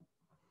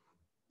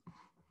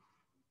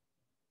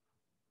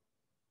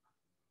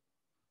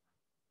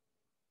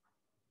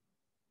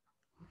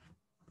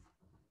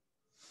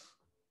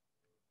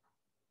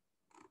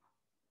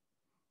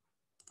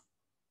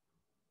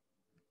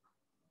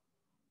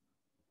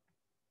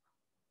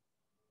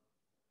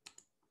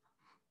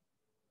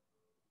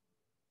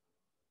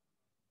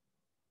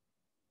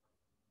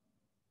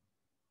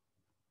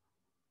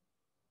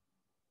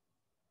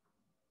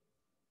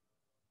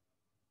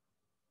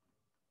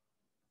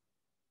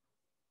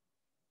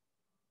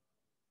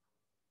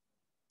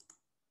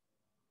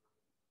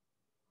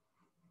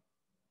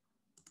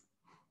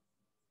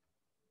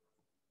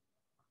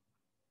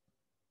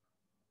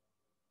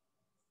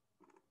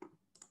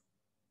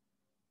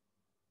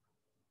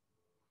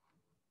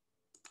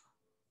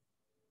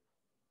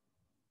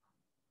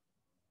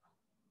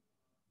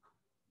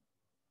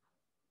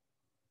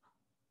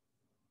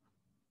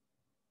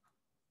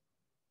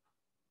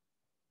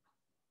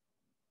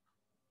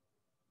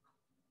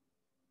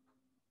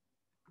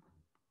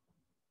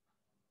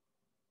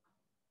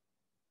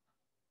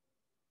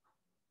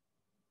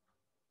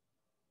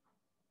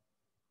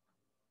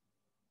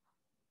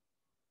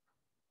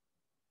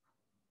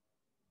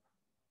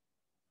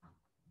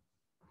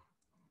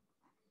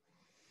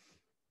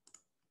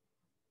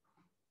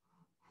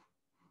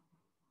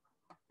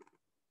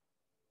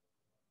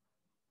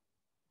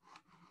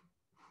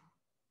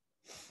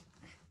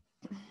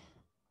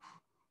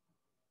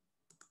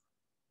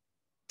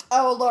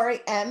 Oh, Lori,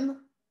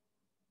 M.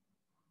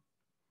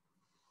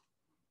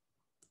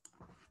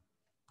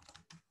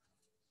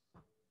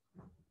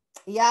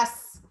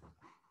 Yes.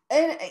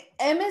 And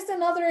M is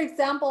another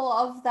example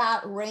of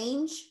that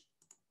range.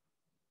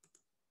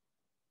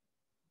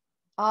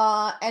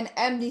 And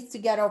M needs to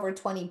get over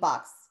 20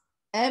 bucks.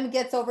 M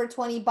gets over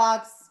 20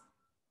 bucks.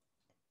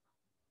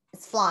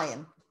 It's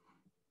flying.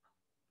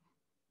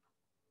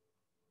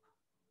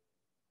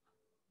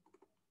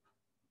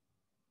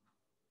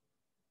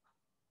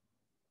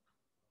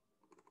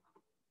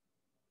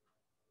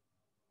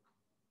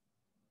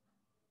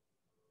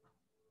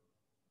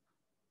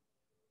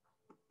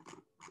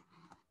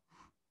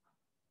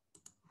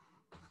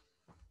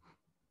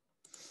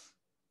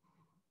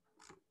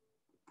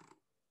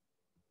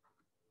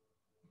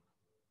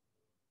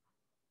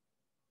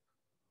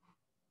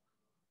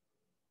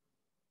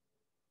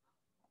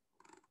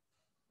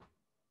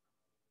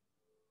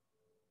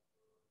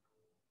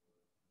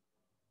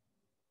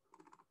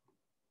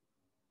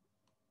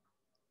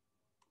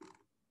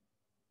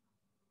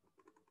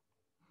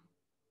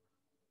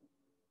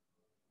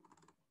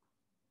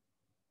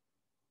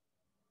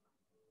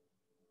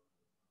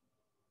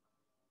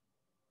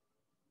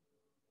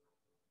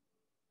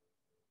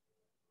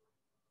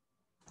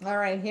 All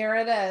right, here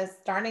it is,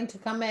 starting to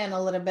come in a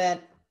little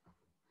bit.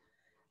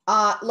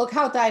 Look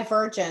how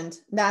divergent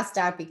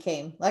NASDAQ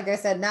became. Like I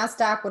said,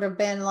 NASDAQ would have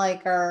been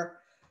like our,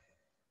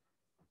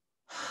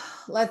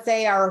 let's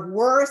say, our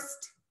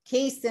worst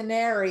case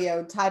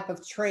scenario type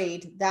of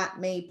trade that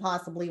may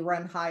possibly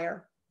run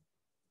higher.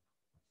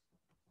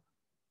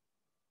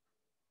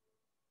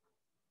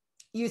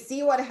 You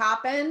see what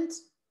happened?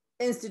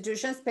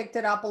 Institutions picked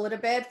it up a little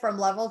bit from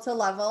level to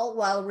level,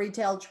 while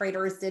retail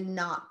traders did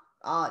not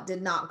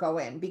go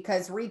in,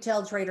 because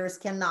retail traders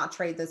cannot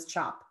trade this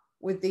chop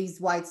with these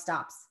wide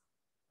stops.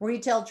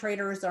 Retail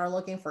traders are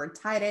looking for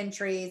tight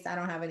entries. I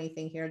don't have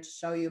anything here to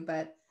show you,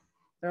 but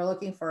they're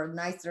looking for a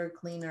nicer,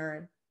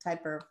 cleaner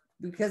type of,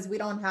 because we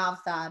don't have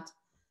that,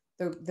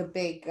 the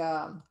big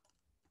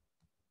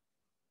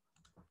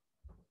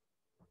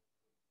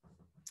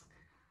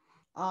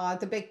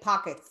the big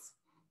pockets.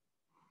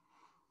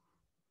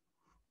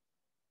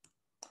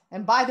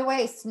 And by the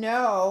way,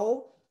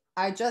 snow,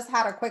 I just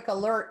had a quick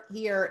alert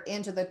here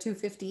into the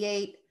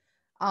 258.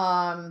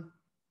 I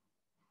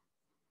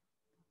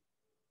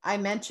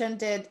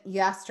mentioned it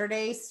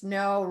yesterday,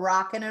 snow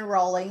rocking and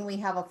rolling. We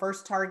have a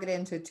first target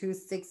into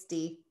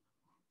 260.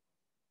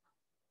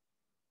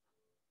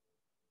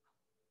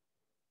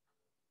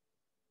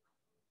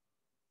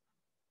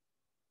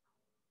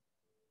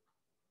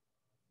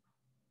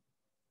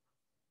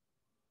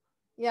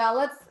 Yeah,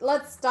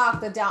 let's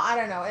stop the down. I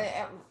don't know.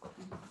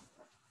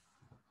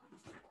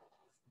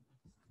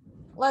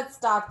 Let's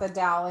stock the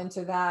Dow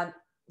into that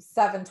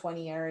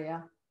 720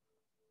 area.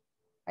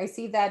 I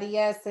see that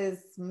ES is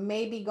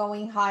maybe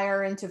going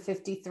higher into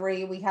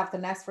 53. We have the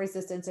next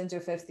resistance into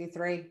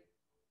 53.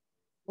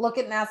 Look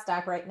at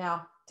NASDAQ right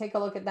now. Take a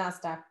look at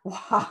NASDAQ.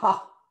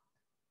 Wow.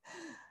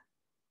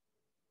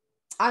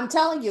 I'm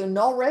telling you,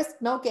 no risk,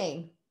 no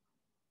gain.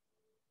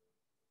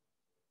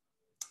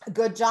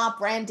 Good job,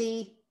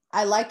 Randy.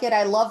 I like it.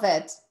 I love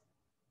it.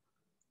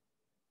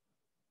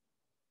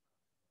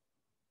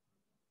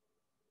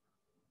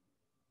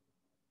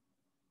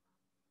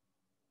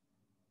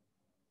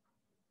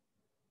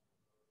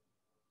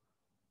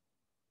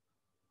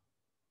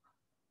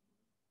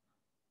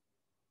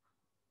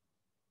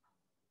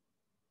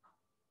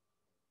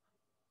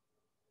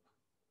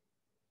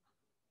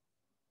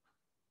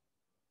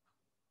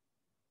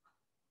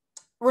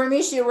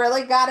 Ramesh, you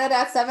really got it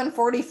at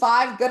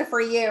 745. Good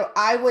for you.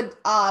 I would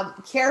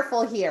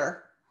careful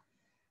here.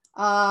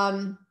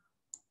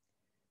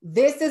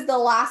 This is the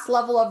last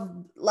level of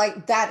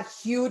like that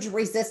huge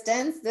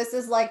resistance. This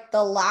is like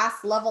the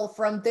last level.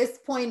 From this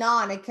point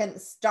on, it can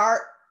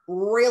start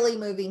really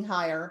moving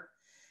higher.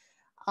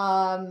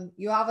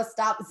 You have a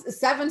stop.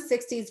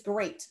 760 is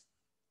great.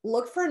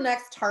 Look for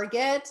next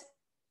target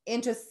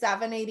into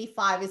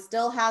 785. It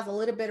still has a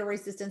little bit of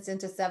resistance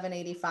into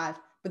 785,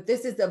 but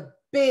this is a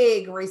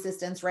big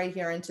resistance right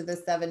here into the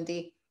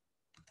 70.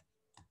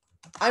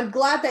 I'm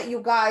glad that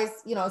you guys,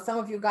 some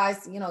of you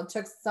guys,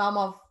 took some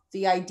of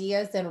the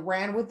ideas and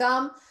ran with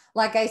them.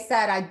 Like I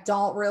said, I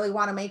don't really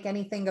want to make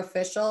anything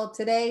official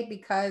today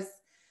because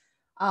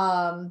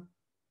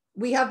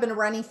we have been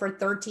running for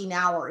 13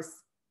 hours.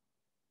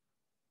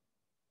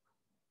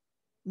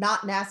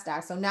 Not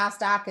NASDAQ. So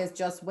NASDAQ is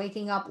just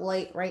waking up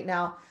late right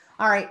now.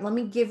 All right, let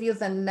me give you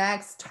the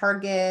next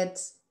target.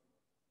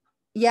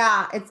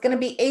 Yeah, it's going to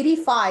be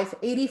 85.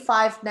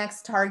 85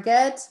 next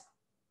target.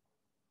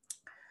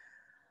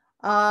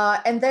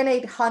 And then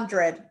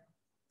 800.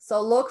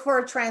 So look for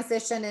a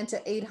transition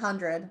into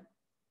 800.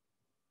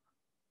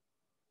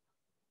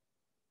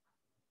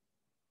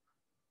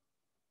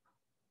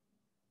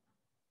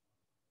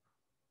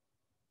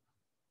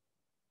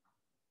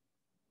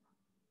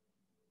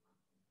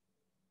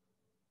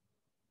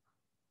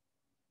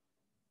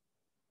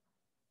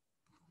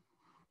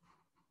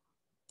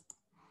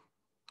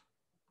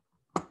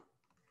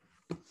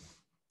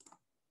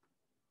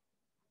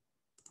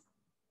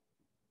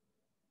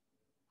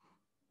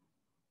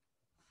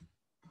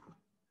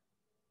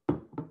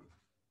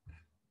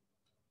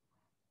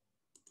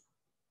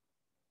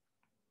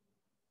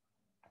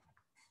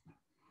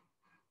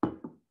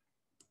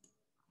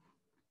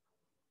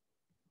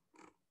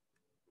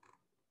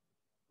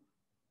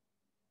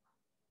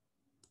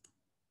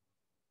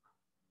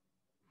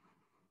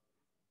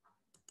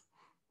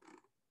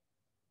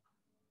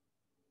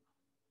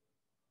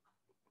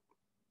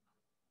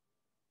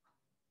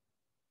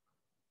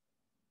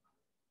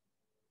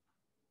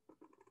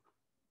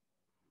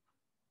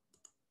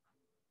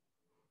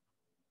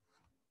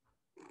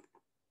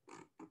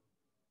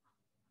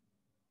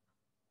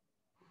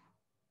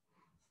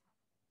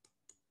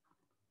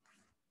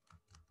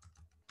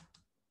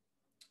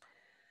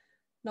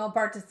 No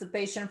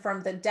participation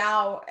from the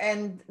Dow,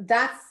 and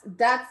that's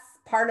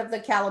part of the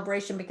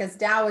calibration because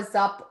Dow is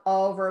up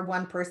over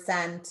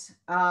 1%,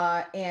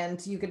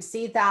 and you can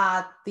see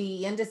that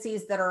the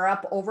indices that are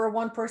up over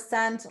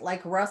 1%,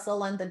 like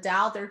Russell and the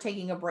Dow, they're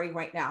taking a break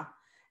right now,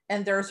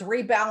 and there's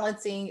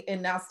rebalancing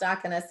in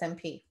Nasdaq and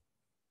S&P.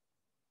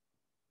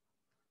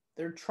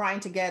 They're trying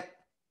to get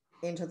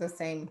into the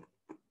same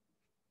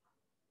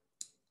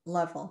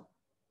level.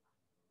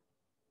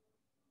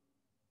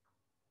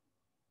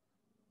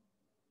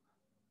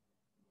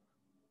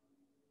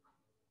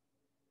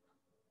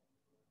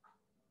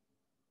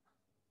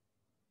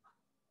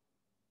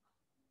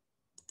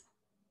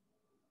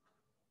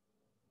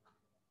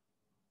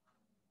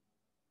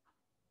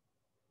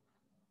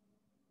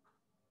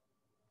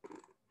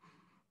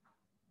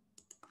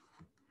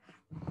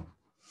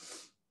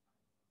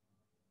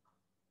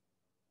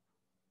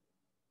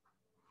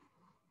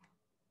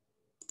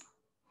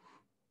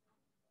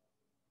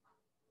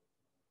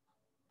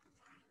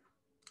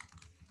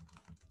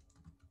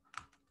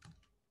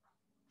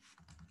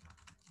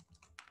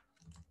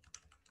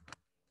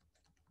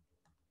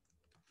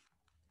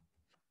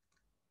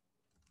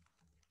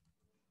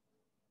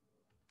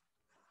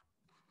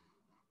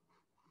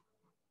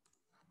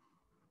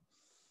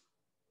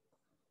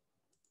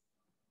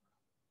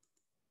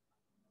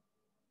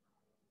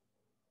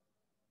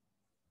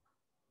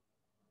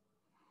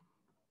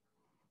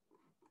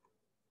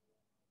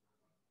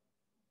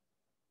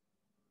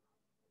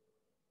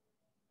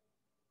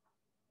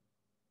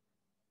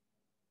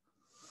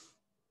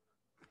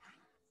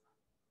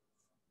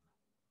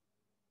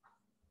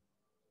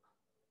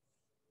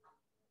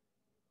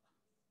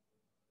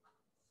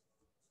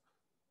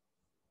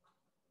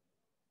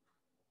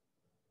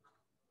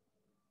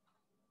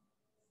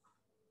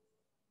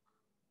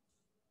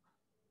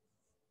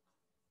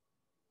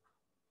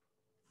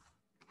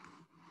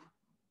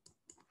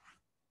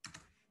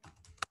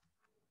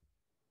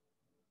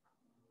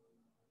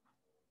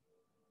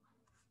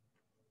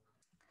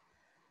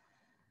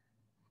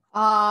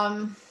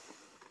 Um,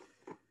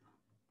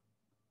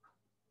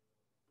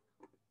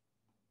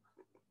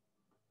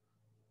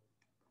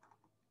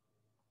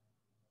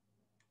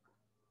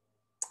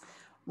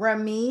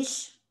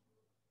 Ramesh,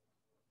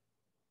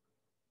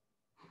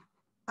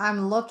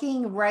 I'm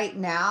looking right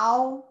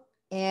now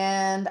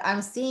and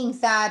I'm seeing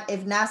that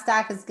if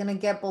NASDAQ is going to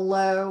get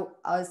below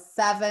a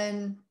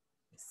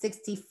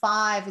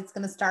 765, it's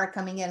going to start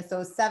coming in.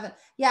 So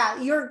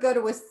yeah, you're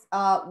good with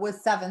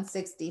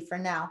 760 for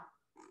now.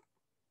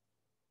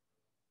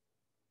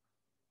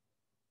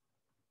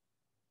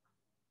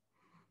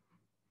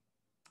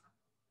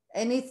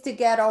 It needs to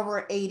get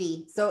over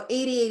 80. So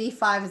 80,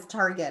 85 is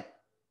target.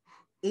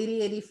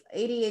 80,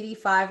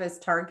 85 is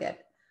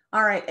target.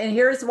 All right, and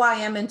here's why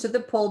I'm into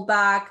the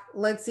pullback.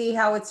 Let's see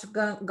how it's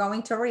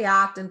going to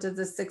react into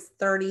the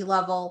 630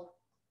 level.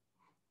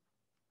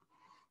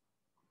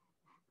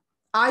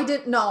 I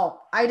didn't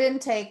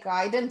take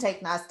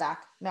NASDAQ.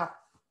 No.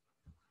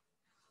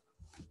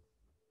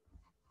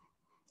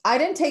 I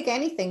didn't take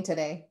anything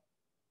today.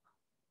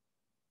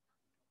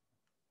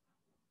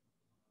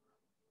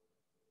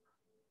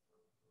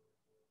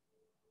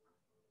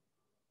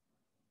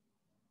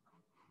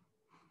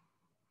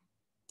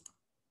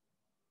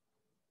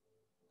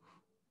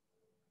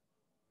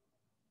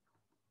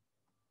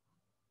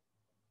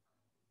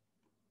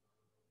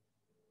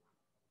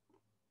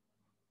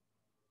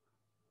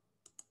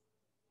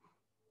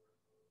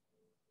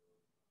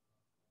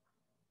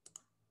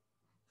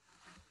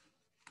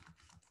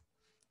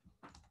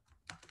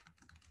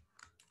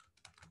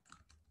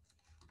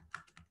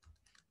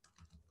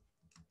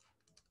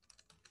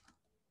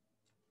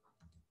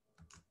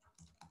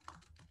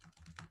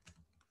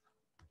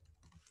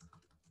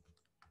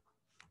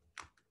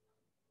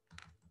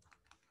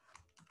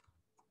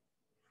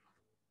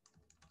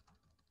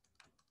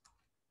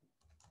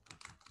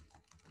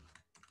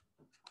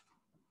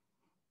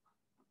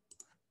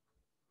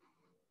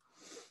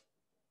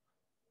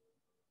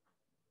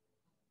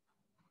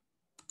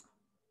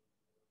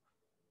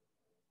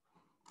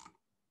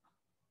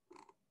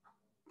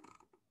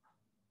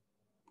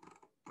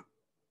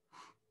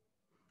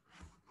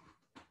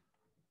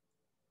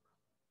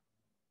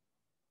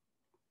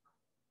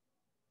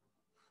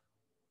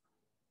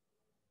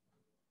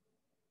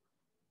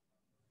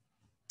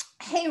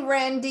 Hey,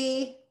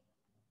 Randy.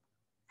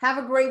 Have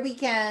a great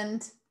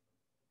weekend.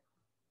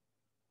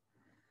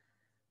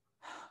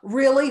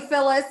 Really,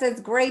 Phyllis,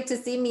 it's great to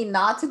see me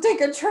not to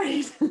take a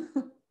trade.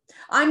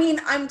 I mean,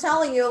 I'm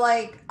telling you,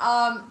 like,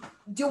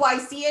 do I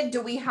see it?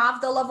 Do we have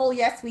the level?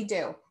 Yes, we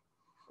do.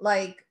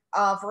 Like,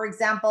 for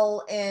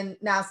example, in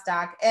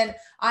NASDAQ. And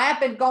I have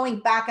been going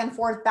back and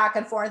forth.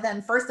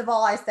 And first of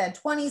all, I said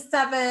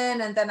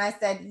 27. And then I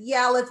said,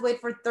 yeah, let's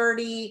wait for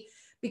 30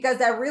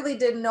 because I really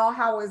didn't know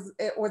how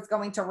it was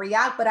going to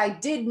react. But I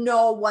did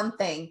know one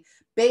thing.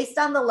 Based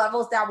on the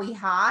levels that we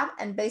had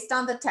and based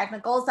on the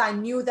technicals, I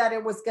knew that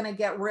it was going to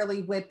get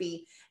really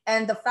whippy.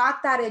 And the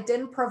fact that it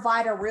didn't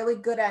provide a really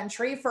good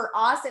entry for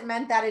us, it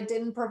meant that it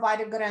didn't provide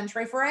a good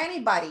entry for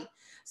anybody.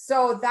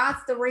 So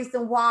that's the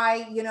reason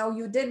why, you know,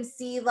 you didn't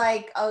see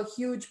like a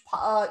huge,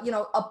 you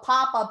know, a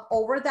pop up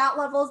over that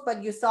levels,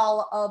 but you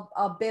saw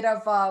a bit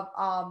of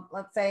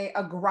let's say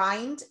a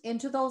grind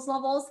into those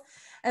levels.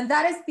 And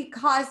that is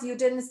because you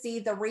didn't see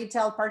the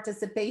retail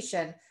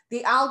participation.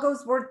 The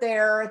algos were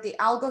there, the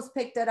algos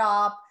picked it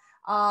up.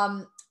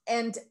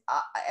 And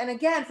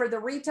again, for the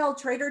retail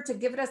trader to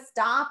give it a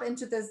stop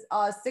into this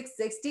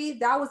 660,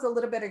 that was a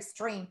little bit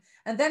extreme.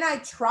 And then I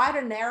try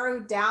to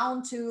narrow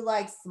down to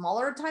like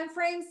smaller time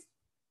frames,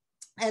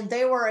 and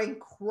they were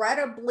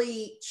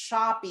incredibly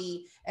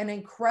choppy and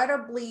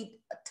incredibly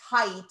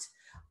tight.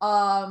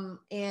 They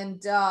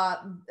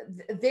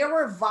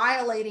were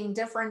violating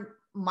different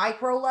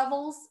micro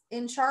levels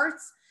in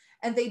charts,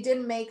 and they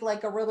didn't make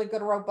like a really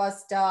good,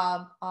 robust,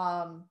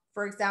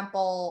 for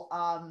example,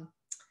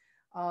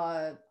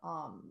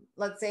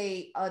 let's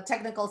say a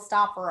technical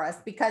stop for us,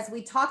 because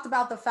we talked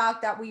about the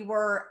fact that we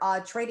were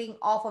trading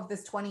off of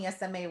this 20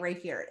 SMA right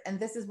here. And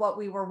this is what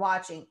we were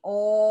watching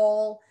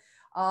all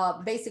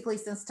basically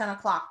since 10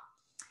 o'clock.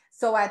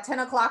 So at 10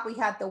 o'clock, we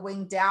had the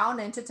wing down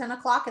into 10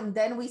 o'clock, and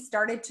then we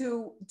started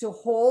to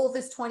hold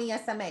this 20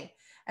 SMA.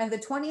 And the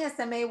 20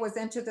 SMA was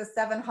into the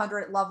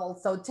 700 level.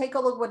 So take a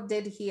look what it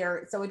did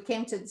here. So it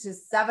came to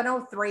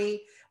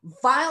 703,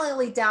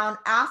 violently down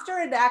after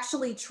it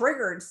actually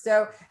triggered.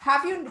 So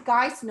have you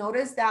guys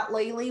noticed that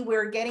lately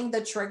we're getting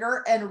the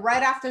trigger, and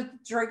right after the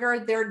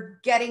trigger, they're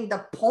getting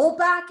the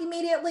pullback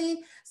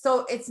immediately?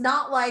 So it's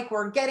not like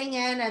we're getting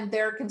in and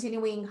they're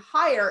continuing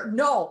higher.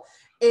 No,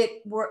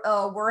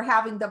 we're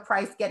having the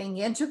price getting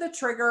into the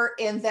trigger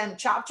and then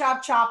chop,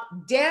 chop, chop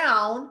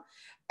down,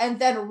 and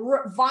then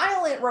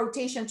violent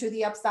rotation to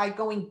the upside,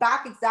 going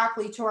back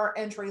exactly to our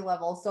entry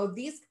level. So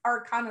these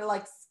are kind of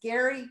like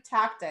scary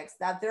tactics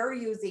that they're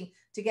using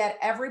to get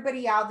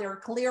everybody out there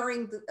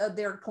clearing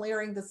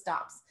the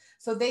stops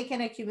so they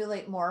can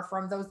accumulate more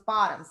from those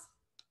bottoms.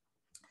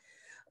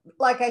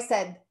 Like I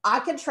said, I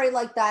can trade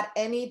like that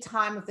any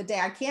time of the day.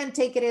 I can't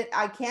take it in.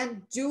 I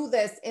can't do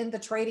this in the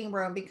trading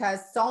room because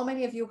so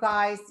many of you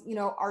guys, you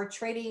know, are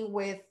trading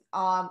with,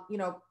 you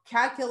know,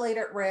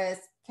 calculated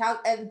risk.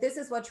 And this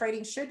is what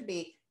trading should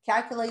be: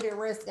 calculated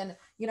risk. And,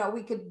 you know,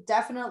 we could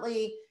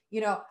definitely,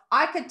 you know,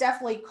 I could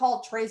definitely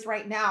call trades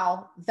right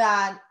now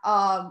that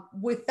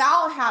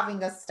without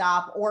having a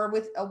stop, or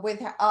with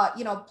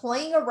you know,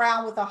 playing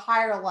around with a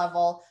higher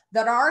level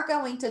that are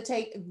going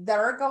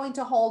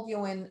to hold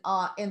you in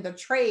the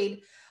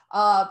trade.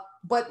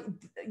 But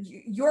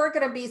you're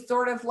going to be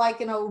sort of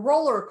like in a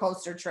roller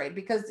coaster trade,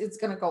 because it's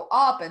going to go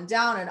up and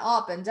down and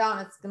up and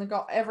down. It's going to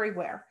go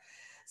everywhere.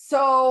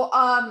 So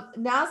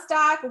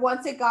NASDAQ,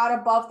 once it got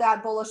above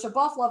that bullish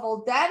above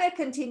level, then it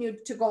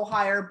continued to go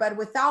higher, but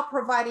without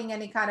providing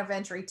any kind of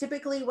entry.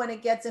 Typically, when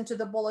it gets into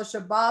the bullish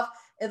above,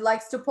 it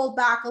likes to pull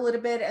back a little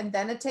bit and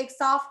then it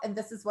takes off. And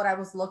this is what I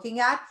was looking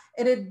at.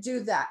 It'd do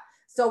that.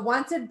 So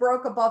once it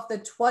broke above the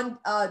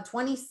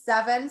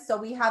 27, so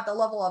we had the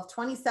level of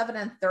 27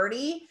 and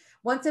 30.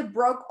 Once it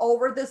broke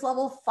over this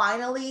level,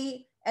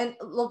 finally, and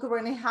look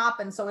what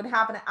happened. So it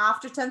happened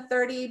after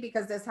 1030,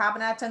 because this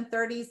happened at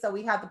 1030. So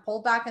we had to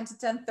pull back into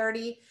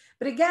 1030.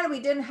 But again, we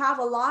didn't have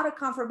a lot of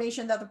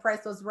confirmation that the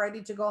price was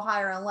ready to go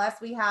higher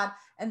unless we had,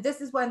 and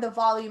this is when the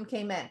volume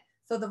came in.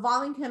 So the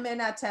volume came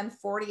in at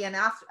 1040, and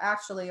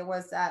actually it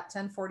was at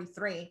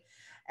 1043.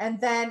 And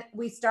then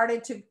we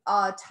started to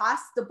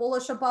test the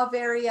bullish above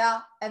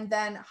area and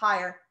then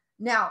higher.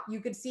 Now you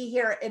could see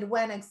here, it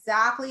went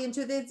exactly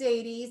into the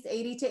 80s,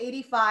 80 to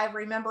 85.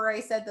 Remember I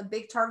said the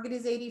big target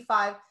is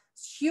 85.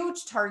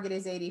 Huge target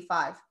is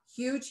 85.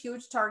 Huge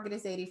target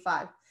is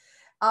 85.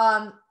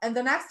 And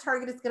the next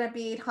target is going to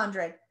be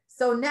 800.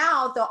 So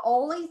now the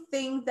only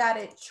thing that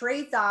it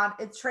trades on,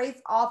 it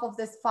trades off of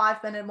this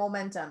 5-minute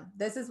momentum.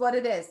 This is what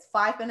it is,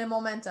 5-minute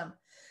momentum.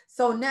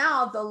 So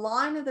now the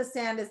line in the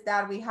sand is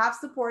that we have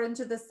support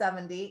into the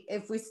 70.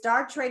 If we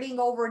start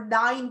trading over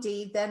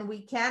 90, then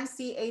we can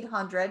see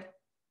 800.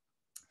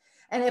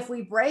 And if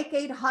we break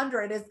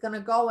 800, it's going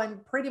to go in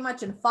pretty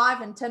much in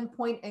 5 and 10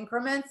 point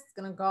increments. It's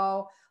going to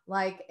go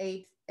like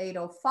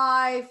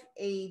 805,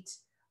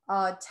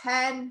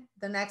 810.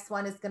 The next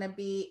one is going to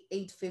be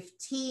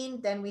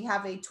 815. Then we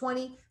have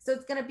 820. So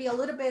it's going to be a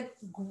little bit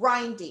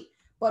grindy.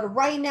 But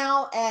right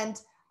now, and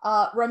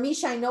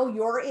Ramesh, I know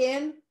you're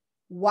in.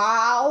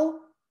 Wow,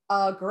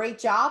 great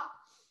job.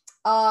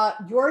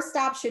 Your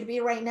stop should be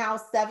right now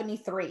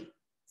 73.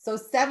 So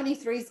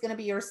 73 is going to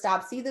be your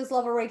stop. See this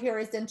level right here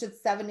is into the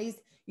 70s.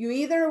 You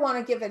either want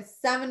to give it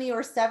 70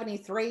 or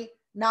 73,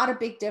 not a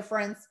big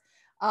difference.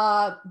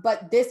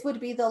 But this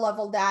would be the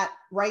level that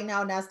right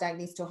now NASDAQ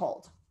needs to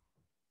hold.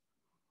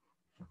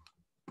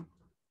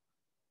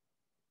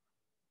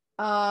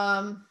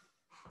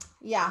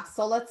 Yeah,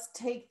 so let's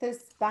take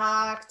this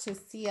back to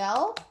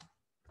CL.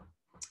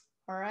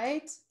 All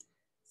right.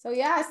 So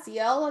yeah,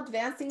 CL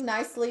advancing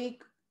nicely.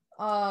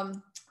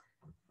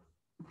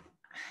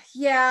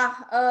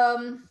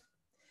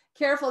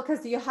 Careful,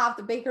 because you have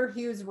the Baker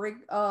Hughes rig,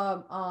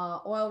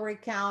 oil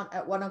rig count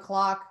at 1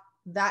 o'clock.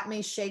 That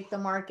may shake the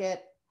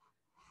market,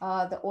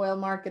 the oil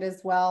market as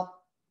well.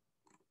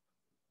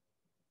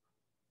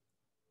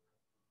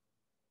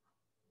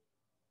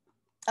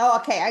 Oh,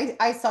 okay.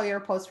 I saw your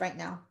post right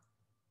now.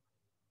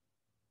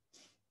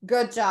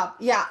 Good job.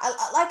 Yeah,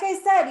 like I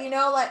said,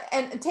 like,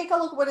 and take a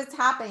look what is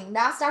happening.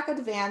 Nasdaq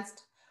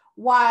advanced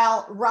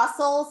while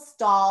Russell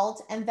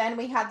stalled, and then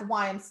we had the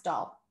YM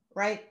stall,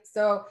 right?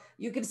 So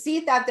you can see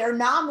that they're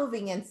not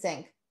moving in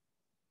sync.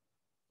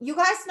 You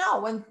guys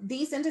know when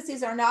these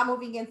indices are not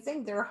moving in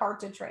sync, they're hard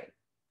to trade.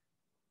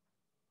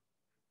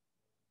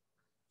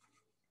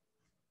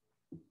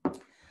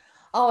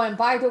 Oh, and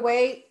by the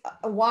way,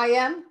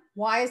 YM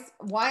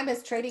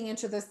is trading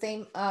into the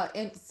same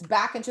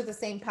back into the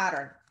same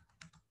pattern.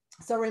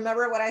 So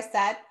remember what I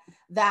said,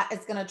 that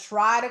it's going to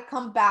try to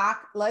come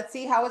back. Let's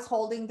see how it's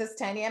holding this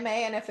 10 EMA.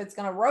 And if it's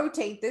going to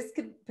rotate, this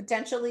could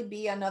potentially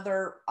be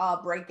another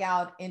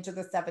breakout into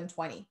the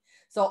 720.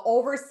 So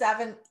over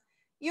 7,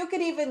 you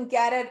could even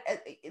get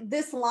it.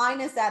 This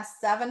line is at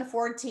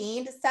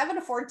 714.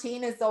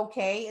 714 is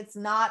okay. It's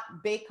not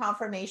big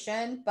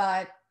confirmation,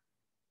 but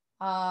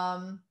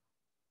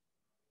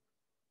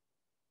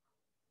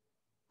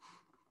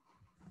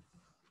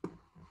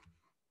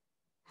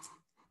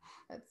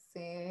let's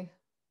see.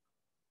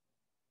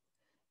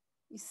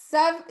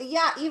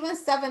 Yeah, even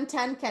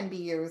 710 can be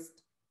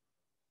used.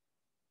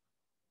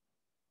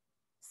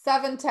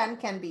 710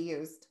 can be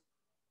used.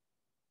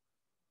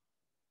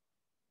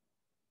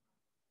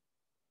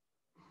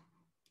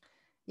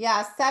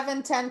 Yeah,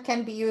 710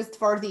 can be used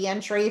for the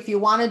entry. If you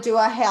want to do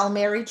a Hail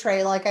Mary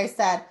trade, like I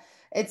said,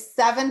 it's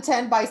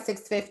 710 by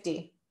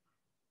 650.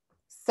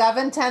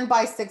 710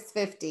 by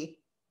 650.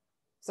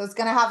 So it's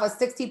going to have a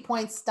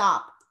 60-point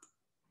stop.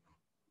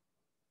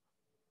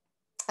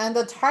 And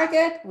the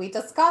target, we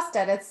discussed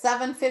it, it's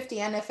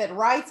 750. And if it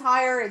rides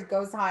higher, it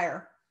goes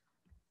higher.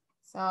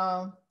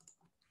 So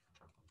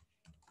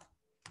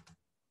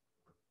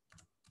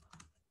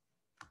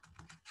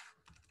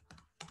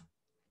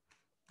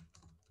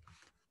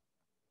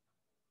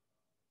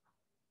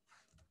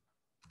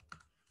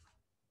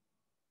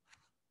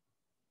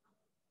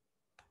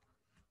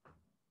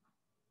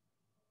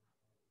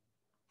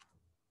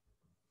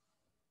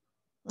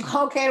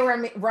okay,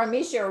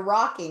 Ramesh, you're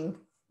rocking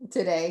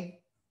today.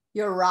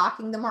 You're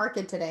rocking the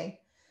market today.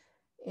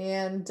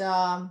 And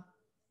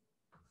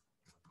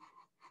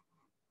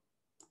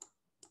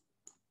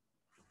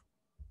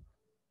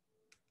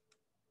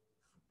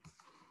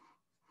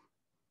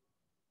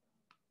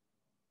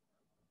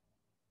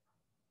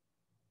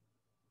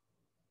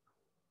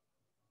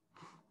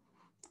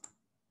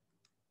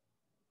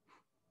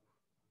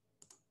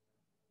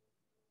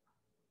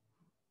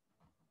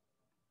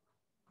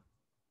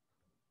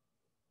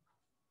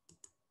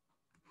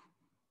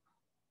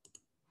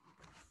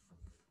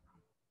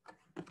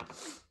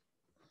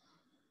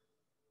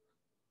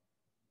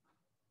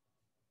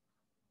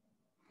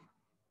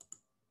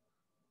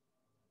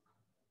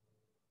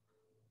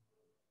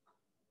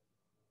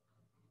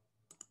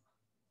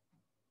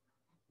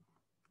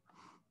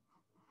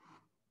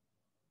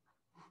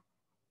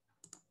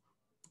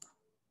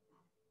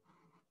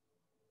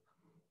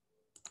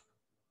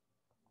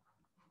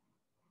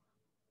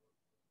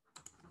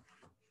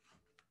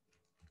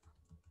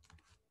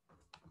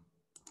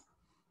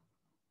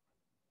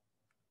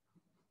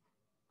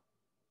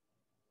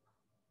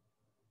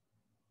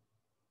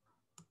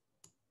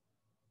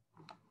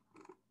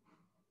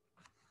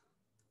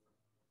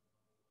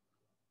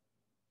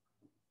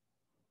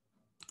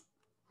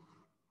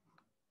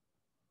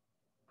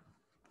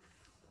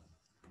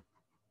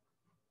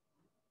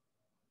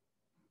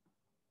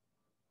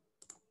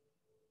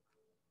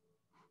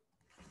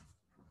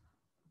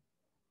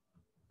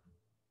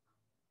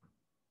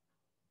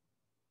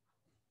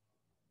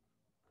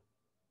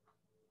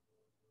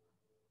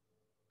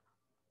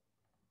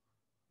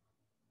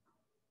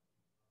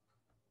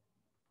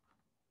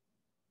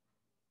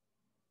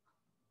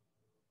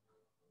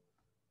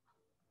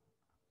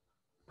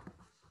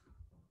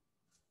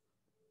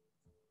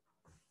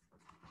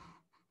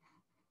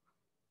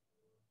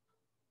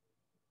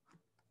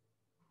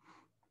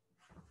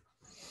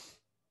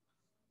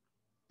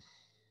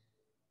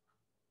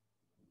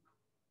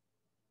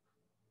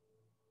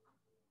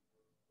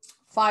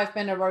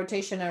 5-minute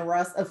rotation and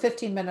Russell, a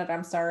 15-minute,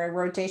 I'm sorry,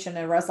 rotation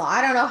and Russell.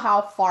 I don't know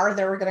how far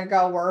they were going to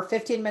go. We're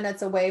 15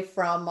 minutes away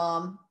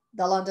from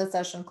the London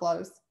session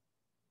close.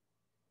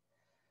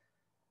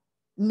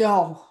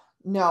 No,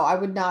 I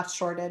would not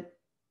short it.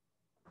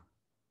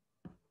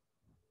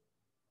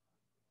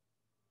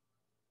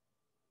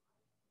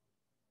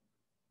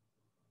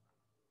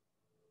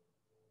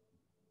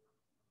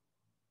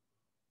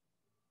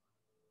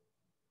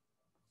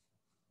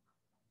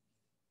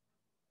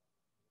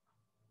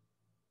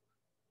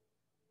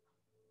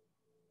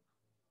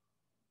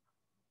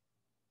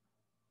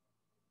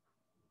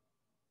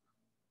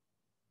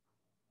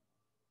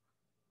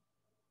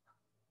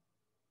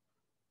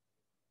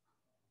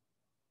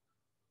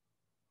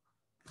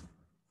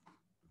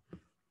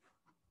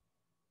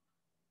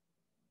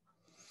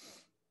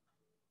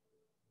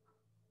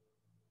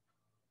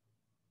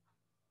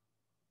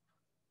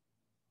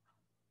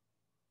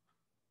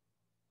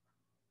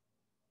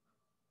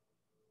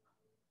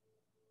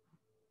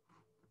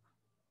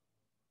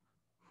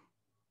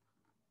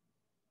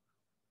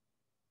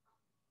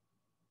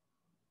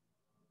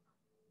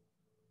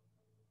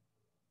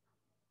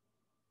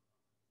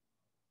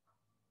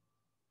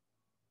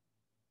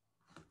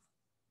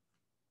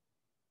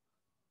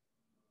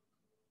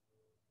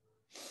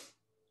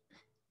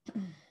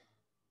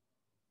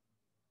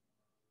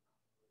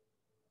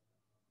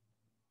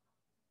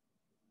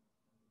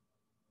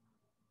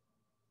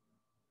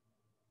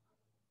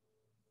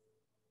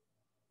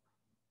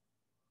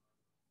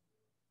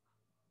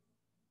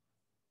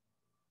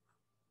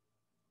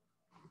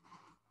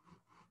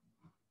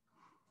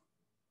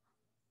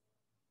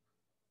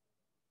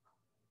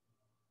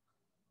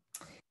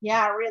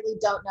 Yeah, I really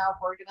don't know if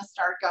we're going to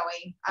start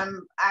going.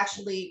 I'm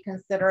actually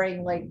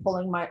considering like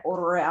pulling my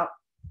order out.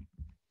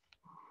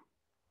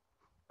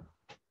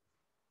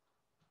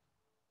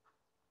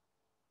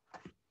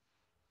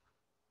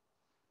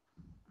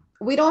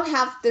 We don't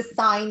have to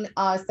sign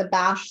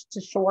Sebastian to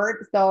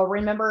short. So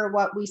remember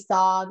what we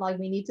saw, like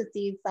we need to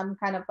see some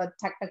kind of a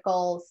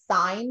technical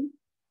sign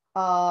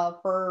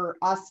for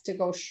us to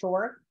go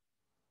short.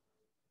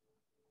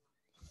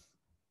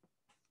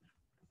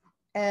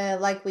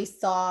 Like we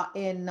saw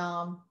in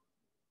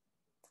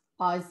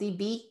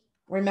ZB.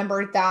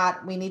 Remember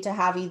that we need to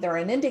have either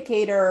an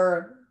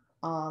indicator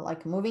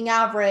like moving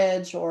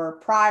average or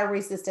prior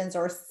resistance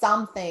or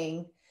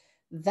something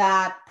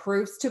that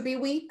proves to be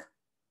weak.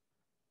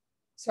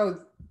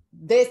 So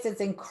this is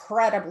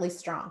incredibly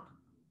strong.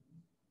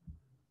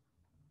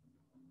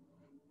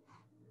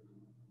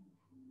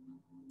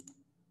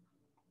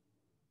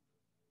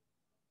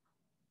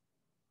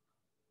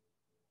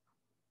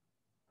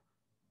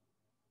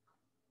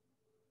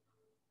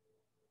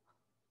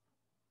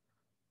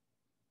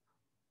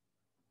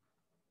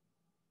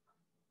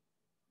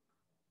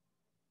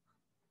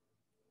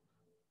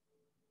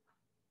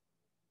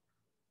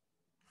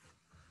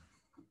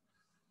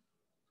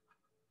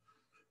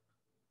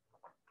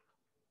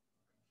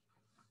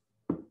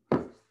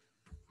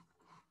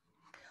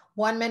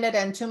 One minute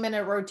and 2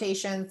 minute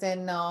rotations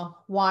in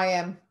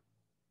YM.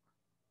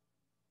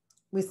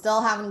 We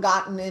still haven't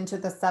gotten into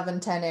the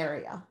 710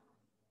 area.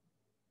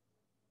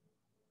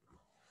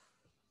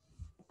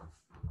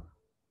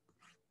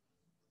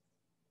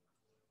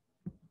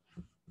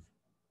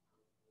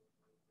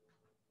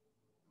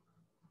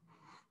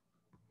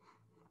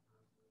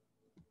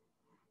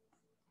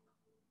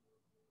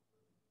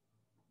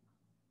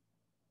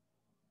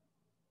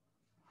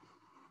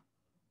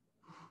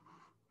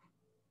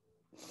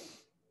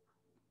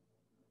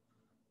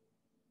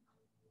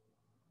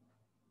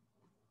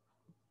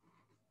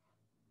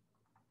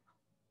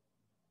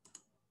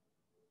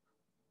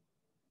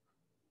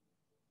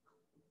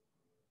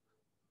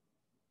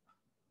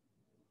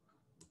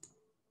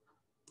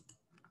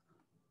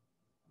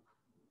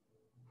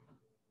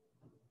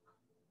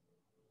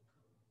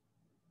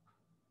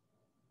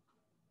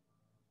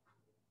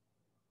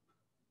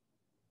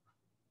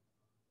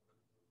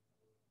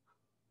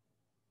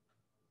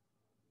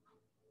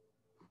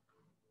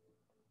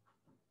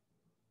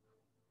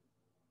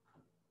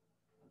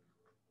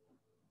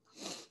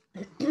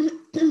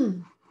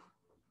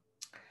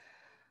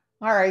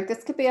 All right,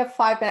 this could be a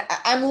 5 minute.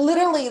 I'm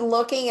literally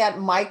looking at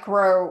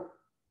micro,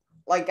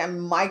 like I'm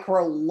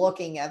micro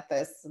looking at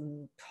this.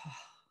 And,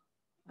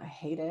 I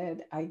hate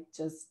it. I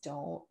just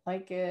don't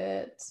like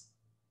it.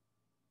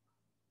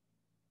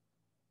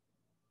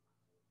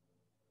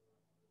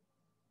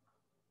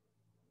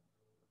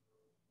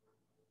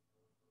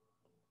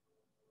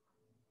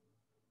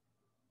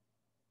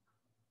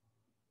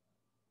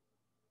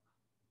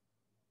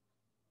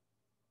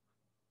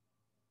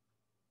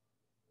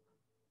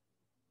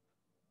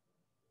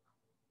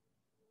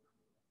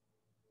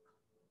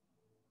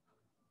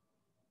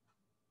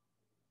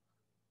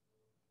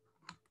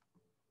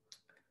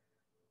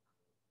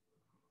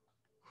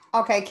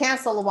 Okay,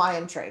 cancel the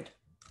YM trade.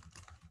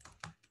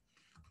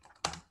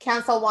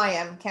 Cancel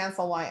YM,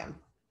 cancel YM.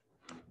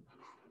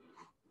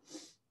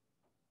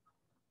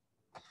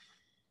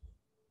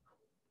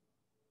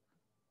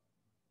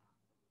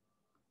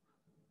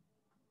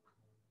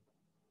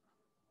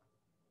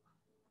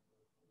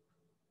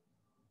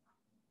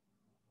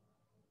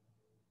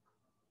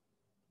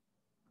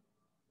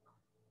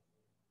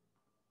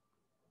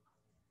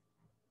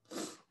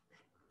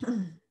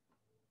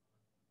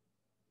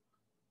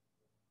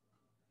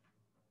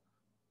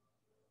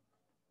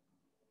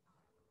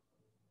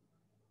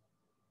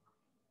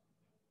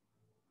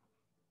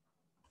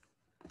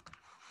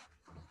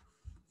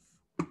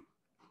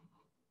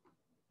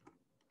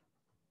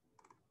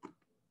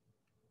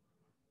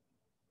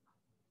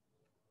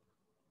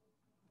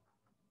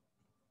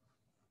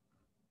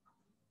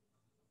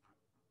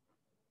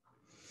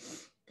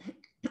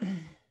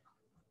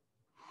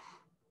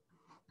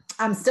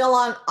 I'm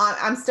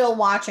still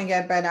watching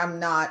it, but I'm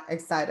not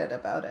excited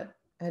about it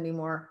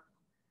anymore.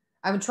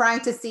 I'm trying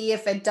to see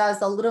if it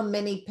does a little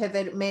mini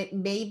pivot.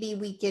 Maybe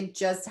we could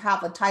just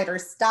have a tighter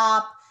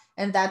stop,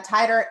 and that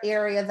tighter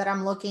area that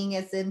I'm looking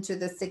is into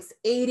the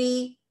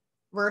 680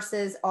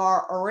 versus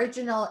our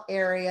original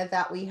area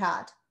that we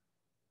had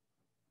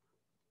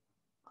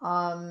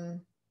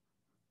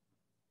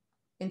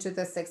into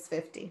the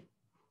 650.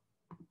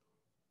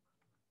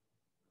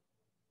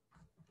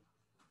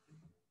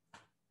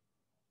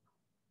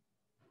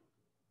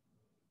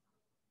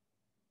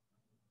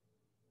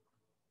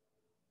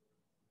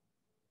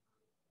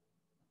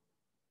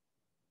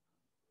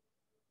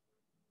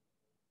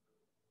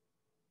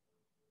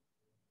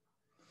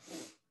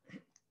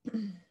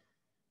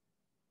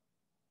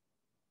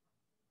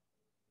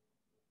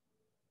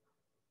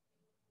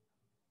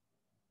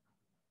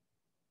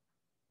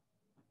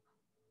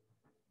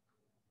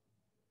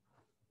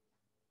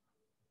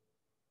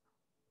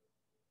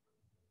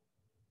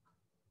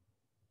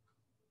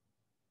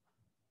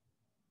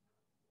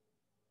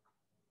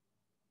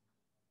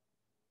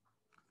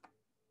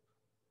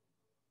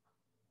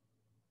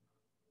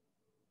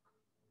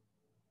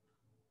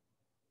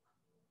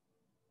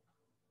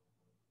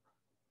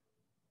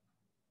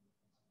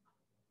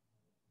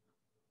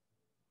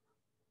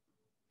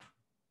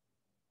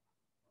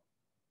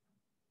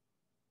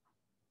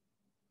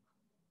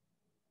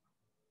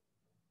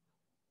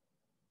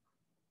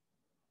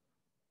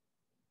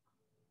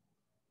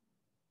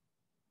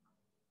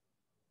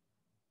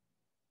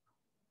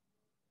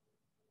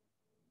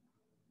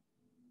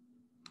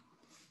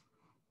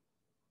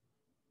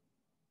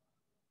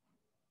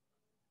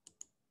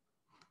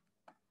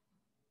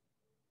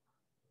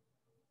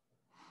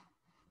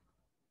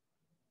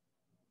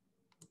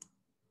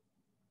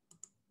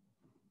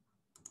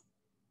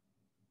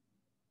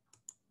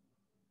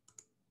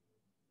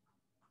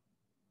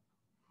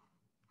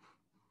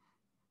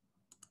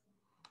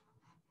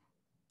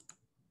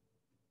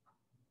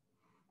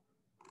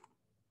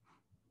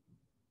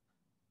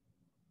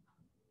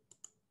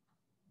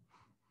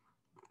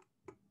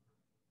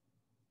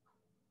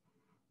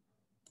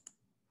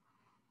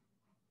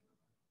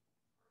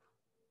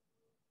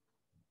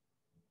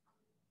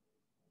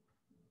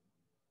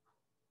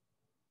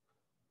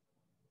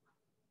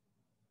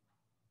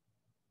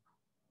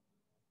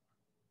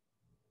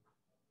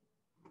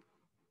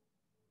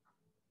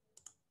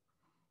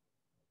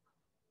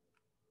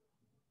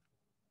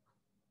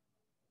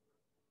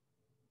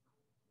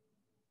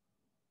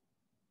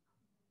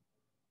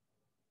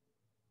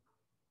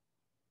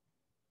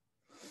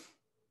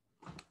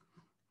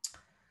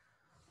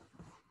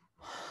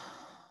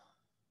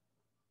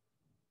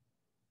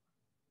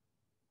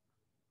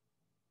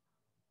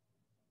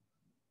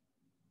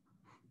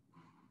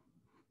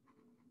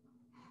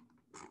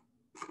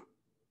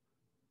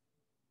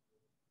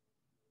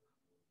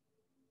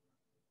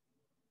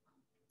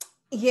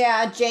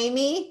 Yeah,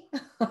 Jamie.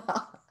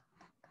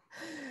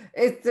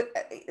 It's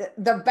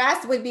the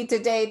best would be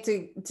today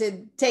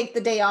to take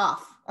the day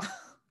off.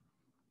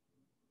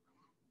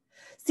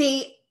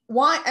 See,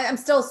 why I'm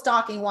still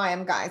stalking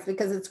YM guys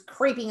because it's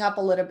creeping up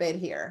a little bit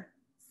here.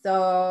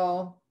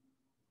 So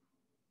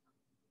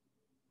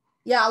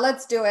yeah,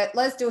 let's do it.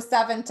 Let's do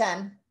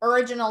 710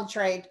 original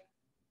trade.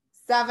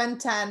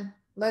 710.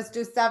 Let's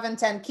do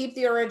 710. Keep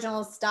the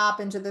original stop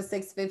into the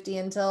 650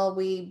 until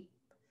we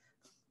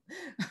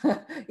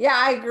yeah,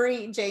 I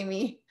agree,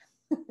 Jamie.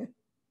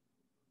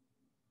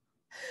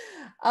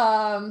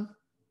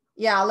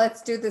 Yeah,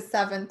 let's do the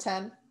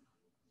 710.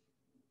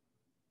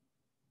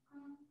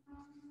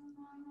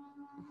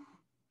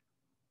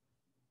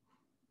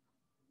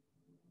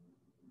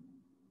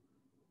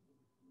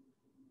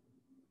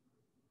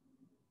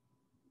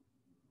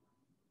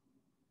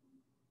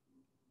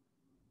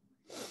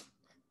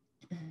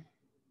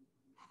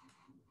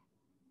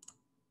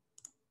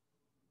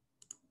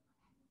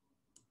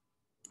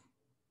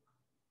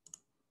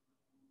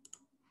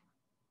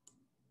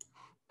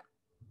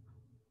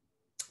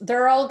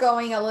 They're all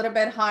going a little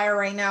bit higher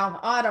right now.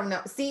 I don't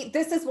know. See,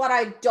 this is what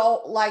I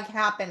don't like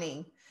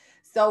happening.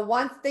 So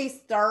once they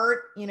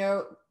start,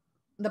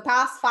 the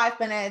past 5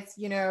 minutes,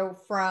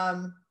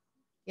 from,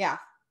 yeah,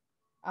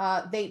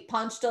 they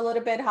punched a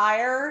little bit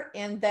higher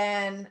and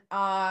then,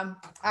 I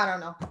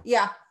don't know.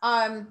 Yeah,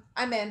 I'm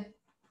in.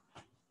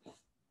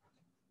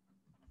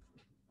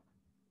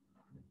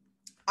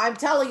 I'm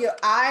telling you,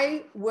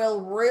 I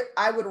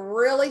would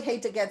really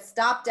hate to get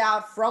stopped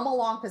out from a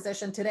long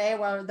position today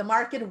where the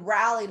market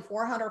rallied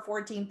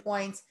 414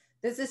 points.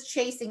 This is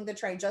chasing the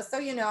trade. Just so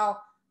you know,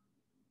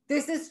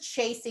 this is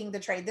chasing the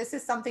trade. This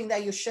is something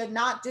that you should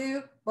not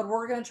do, but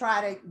we're going to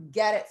try to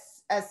get it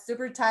as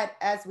super tight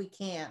as we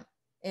can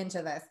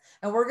into this.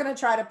 And we're going to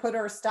try to put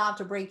our stop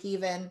to break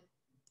even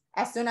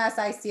as soon as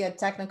I see a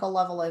technical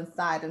level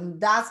inside.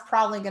 And that's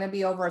probably going to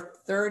be over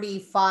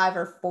 35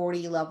 or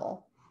 40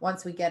 level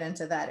once we get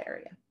into that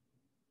area.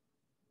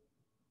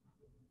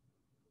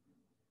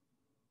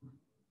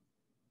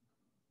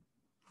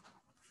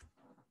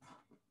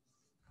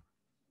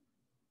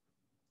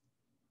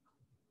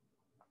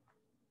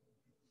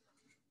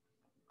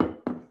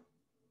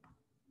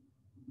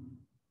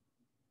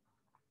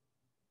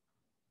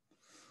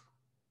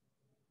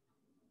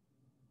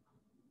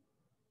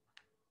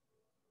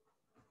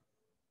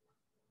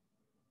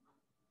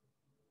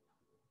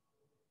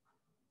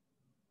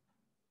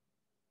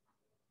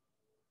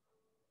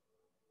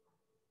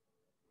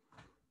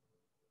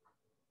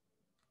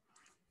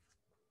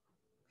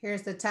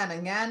 Here's the 10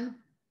 again.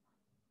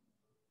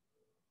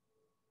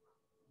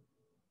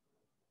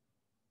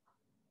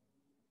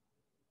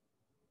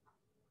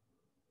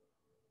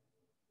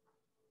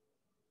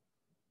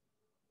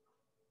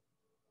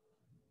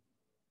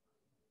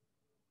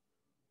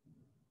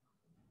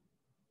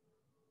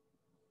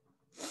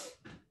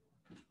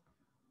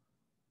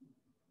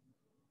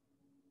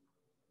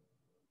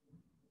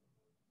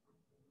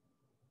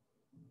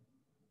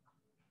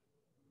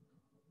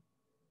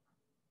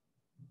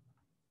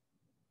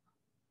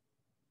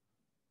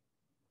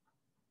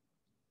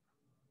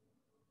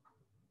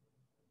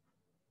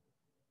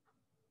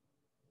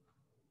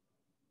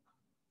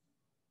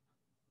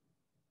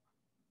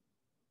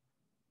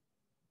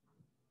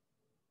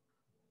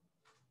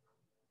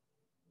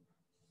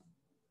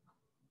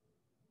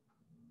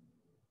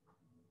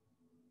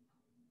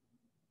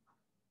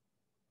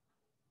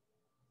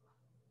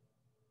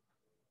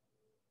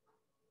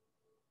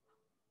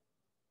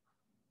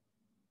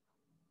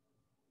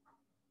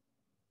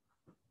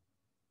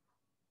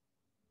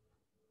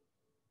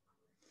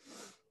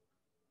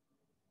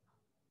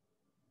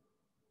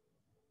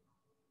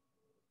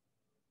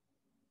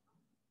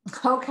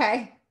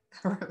 Okay.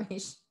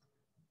 Ramesh.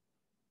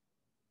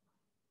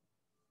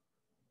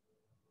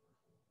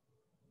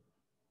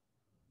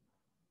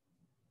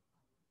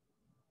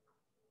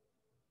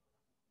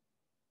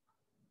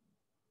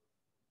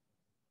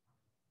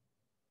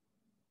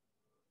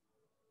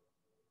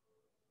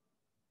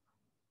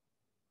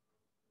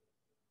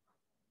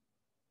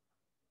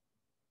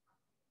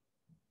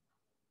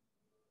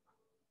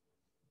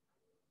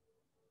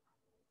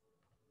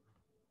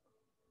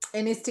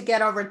 It needs to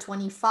get over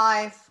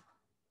 25.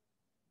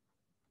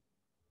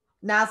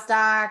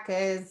 NASDAQ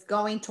is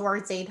going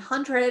towards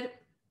 800.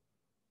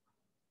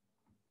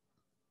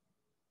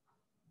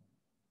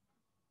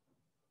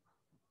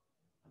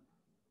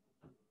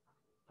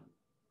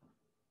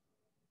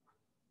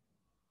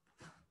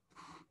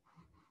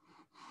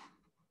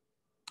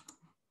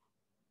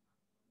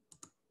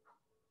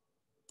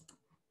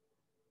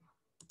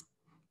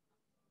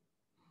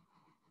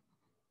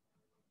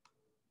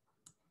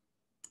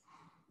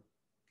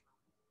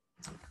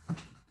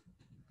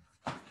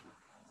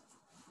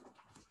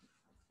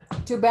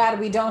 Too bad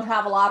we don't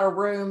have a lot of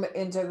room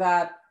into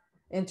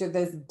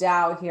this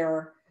Dow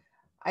here.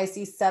 I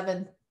see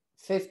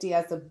 750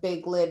 as a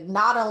big lid,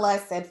 not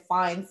unless it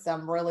finds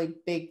some really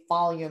big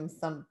volume,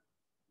 some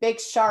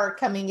big shark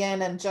coming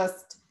in and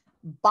just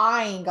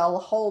buying a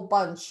whole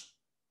bunch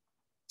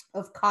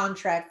of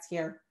contracts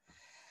here.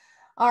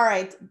 All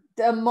right,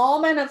 the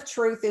moment of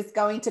truth is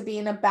going to be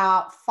in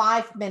about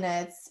 5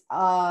 minutes.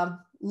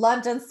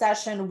 London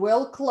session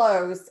will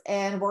close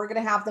and we're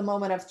going to have the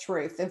moment of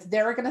truth. If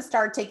they're going to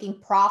start taking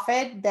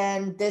profit,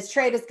 then this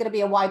trade is going to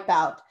be a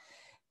wipeout.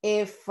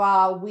 If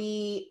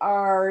we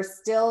are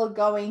still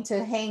going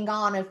to hang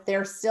on, if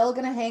they're still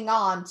going to hang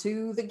on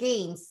to the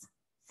gains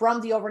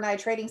from the overnight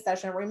trading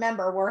session,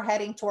 remember, we're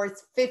heading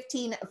towards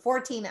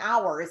 14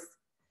 hours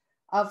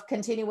of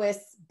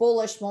continuous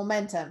bullish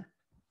momentum.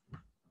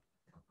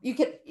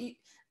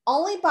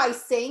 Only by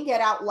saying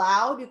it out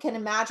loud, you can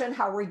imagine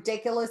how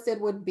ridiculous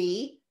it would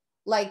be.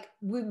 Like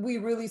we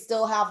really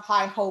still have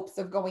high hopes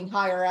of going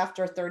higher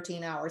after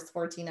 13 hours,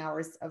 14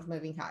 hours of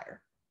moving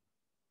higher.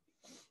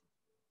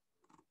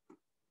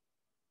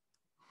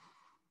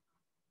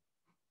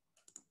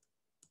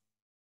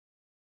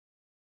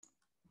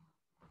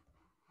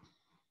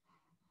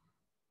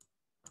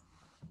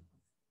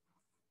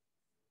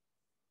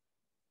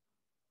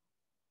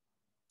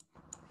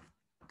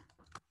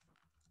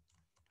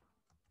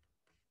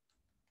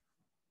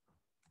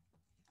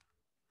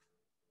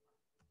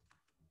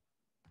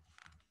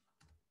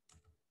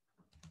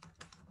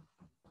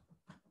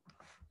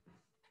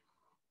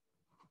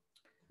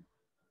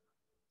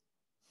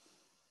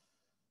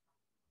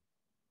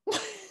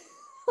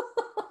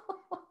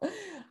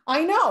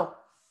 I know.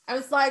 I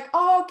was like,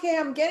 oh, okay,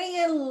 I'm getting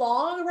in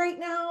long right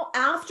now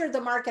after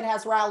the market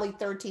has rallied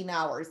 13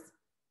 hours.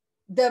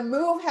 The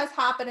move has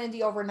happened in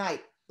the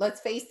overnight.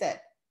 Let's face it.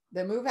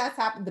 The move has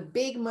happened. The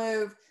big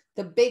move,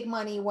 the big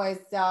money was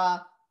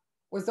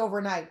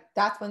overnight.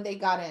 That's when they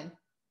got in.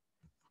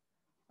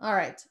 All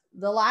right.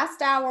 The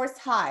last hour's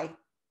high,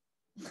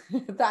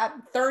 that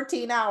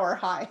 13-hour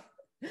high,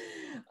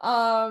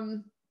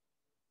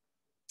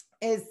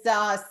 is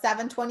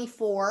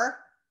 724.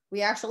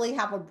 We actually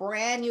have a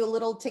brand new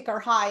little ticker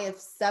high of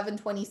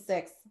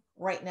 726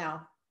 right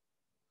now.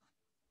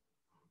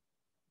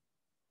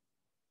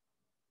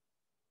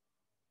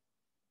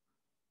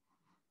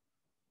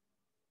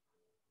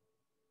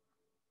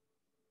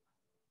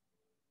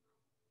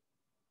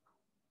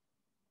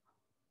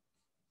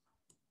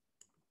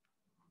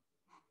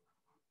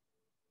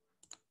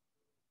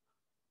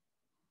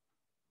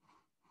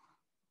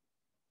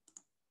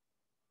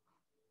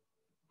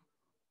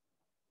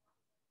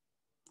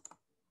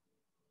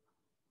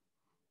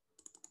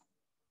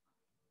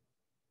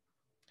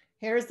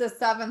 Here's the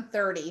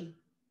 730.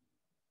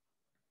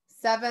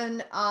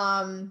 That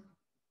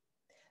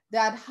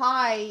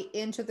high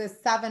into the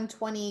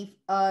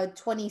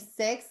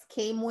 726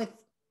 came with,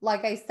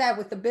 like I said,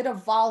 with a bit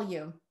of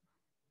volume.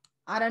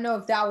 I don't know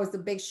if that was a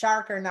big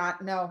shark or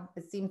not. No,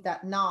 it seems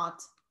that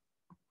not.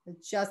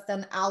 It's just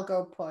an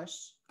algo push.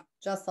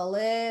 Just a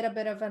little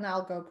bit of an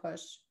algo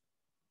push.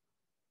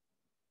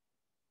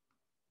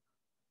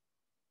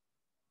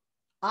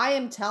 I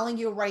am telling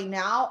you right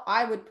now,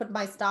 I would put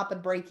my stop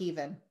at break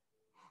even.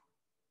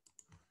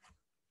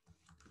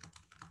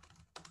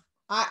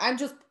 I'm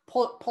just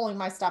pulling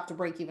my stop to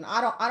break even.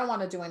 I don't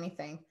want to do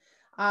anything.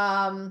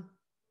 The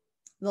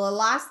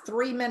last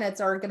 3 minutes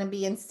are going to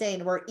be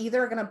insane. We're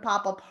either going to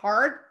pop up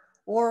hard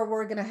or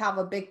we're going to have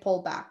a big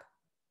pullback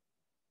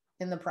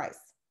in the price,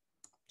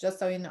 just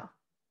so you know.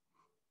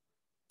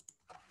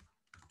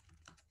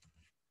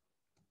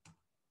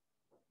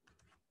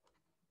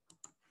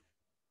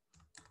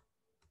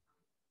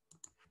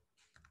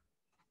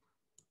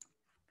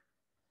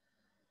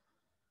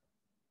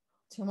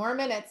 Two more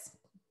minutes.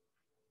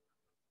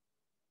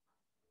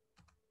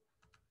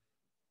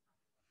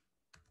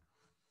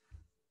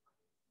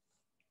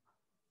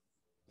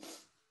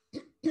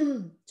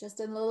 Just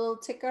a little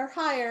ticker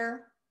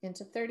higher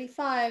into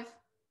 35.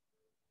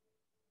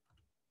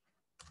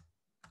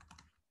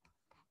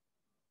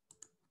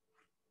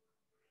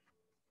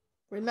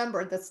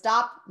 Remember the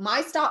stop,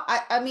 my stop,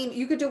 I mean,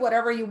 you could do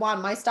whatever you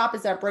want. My stop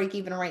is at break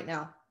even right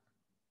now.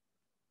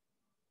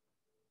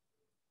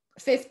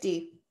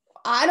 50.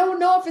 I don't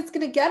know if it's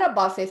going to get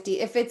above 50.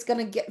 If it's going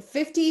to get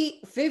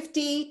 50,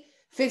 50,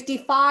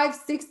 55,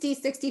 60,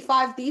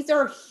 65, these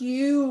are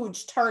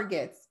huge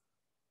targets.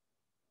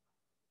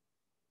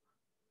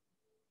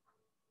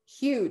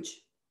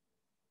 Huge.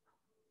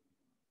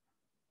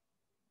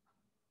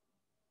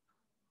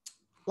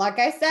 Like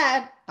I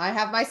said, I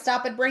have my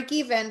stop at break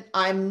even.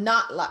 I'm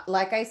not,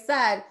 like I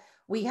said,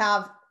 we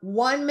have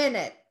 1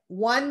 minute,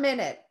 1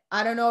 minute.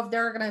 I don't know if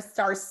they're going to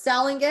start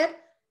selling it.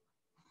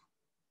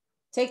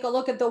 Take a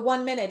look at the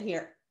 1 minute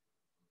here.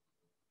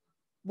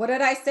 What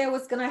did I say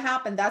was going to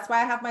happen? That's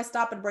why I have my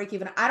stop at break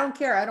even. I don't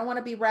care. I don't want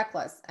to be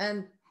reckless.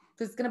 And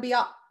it's going to be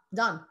up,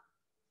 done.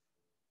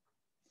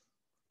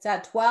 It's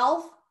at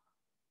 12.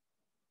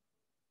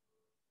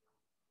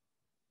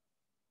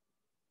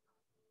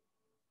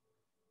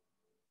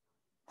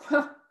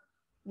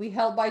 We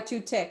held by 2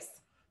 ticks.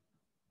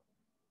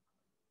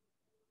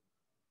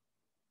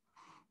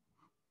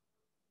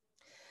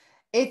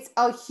 It's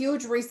a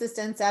huge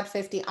resistance at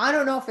 50. I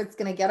don't know if it's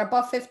going to get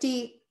above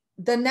 50.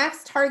 The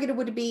next target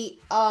would be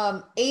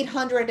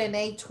 800 and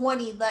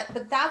 820,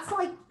 but that's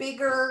like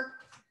bigger.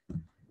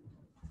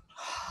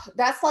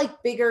 That's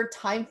like bigger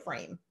time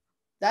frame.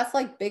 That's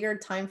like bigger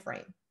time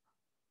frame.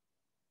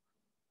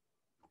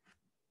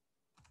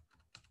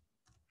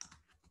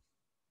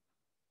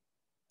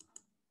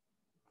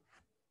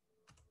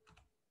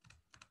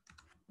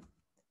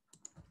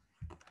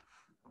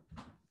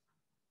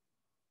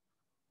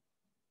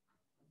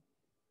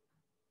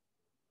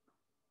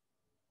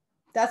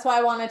 That's why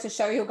I wanted to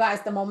show you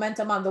guys the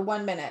momentum on the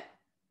 1 minute,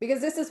 because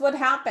this is what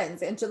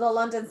happens into the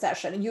London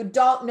session. You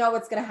don't know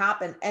what's going to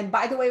happen. And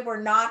by the way,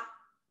 we're not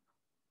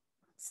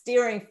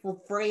steering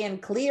for free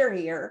and clear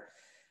here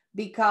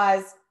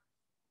because,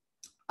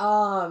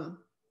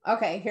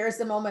 okay, here's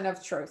the moment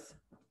of truth.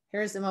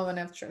 Here's the moment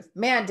of truth.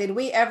 Man, did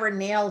we ever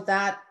nail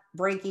that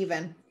break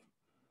even?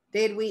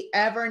 Did we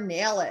ever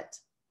nail it?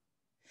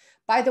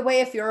 By the way,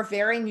 if you're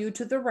very new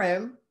to the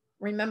room,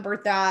 remember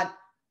that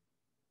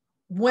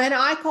when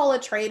I call a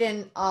trade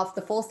in of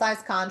the full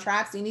size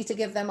contracts, you need to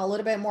give them a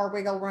little bit more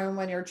wiggle room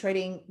when you're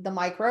trading the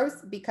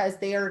micros, because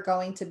they are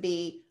going to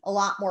be a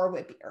lot more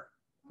whippier.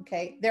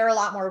 Okay. They're a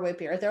lot more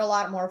whippier. They're a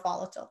lot more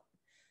volatile.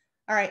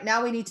 All right.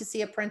 Now we need to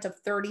see a print of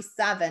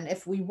 37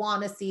 if we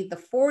want to see the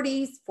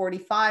 40s,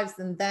 45s,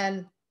 and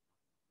then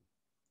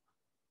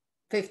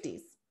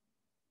 50s.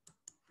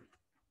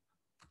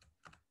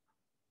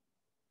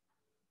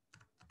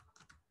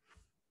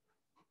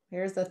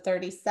 Here's the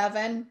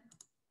 37.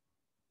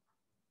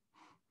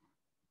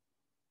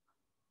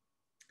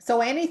 So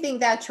anything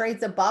that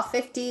trades above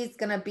 50 is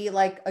going to be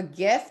like a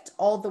gift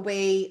all the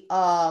way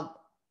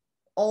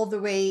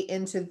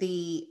into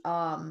the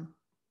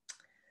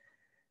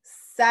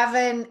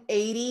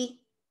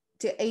 780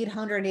 to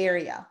 800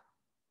 area.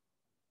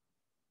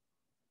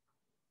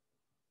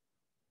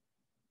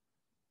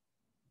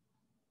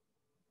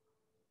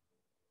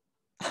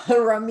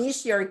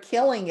 Ramesh, you're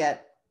killing it.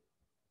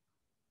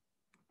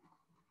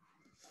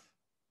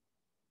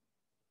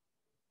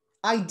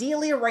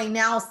 Ideally, right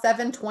now,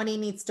 720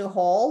 needs to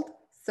hold.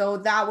 So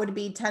that would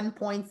be 10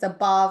 points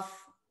above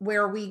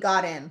where we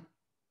got in.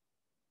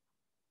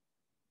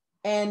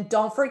 And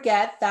don't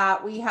forget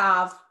that we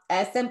have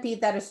S&P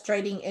that is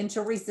trading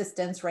into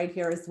resistance right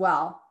here as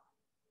well.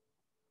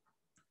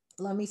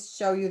 Let me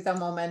show you the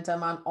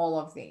momentum on all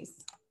of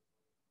these.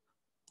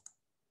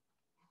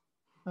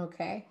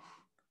 Okay.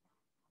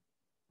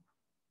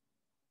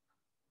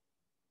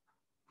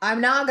 I'm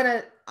not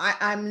going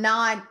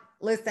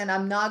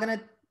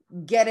to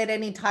get it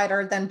any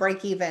tighter than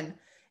break even.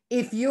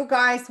 If you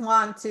guys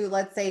want to,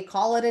 let's say,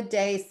 call it a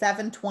day,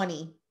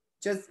 720,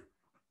 just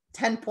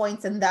 10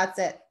 points and that's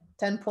it.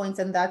 10 points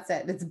and that's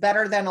it. It's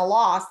better than a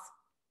loss,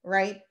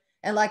 right?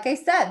 And like I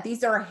said,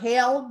 these are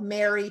Hail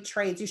Mary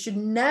trades. You should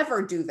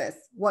never do this.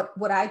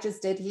 What I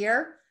just did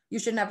here, you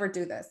should never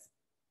do this.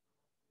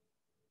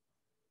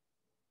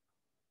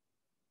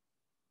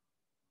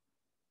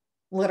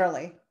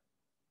 Literally.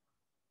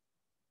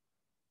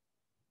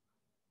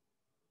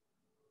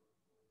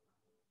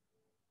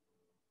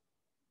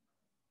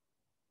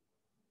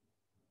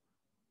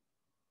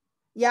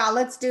 Yeah,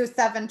 let's do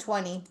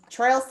 720.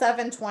 Trail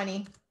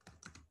 720.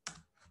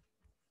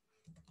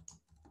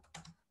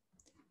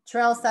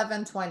 Trail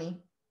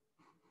 720.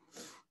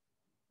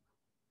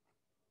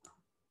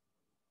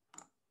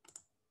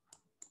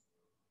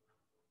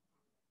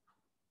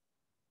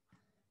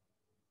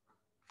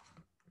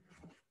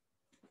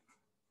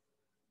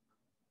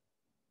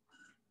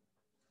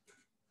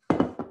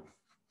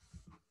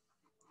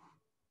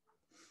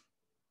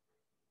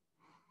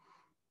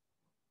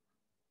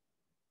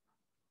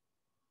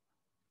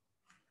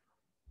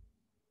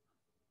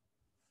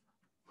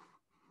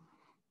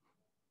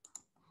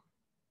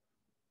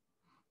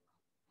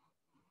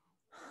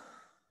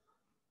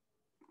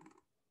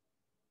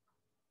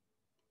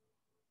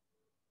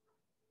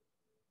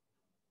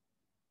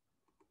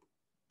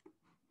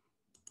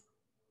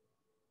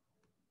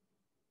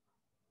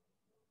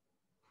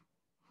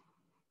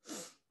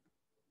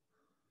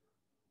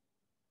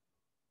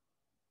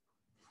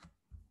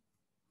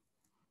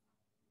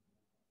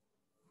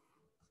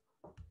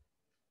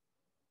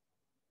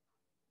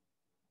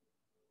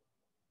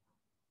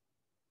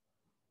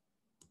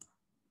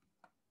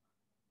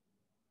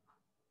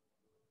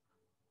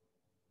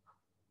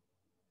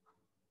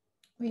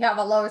 We have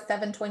a low of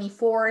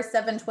 724.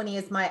 720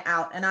 is my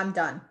out, and I'm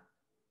done.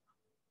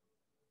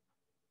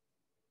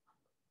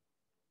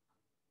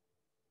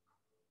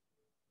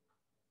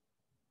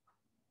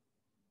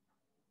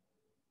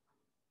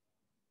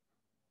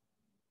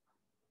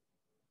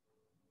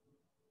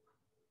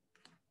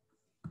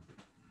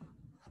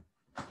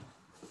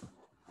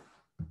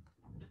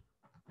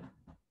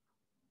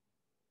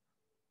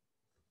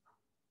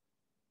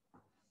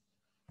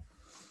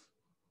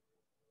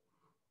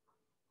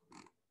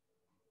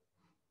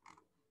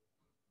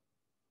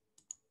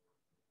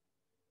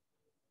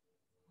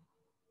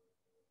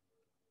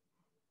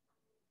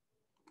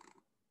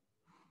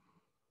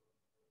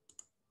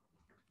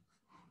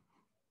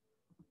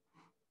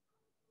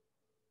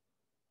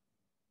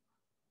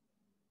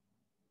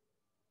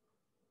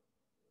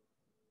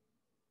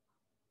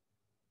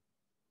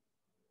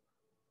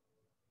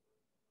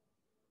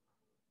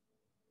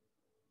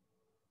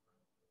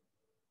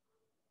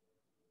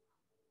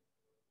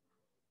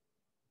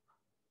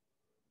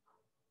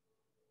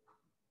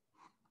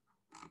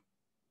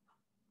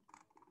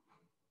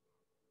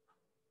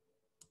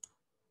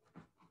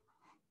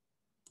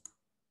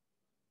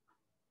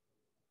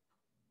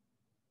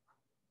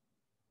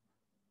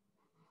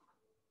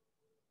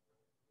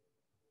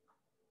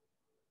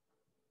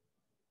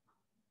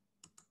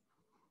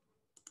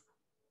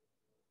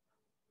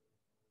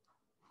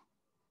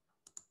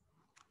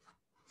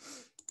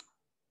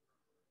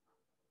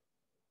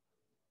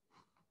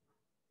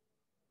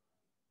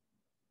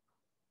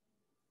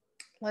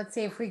 Let's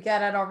see if we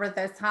get it over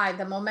this high.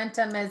 The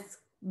momentum is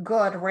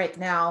good right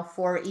now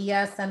for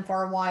ES and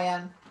for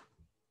YN.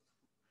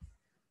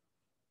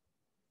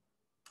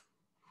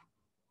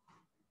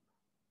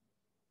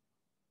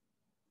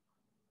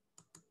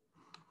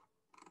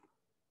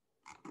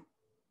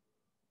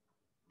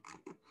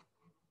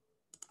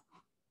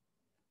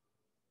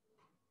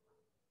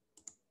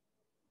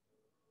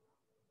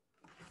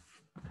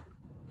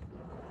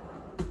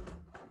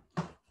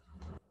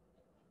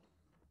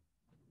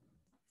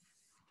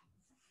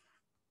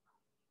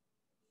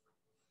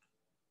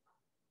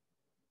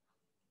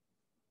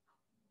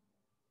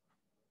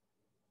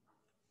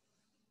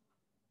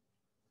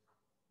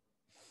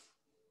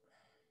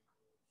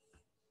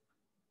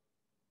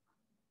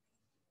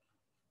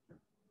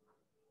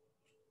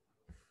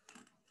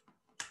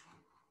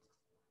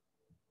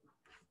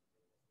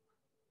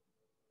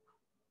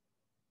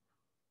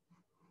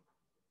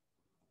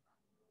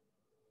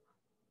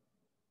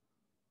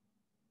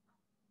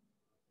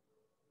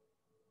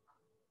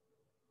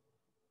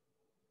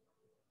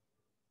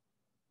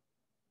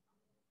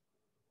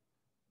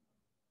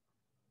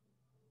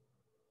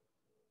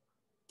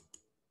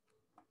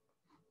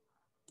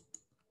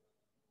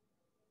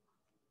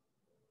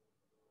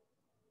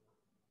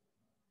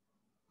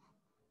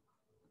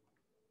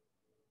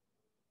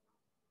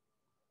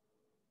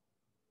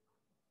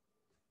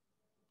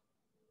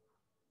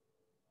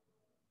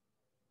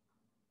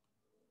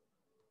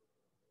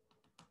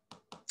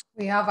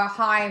 We have a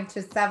high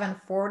to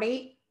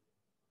 740.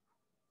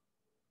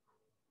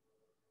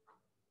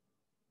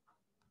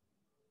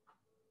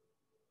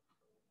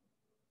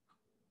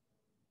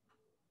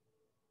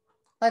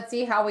 Let's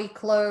see how we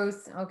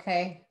close.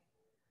 Okay.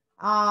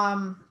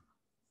 2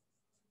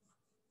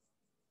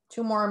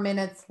 more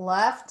minutes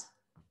left.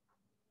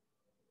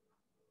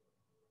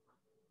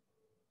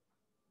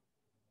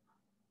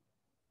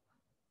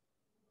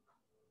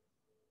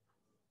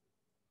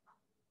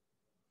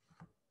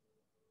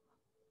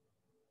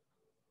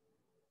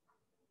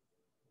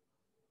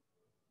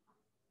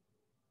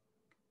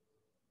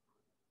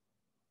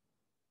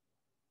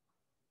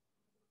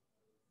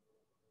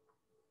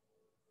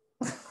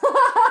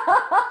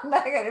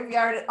 Negative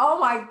yard. Oh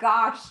my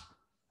gosh.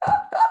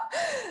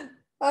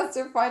 That's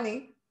too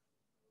funny.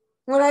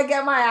 When I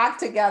get my act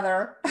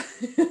together.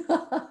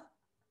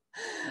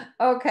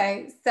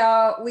 Okay,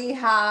 so we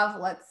have,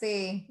 let's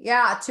see.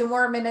 Yeah, 2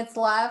 more minutes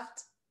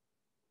left.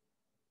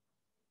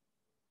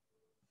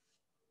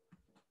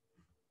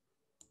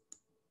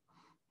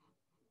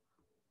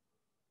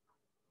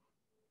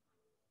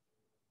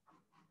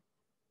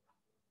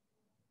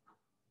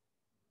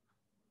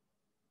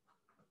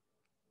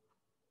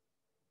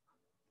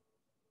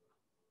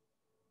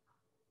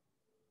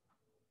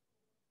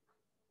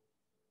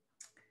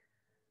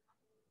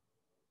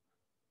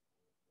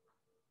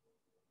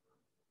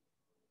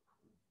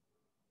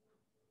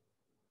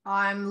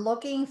 I'm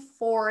looking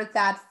for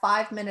that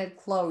 5-minute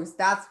close.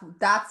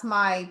 That's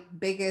my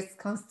biggest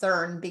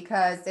concern,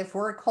 because if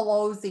we're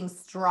closing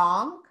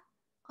strong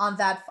on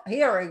that,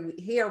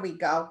 here we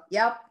go.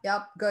 Yep,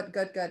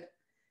 good.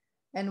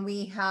 And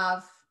we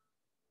have,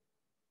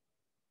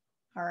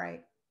 all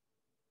right.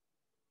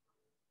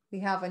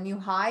 We have a new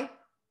high,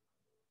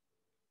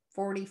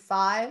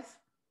 45.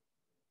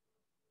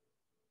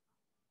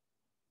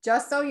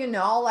 Just so you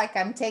know, like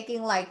I'm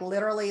taking like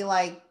literally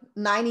like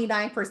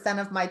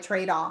 99% of my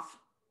trade off,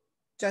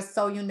 just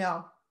so you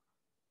know.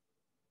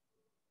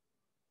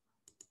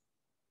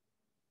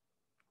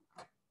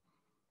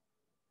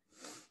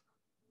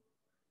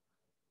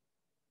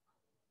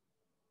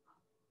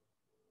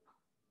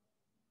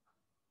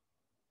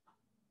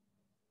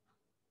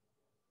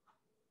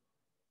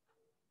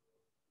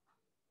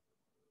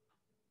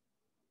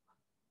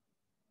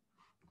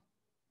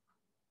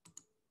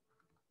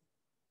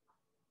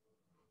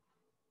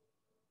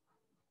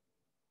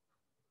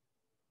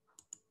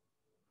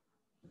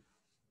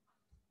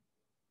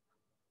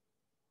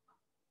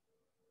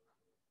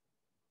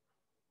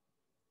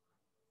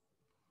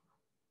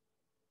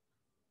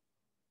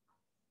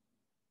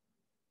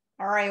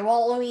 All right,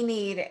 what we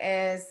need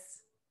is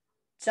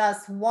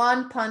just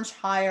one punch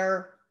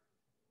higher.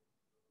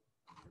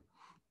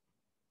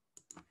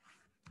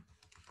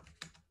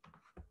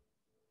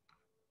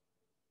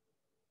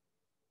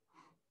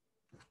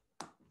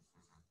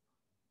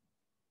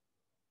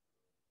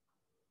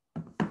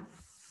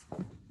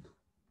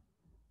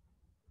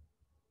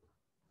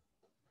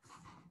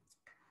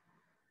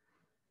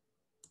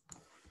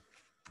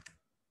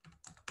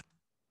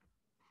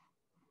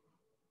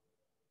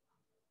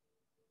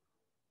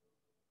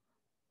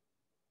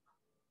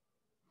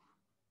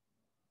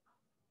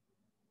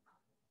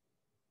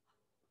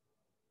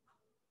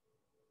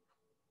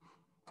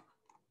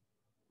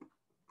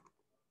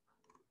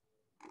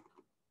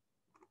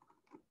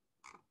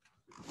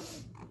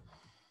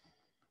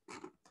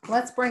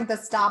 Let's bring the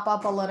stop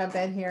up a little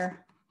bit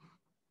here.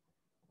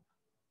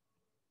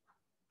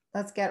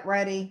 Let's get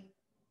ready.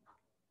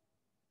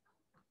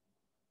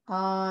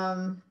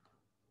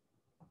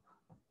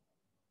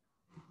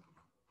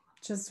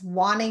 Just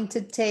wanting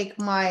to take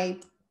my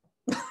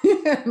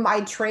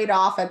My trade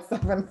off at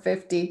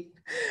 750.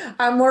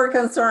 I'm more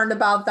concerned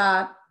about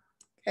that.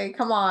 Okay,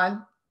 come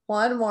on.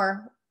 One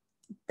more.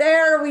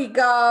 There we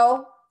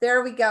go.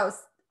 There we go.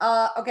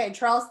 Okay,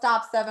 trail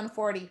stop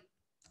 740.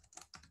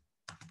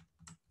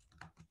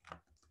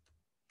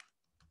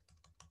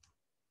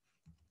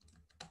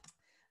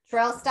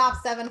 Trail stop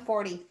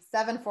 740.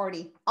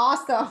 740.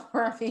 Awesome,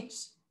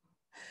 Ramesh.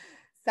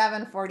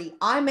 740.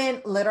 I'm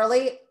in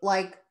literally,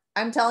 like,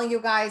 I'm telling you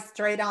guys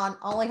straight on,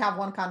 only have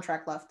one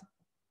contract left.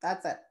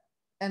 That's it.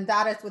 And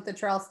that is with the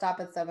trail stop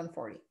at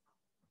 740.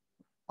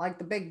 Like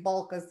the big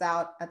bulk is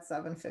out at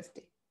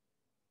 750.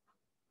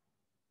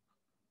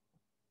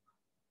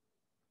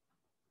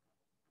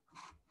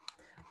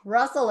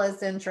 Russell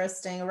is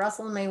interesting.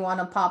 Russell may want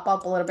to pop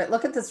up a little bit.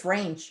 Look at this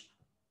range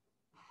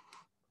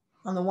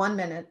on the 1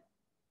 minute.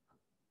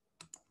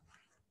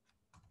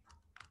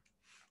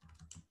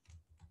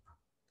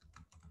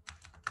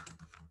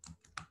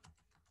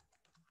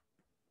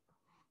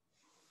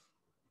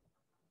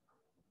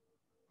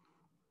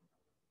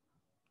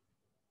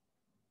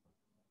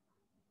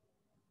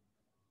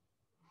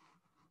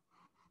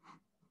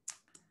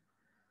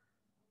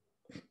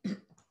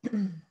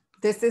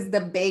 This is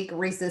the big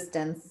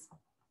resistance.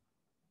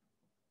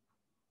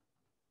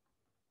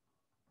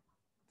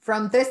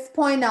 From this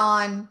point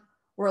on,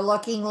 we're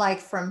looking like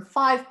from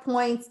 5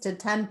 points to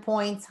 10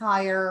 points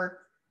higher.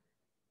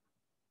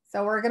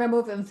 So we're going to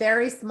move in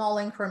very small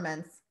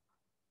increments.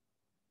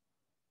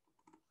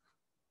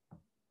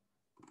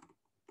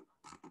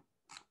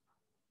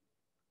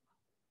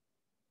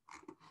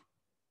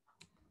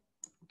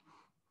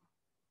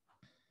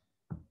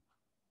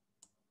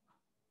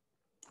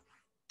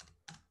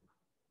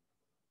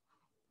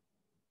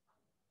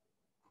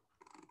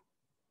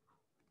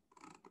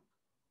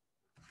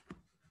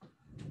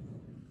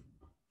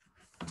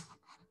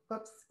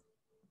 Whoops,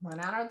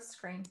 went out of the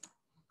screen.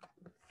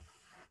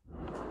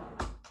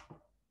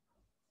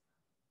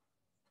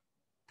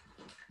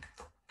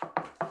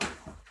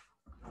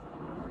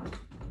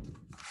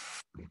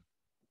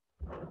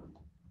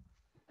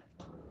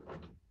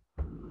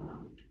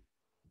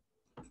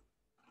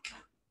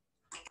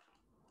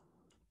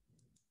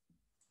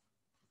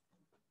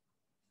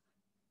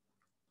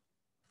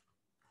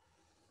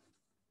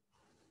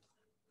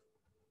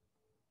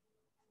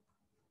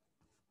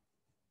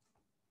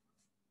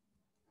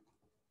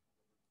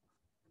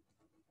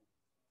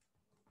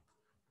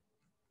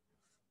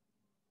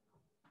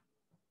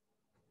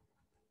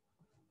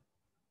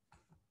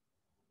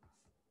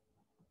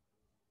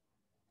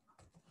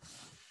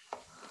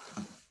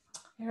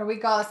 Here we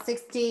go,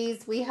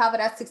 60s. We have it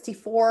at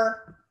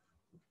 64.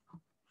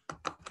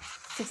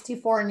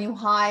 64, new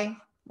high.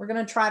 We're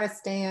going to try to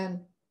stay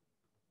in.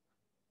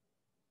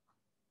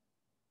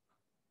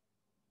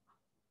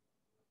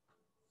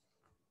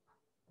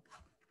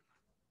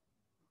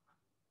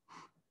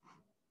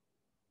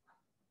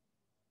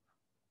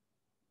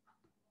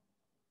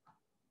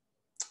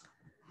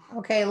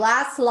 Okay,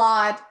 last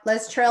lot.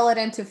 Let's trail it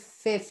into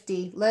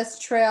 50. Let's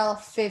trail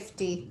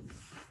 50.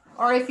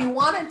 Or if you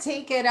want to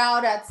take it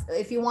out at,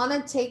 if you want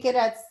to take it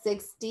at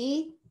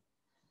 60,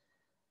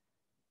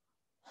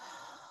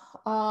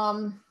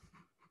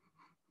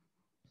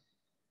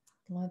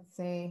 let's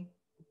see.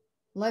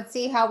 Let's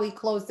see how we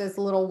close this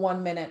little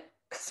 1 minute,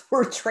 because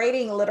we're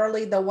trading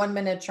literally the 1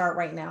 minute chart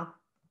right now.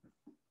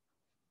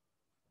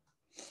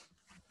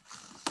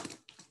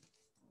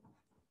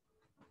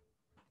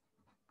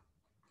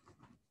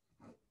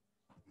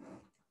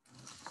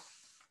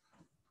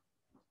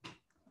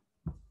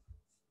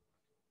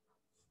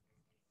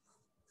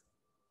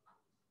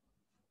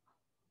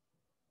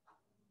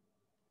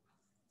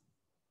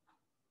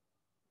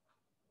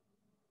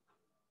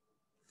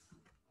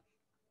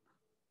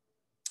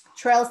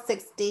 Trail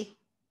 60,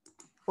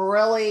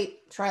 really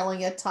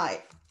trailing it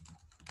tight.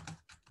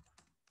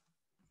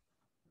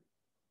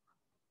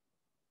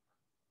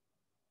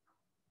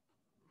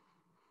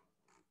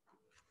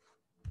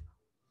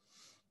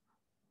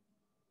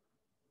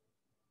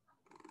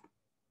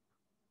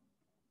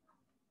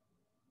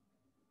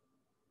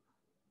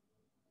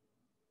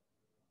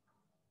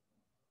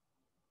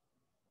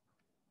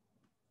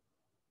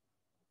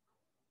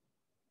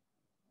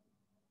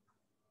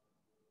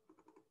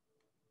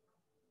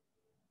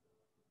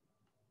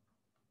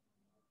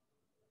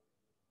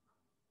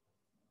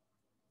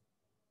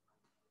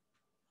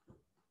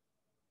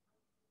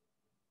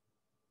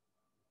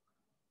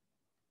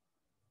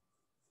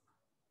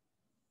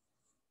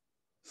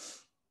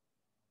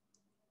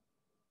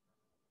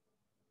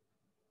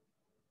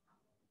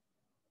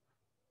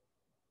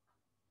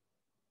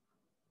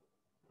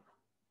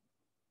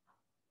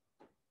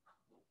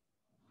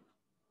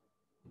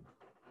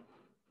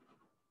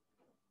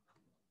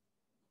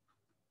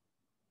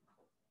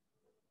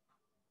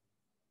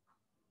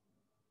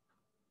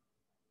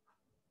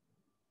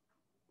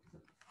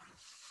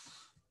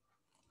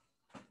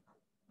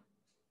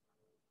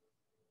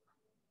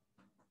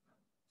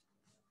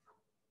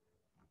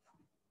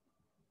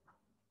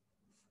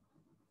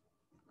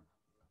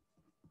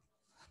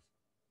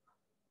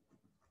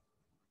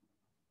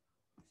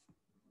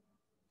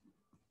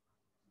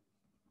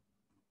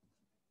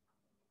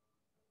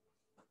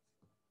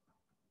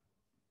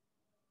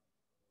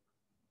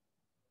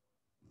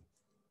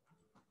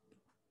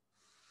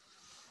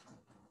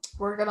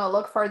 We're going to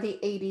look for the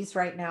 80s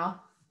right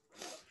now.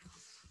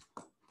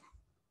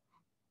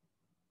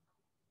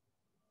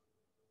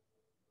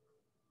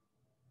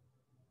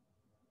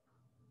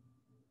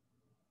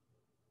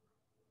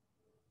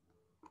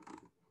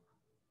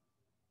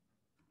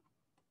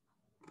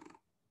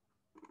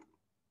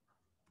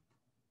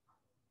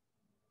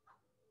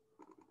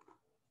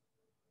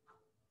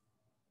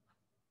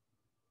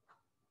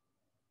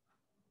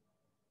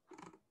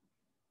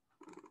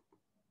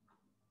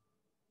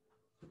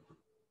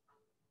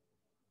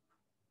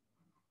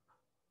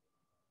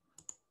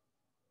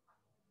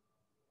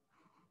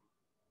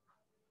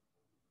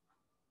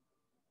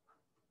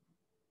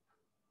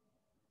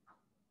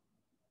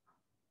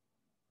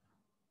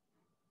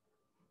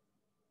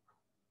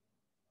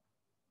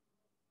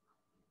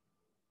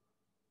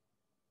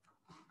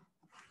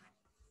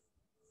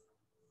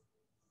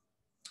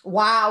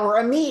 Wow,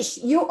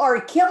 Ramesh, you are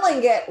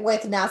killing it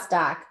with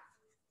NASDAQ.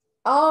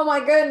 Oh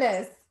my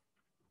goodness.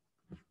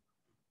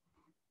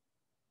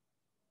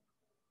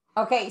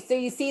 Okay, so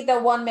you see the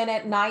 1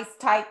 minute nice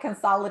tight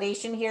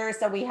consolidation here.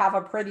 So we have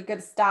a pretty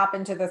good stop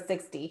into the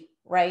 60,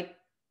 right?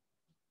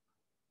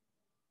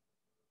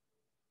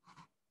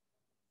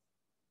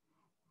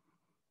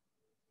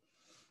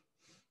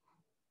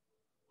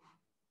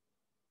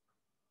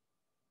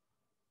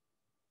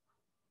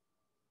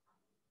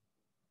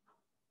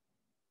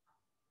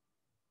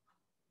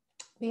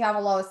 We have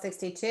a low of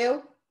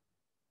 62.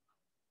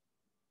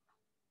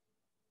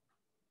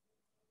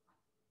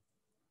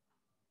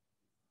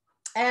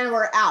 And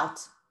we're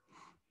out.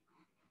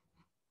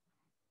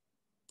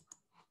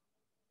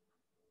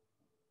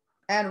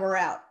 And we're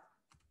out.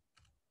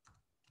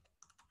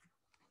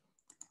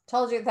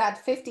 Told you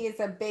that 50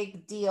 is a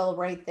big deal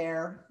right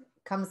there.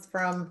 Comes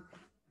from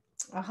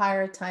a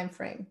higher time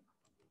frame.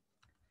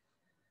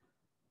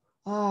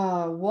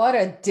 Oh, what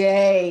a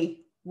day.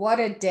 What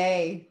a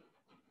day.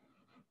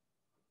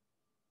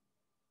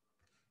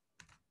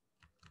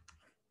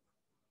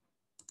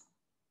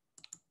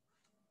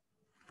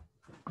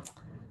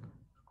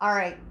 All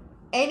right.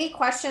 Any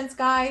questions,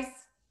 guys?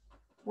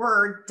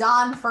 We're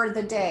done for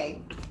the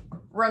day.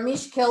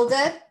 Ramesh killed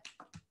it.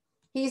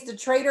 He's the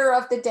trader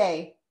of the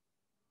day.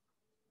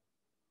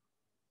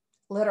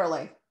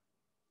 Literally.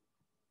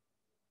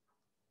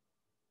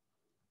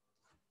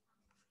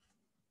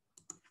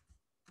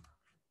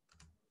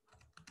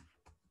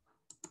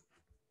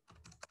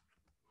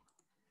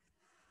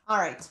 All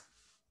right.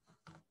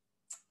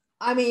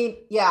 I mean,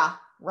 yeah,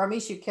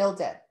 Ramesh, you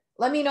killed it.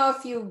 Let me know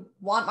if you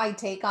want my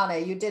take on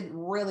it. You did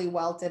really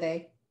well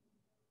today.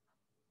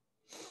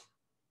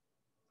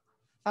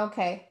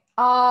 Okay.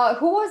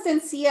 Who was in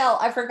CL?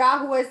 I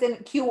forgot who was in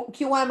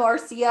QM or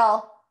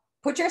CL.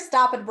 Put your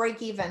stop at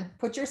break even.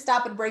 Put your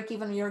stop at break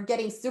even. You're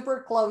getting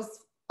super close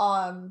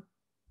to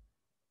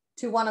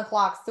 1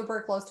 o'clock.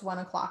 Super close to 1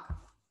 o'clock.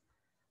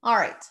 All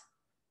right.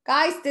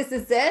 Guys, this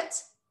is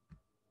it.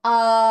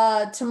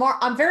 Tomorrow,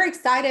 I'm very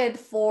excited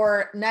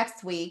for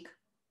next week.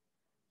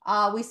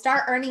 We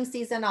start earnings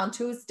season on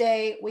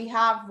Tuesday. We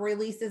have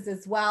releases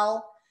as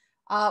well.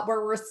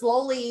 Where we're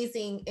slowly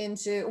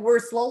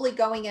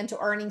going into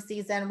earnings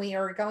season. We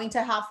are going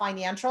to have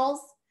financials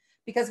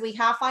because we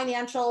have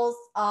financials.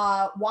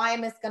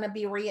 YM is going to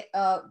be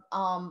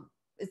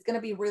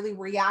really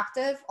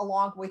reactive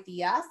along with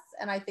ES,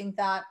 and I think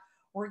that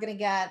we're going to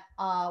get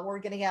a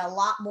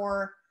lot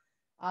more,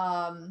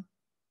 a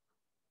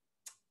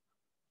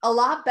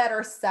lot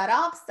better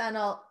setups and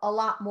a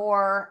lot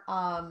more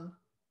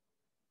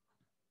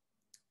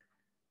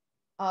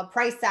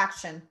price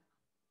action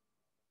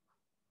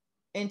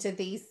into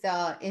these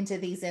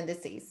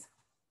indices.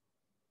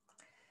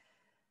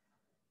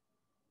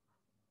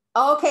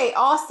 Okay,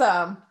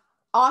 awesome.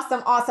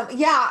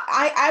 Yeah,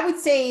 I would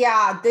say,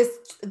 yeah,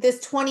 this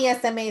 20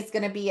 SMA is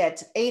going to be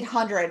at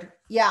 800.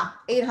 Yeah,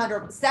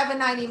 800.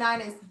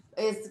 799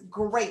 is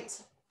great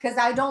because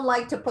I don't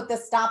like to put the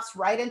stops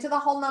right into the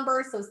whole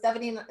number. So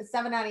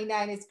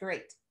 799 is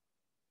great.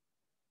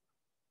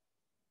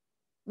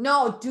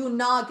 No, do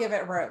not give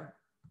it room.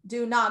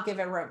 Do not give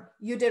it room.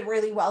 You did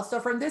really well. So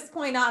from this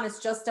point on, it's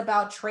just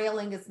about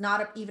trailing. It's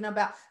not even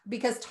about,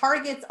 because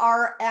targets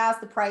are as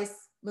the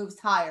price moves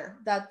higher.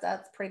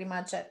 That's pretty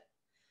much it.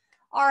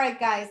 All right,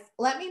 guys,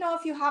 let me know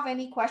if you have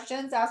any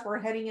questions as we're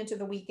heading into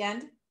the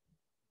weekend.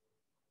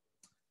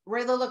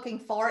 Really looking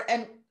forward.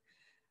 And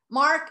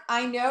Mark,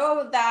 I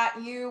know that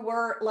you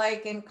were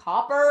like in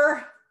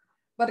copper,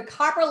 but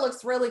copper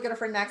looks really good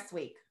for next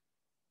week.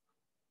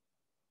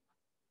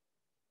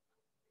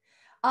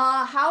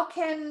 How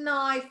can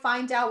I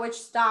find out which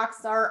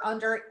stocks are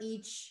under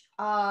each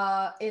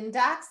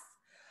index?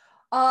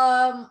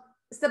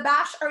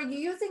 Sebastian, are you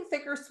using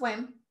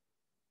Thinkorswim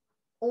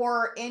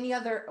or any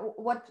other?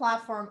 What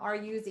platform are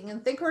you using?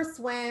 And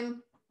Thinkorswim.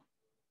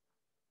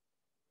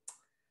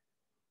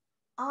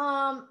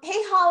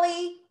 Hey,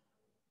 Holly.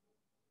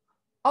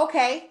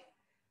 Okay.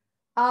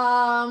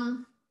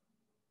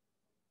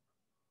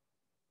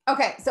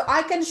 Okay, so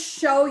I can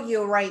show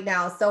you right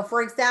now. So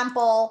for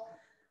example,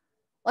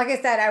 Like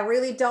I said, I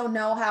really don't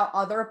know how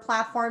other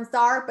platforms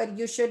are, but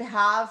you should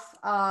have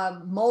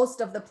most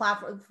of the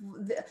platforms.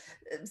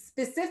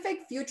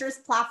 Specific futures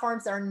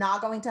platforms are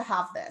not going to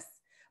have this.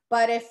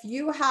 But if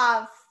you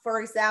have,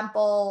 for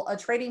example, a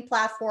trading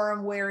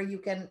platform where you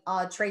can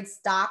trade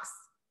stocks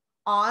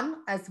on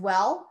as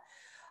well.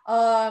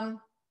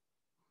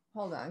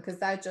 Hold on,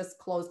 because I just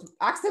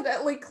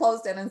accidentally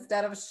closed it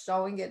instead of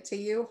showing it to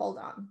you. Hold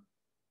on.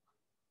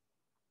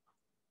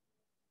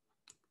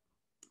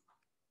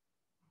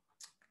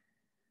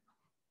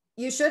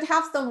 You should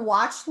have some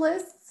watch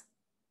lists.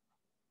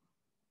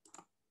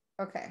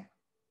 Okay.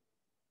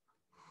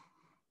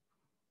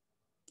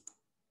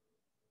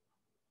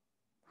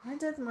 Where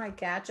did my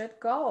gadget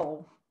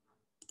go?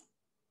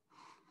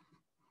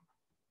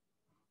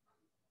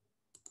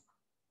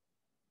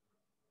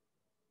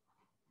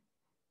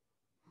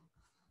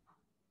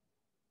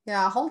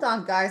 Yeah, hold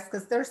on, guys,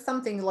 because there's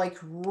something like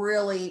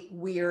really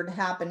weird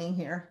happening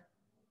here.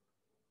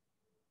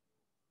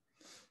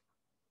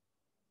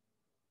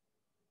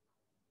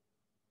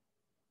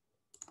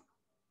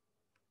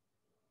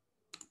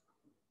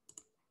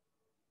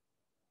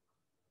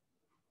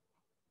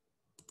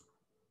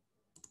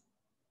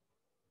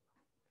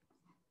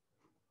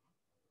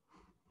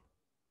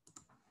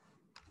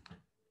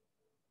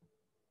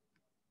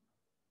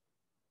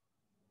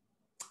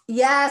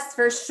 Yes,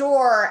 for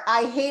sure.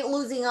 I hate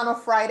losing on a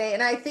Friday,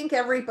 and I think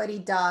everybody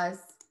does.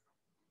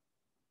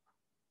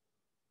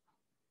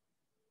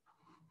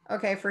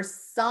 Okay, for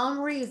some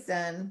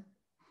reason,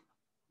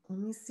 let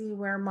me see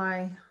where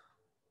my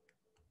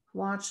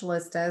watch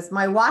list is.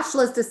 My watch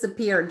list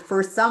disappeared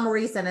for some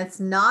reason. It's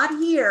not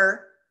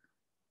here.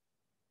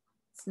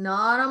 It's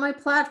not on my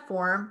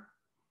platform.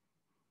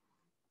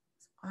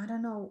 I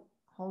don't know.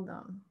 Hold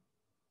on.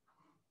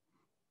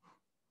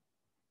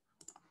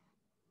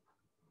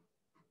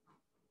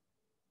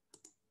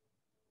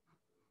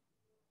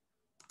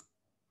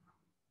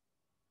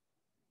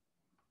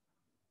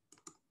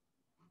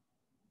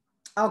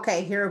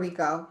 Okay, here we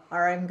go. All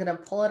right, I'm going to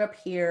pull it up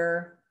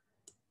here.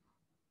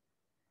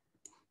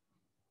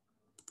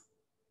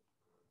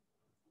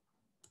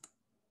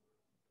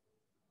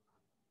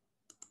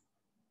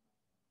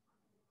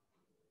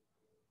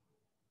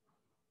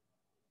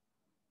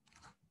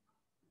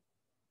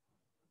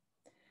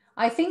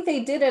 I think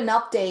they did an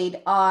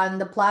update on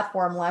the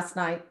platform last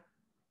night,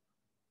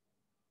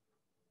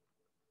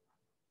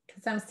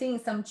 because I'm seeing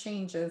some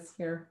changes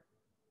here.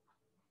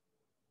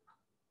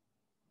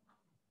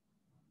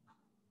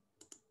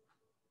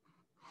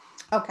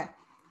 Okay.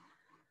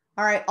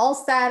 All right, all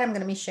set. I'm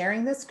going to be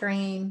sharing the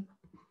screen.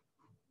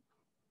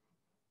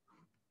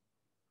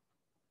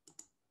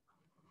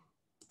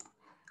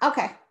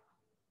 Okay.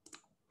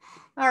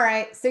 All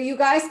right, so you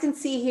guys can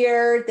see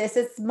here, this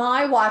is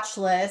my watch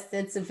list.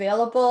 It's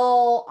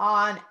available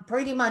on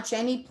pretty much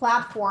any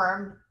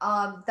platform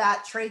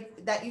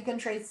that you can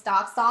trade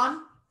stocks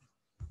on.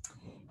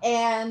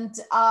 And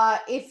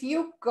if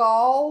you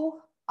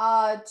go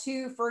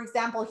to, for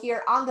example,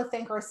 here on the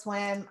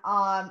Thinkorswim,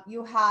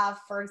 you have,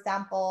 for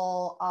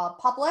example,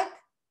 public.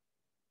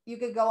 You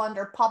could go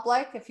under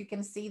public if you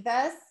can see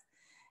this.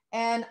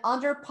 And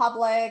under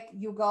public,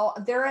 you go,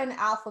 they're in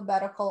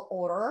alphabetical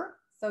order.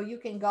 So you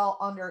can go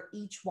under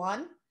each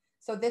one.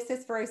 So this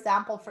is, for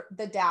example, for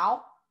the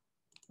Dow.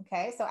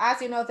 Okay, so as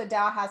you know, the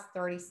Dow has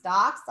 30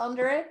 stocks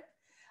under it.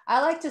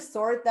 I like to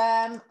sort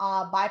them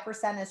by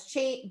percentage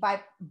change,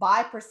 by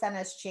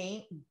percentage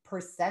change.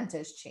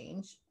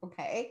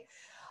 Okay.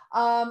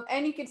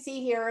 And you can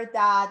see here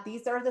that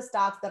these are the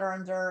stocks that are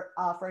under,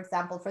 for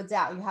example, for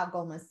Dow, you have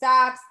Goldman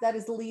Sachs that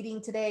is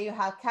leading today. You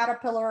have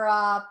Caterpillar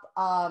up,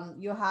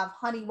 you have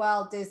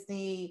Honeywell,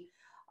 Disney,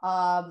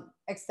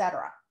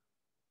 etc.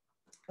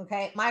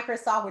 Okay,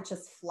 Microsoft, which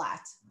is flat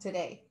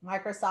today.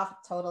 Microsoft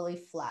totally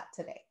flat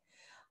today.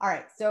 All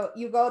right, so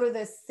you go to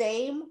the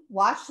same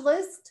watch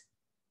list.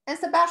 And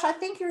Sebastian, I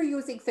think you're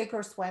using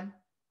Thinkorswim.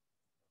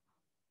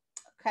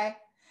 Okay,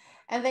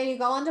 and then you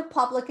go into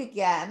public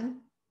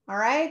again. All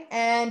right,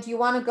 and you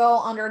want to go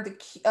under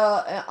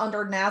the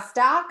under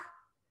NASDAQ.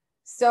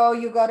 So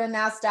you go to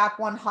NASDAQ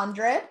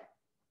 100.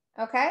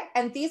 Okay,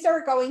 and these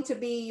are going to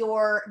be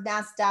your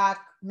NASDAQ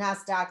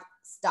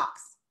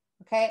stocks.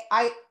 Okay,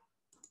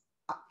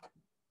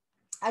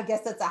 I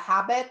guess it's a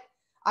habit.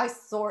 I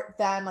sort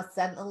them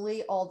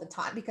ascendingly all the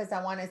time because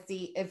I want to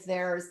see if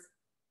there's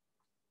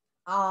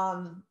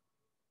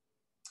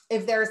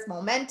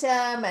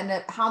momentum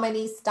and how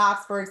many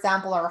stocks, for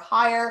example, are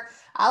higher.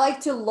 I like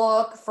to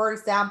look, for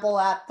example,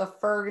 at the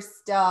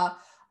first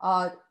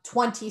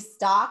 20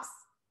 stocks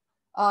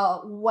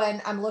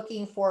when I'm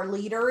looking for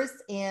leaders,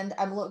 and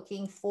I'm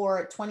looking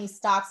for 20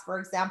 stocks, for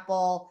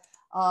example,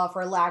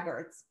 for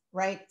laggards,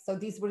 right? So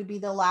these would be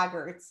the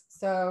laggards.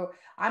 So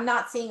I'm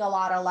not seeing a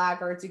lot of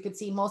laggards. You could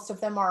see most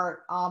of them are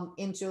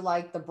into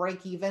like the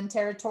break-even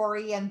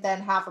territory, and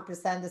then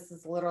 0.5%. This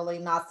is literally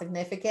not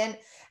significant.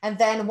 And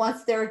then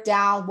once they're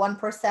down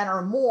 1%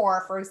 or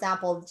more, for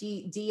example,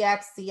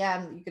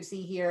 DXCM, you could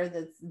see here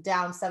that's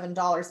down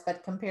 $7,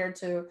 but compared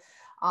to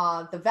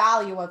the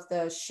value of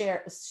the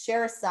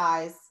share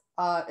size,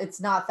 it's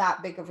not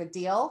that big of a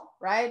deal,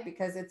 right?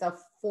 Because it's a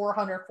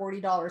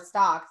 $440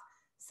 stock,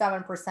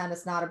 7%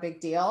 is not a big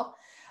deal.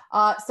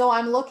 So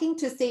I'm looking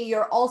to see,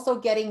 you're also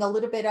getting a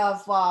little bit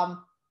of,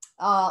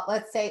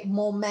 let's say,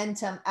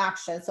 momentum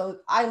action. So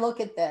I look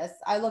at this,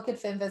 I look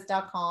at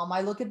finviz.com,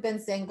 I look at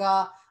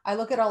Benzinga, I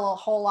look at a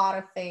whole lot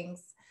of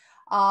things,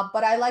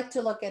 but I like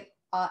to look at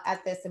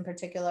this in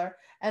particular.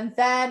 And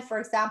then, for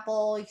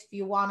example, if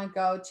you want to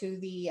go to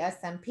the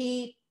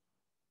S&P,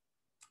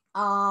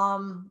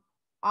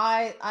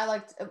 I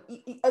like to,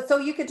 so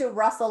you could do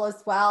Russell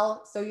as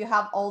well. So you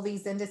have all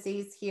these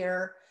indices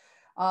here.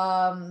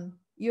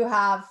 You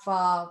have,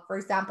 for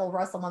example,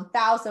 Russell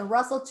 1000.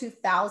 Russell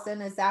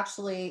 2000 is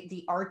actually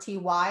the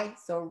RTY.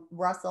 So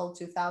Russell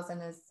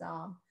 2000 is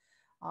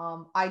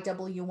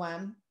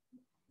IWM.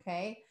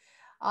 Okay.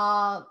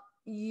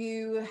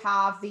 You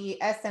have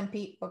the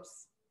S&P.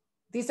 Oops.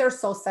 These are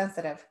so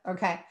sensitive.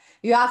 Okay.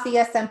 You have the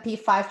S&P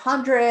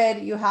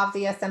 500. You have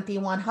the S&P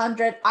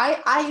 100.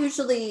 I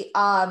usually,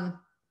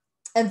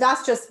 and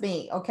that's just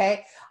me,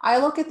 okay? I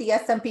look at the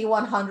S&P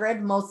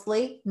 100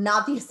 mostly,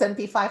 not the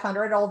S&P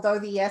 500, although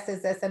the S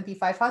is S&P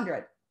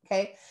 500,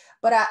 okay?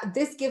 But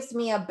this gives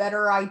me a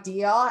better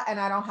idea, and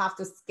I don't have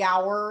to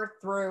scour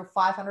through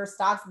 500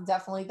 stocks.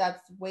 Definitely,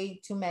 that's way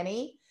too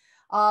many.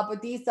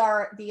 But these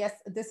are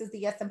this is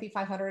the S&P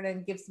 500,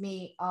 and gives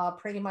me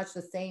pretty much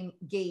the same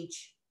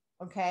gauge,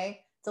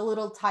 okay? It's a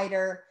little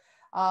tighter,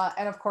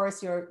 and of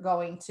course, you're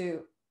going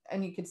to,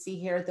 and you can see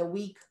here the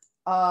week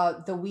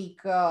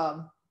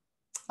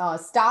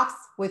stocks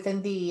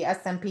within the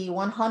S&P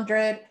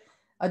 100,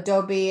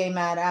 Adobe,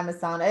 AMAT,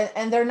 Amazon,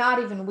 and they're not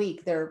even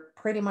weak. They're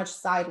pretty much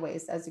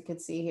sideways, as you can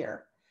see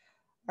here.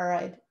 All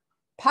right.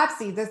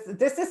 Pepsi,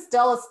 this is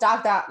still a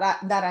stock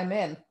that I'm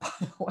in, by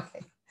the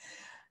way.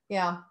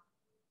 Yeah.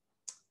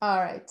 All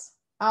right.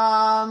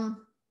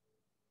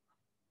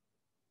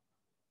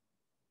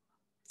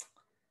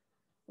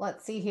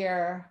 Let's see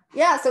here.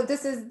 Yeah, so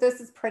this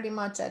is pretty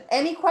much it.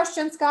 Any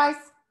questions, guys?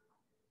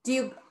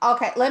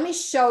 Okay, let me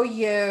show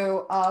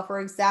you,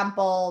 for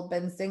example,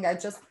 Benzinga.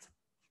 Just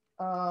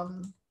at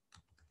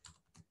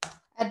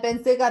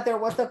Benzinga, there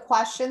was a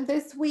question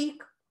this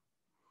week.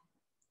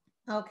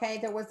 Okay,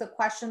 there was a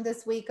question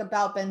this week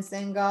about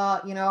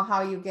Benzinga, you know,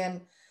 how you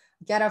can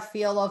get a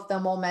feel of the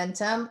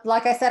momentum.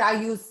 Like I said, I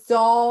use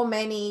so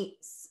many,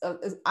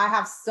 I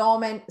have so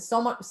many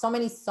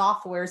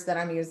softwares that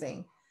I'm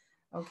using.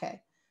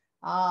 Okay,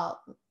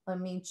 let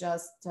me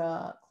just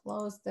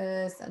close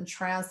this and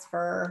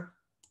transfer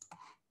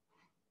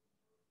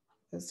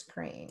the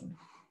screen.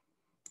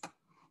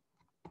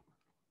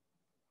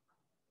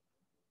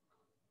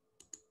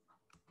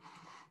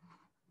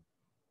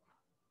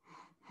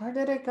 Where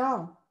did it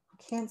go?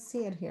 I can't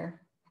see it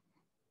here.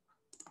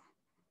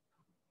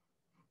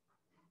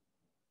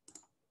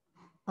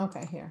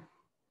 Okay, here.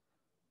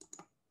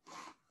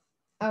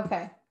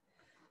 Okay.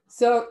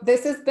 So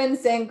this has been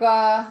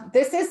Benzinga.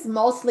 This is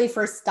mostly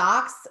for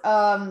stocks,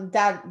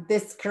 that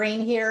this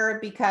screen here,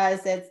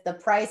 because it's the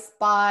price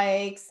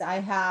spikes. I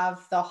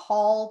have the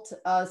halt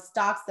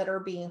stocks that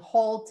are being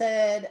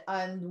halted,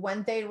 and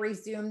when they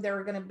resume,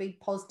 they're going to be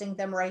posting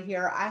them right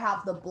here. I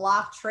have the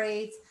block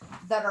trades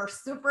that are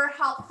super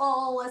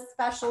helpful,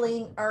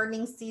 especially in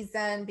earnings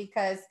season,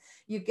 because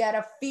you get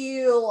a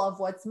feel of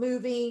what's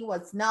moving,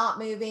 what's not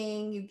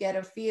moving. You get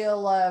a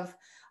feel of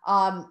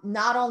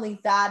not only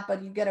that,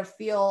 but you get a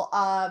feel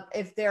of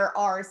if there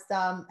are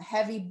some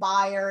heavy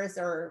buyers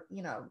or,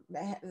 you know,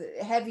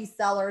 heavy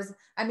sellers.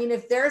 I mean,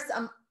 if there's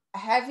some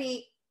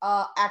heavy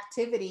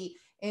activity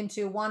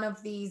into one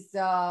of these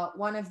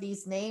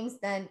names,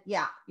 then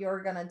yeah,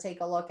 you're gonna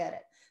take a look at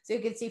it. So you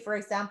can see, for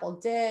example,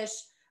 Dish,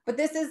 but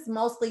this is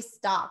mostly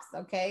stocks.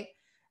 Okay,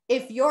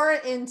 if you're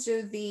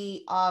into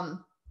the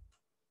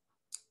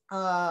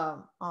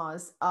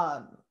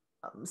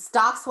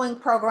stock swing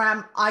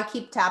program, I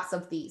keep tabs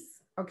of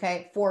these,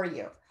 okay, for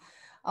you.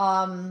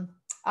 All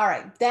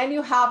right, then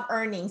you have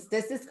earnings.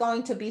 This is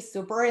going to be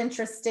super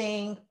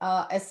interesting,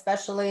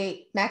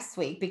 especially next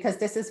week, because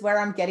this is where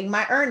I'm getting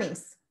my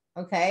earnings,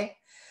 okay?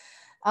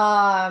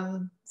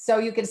 So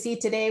you can see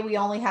today we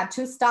only had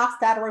 2 stocks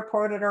that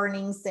reported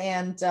earnings,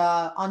 and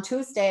on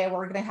Tuesday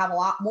we're going to have a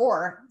lot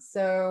more.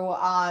 So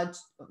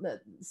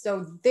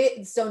so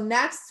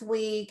next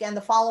week and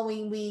the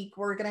following week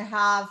we're going to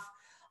have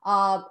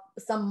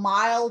some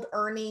mild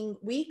earning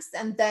weeks,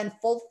 and then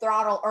full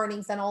throttle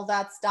earnings and all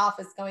that stuff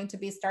is going to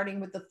be starting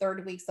with the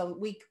 3rd week. So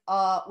week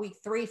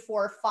 3,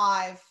 4,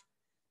 5,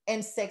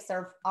 and 6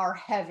 are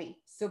heavy,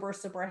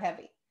 super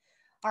heavy.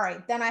 All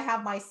right, then I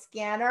have my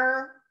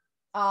scanner,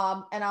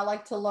 and I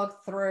like to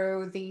look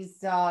through these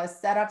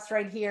setups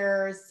right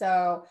here.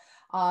 So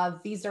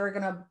these are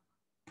gonna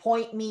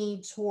point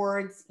me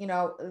towards,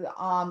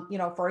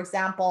 for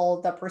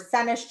example, the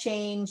percentage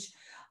change.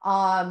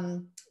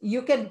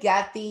 You can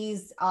get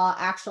these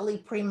actually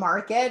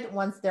pre-market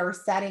once they're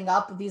setting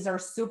up. These are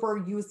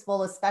super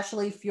useful,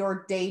 especially if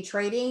you're day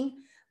trading.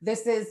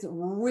 This is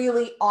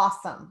really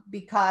awesome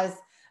because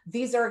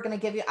these are going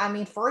to give you, I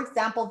mean, for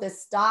example,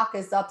 this stock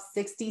is up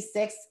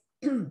 66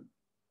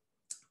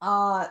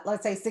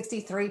 let's say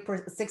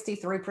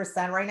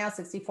 63% right now,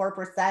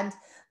 64%.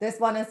 This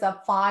one is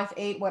up 5,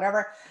 8,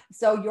 whatever.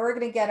 So you're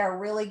going to get a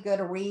really good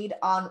read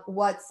on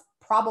what's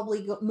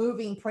probably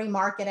moving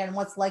pre-market and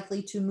what's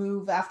likely to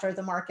move after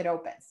the market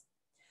opens.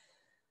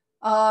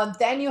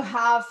 Then you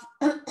have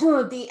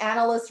the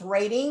analyst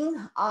rating.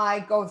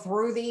 I go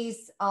through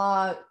these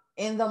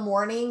in the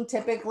morning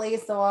typically.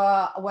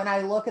 So when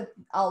I look at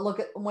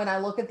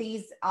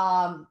these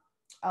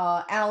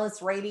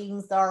analyst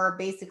ratings are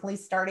basically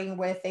starting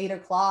with 8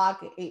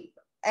 o'clock.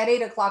 At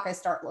 8 o'clock, I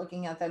start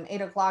looking at them.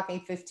 8 o'clock,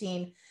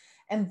 8:15,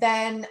 and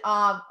then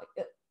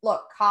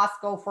look,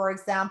 Costco, for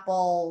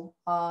example.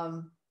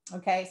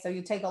 Okay, so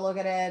you take a look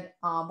at it.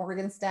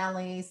 Morgan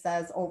Stanley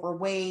says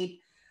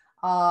overweight.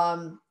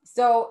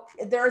 So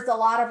there's a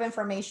lot of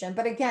information,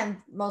 but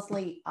again,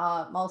 mostly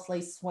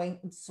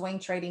swing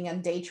trading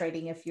and day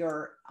trading if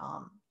you're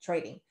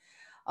trading.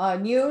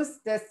 News.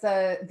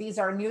 These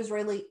are news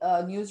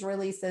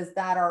releases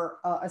that are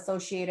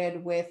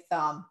associated with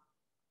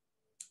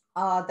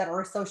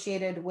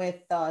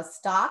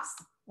stocks,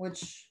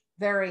 which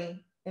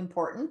very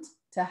important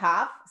to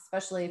have,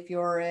 especially if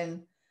you're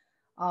in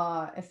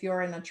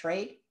a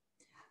trade.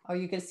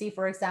 You can see,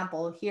 for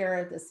example,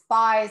 here the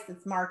SPYs.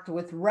 It's marked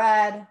with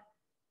red.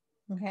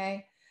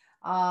 Okay,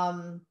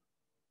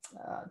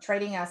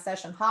 trading at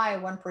session high,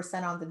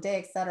 1% on the day,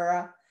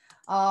 etc.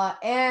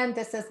 And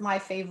this is my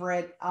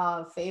favorite,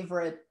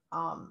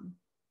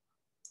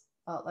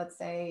 let's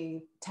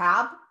say,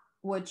 tab,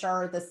 which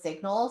are the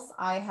signals.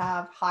 I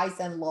have highs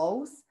and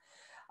lows.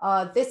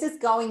 This is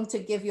going to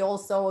give you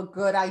also a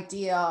good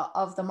idea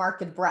of the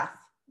market breadth,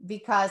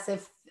 because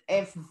if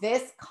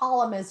this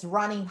column is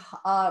running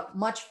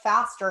much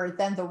faster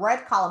than the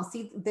red column,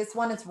 see, this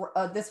one is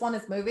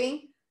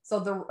moving. So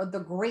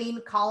the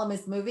green column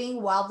is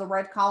moving while the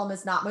red column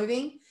is not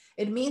moving.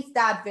 It means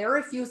that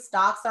very few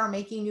stocks are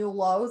making new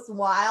lows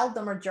while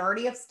the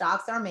majority of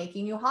stocks are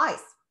making new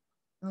highs.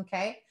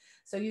 Okay,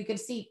 so you can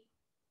see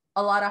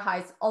a lot of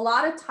highs. A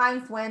lot of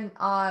times when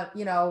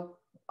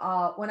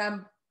when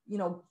I'm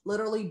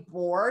literally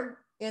bored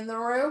in the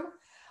room,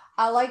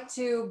 I like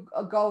to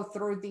go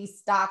through these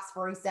stocks,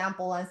 for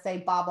example, and say,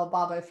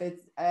 Baba,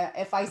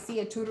 if I see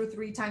it 2 to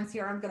 3 times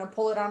here, I'm going to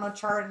pull it on a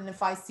chart. And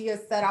if I see a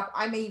setup,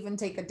 I may even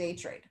take a day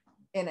trade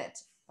in it.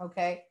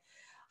 Okay.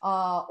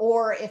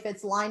 Or if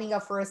it's lining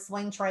up for a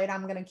swing trade,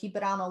 I'm going to keep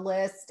it on a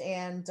list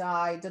and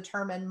I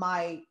determine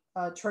my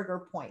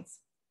trigger points.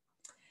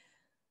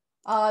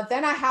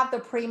 Then I have the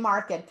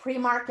pre-market.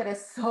 Pre-market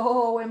is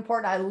so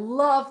important. I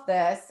love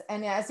this.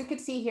 And as you can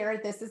see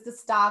here, this is the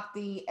stock,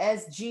 the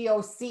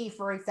SGOC,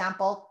 for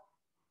example,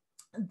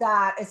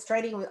 that is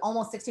trading with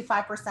almost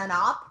 65%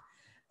 up.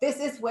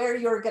 This is where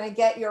you're going to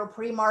get your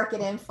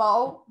pre-market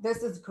info.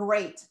 This is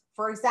great.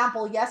 For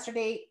example,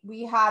 yesterday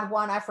we had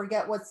one, I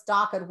forget what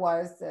stock it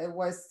was. It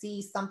was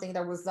C something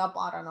that was up,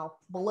 I don't know,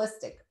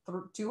 ballistic,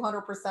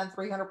 200%,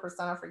 300%,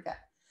 I forget.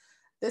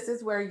 This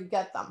is where you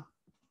get them.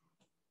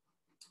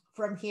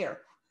 From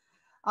here.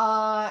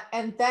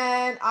 And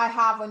then I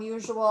have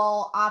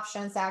unusual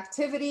options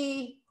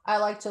activity. I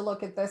like to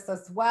look at this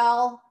as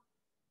well.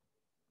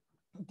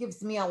 It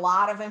gives me a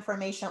lot of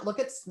information. Look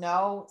at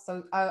snow.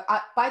 So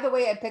by the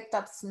way, I picked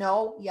up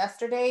snow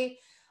yesterday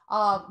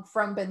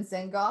from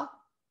Benzinga,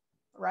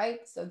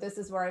 right? So this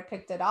is where I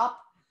picked it up.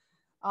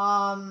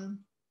 By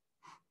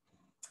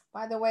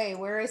the way,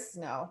 where is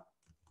snow?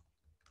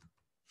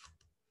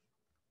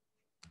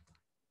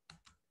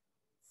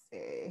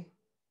 Let's see.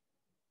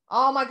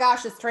 Oh my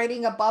gosh, it's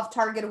trading above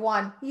target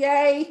 1.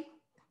 Yay.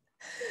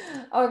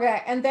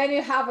 Okay, and then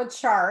you have a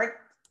chart.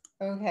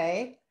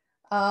 Okay.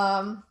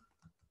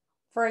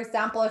 For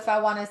example, if I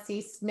want to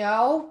see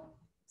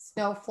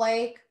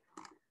snowflake.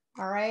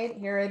 All right,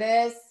 here it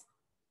is.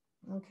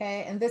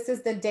 Okay, and this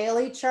is the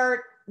daily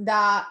chart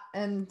yeah,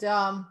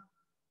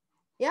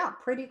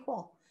 pretty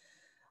cool.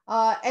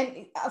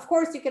 And of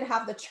course, you can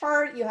have the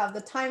chart, you have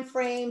the time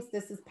frames.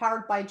 This is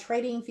powered by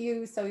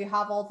TradingView, so you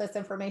have all this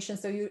information.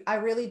 So I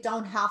really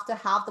don't have to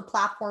have the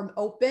platform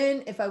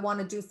open if I want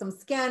to do some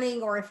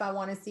scanning or if I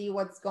want to see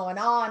what's going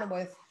on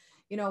with,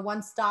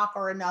 one stock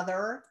or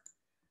another.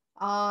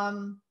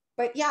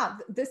 But yeah,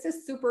 this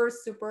is super,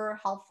 super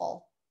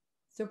helpful.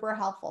 Super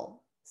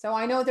helpful. So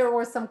I know there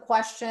were some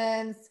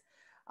questions,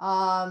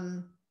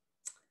 in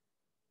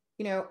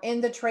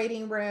the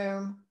trading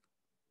room.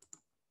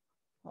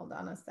 Hold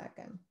on a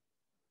second.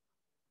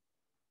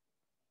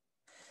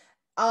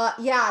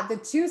 Yeah, the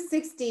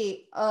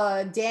 260,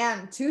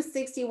 Dan,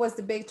 260 was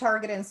the big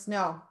target in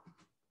snow.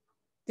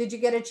 Did you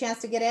get a chance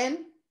to get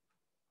in?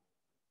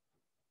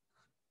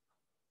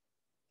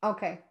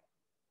 Okay,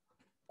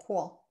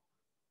 cool.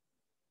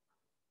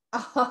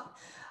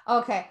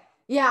 Okay,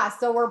 yeah,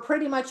 so we're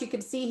pretty much, you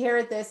can see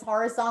here this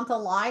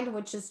horizontal line,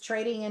 which is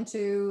trading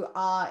into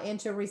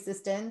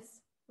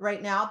resistance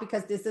right now,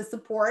 because this is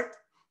support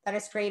that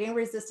is creating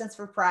resistance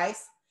for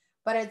price,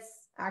 but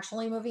it's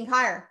actually moving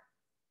higher.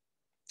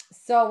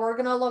 So we're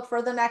going to look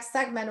for the next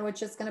segment,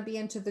 which is going to be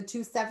into the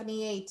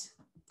 278.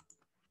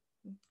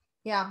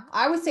 Yeah,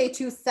 I would say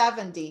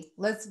 270.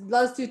 Let's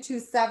do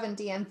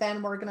 270, and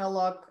then we're gonna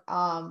look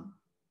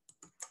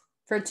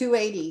for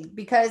 280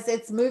 because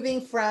it's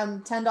moving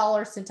from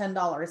 $10 to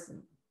 $10.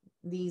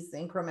 These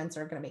increments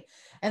are gonna be,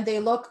 and they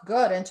look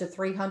good into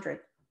 300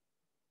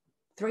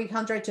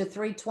 to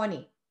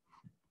 320.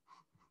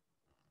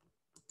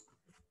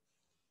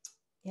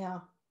 Yeah.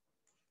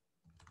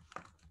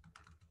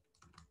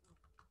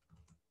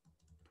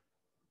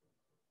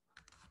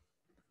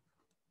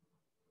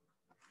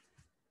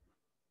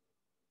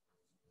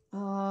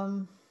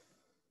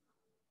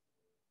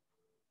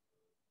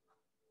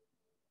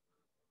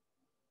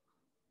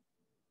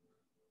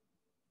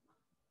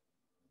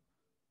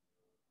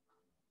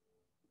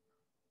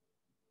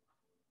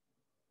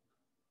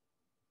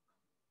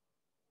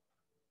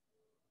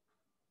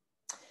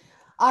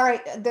 All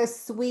right, the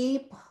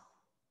sweep.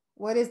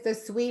 What is the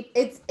sweep?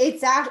 It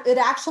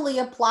actually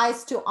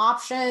applies to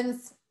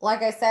options.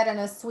 Like I said, and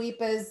a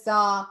sweep is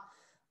that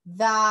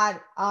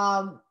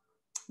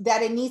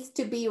that it needs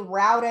to be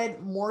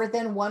routed more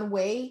than one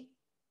way,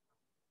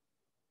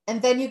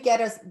 and then you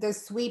get the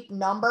sweep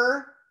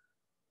number.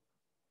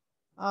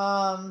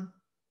 And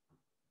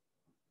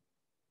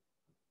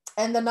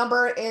the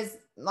number is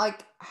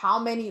like how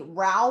many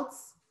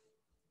routes.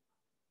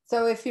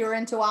 So if you're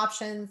into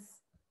options,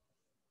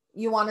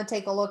 you want to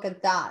take a look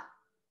at that.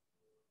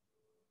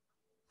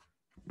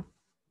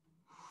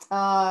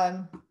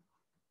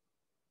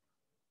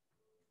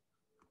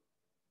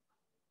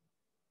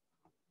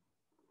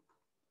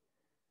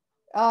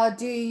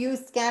 Do you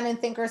use Scan and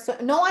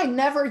Thinkorswim? No, I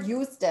never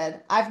used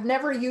it. I've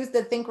never used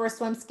the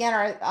Thinkorswim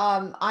scanner.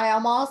 I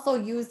am also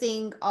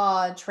using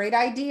Trade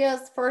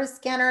Ideas for a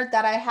scanner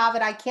that I have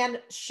it. I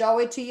can't show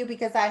it to you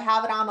because I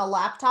have it on a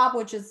laptop,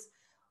 which is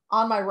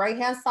on my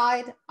right-hand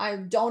side. I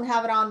don't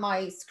have it on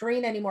my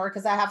screen anymore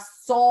because I have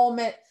so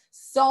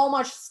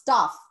much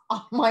stuff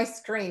on my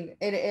screen.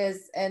 It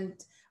is, and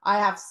I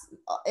have,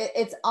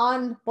 it's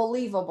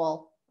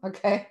unbelievable.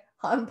 Okay.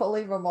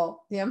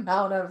 Unbelievable. The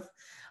amount of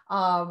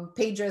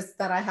pages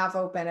that I have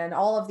open, and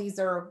all of these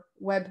are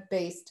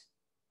web-based.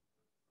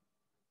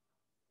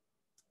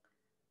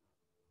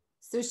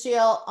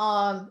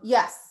 Sushil,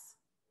 yes.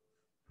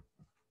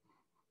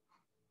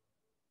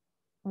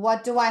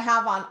 What do I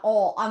have on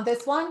all? On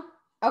this one?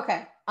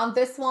 Okay. On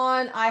this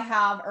one, I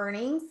have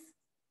earnings.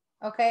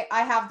 Okay.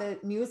 I have the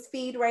news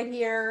feed right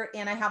here,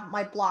 and I have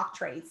my block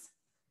trades.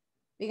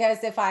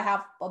 Because if I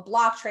have a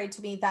block trade,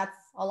 to me, that's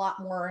a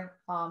lot more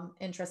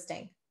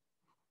interesting.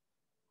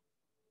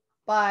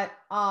 But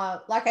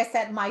like I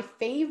said, my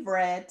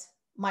favorite,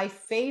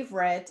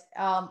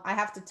 I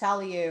have to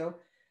tell you,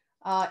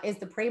 is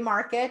the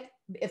pre-market.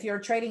 If you're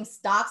trading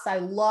stocks, I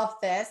love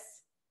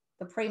this,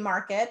 the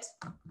pre-market.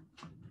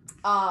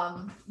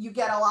 You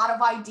get a lot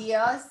of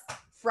ideas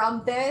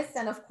from this.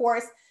 And of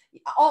course,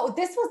 oh,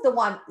 this was the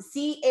one,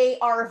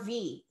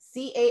 CARV.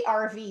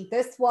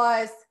 This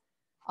was,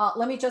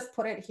 let me just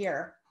put it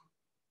here.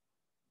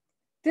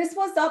 This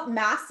was up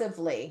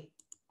massively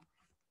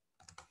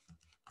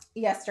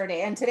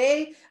yesterday, and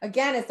today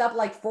again it's up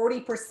like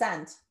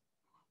 40%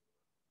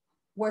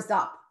 was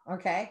up.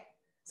 Okay,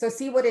 so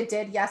see what it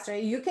did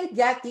yesterday. You can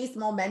get these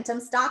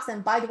momentum stocks,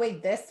 and by the way,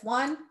 this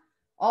one,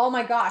 oh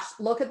my gosh,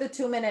 look at the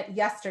 2-minute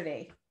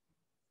yesterday.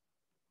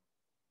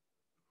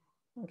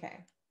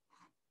 Okay,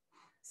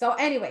 so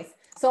anyways,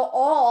 so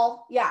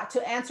all, yeah,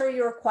 to answer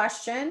your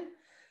question,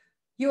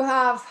 you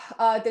have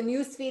the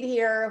news feed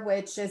here,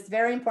 which is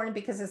very important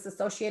because it's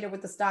associated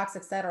with the stocks,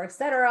 et cetera, et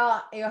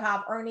cetera. You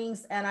have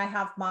earnings, and I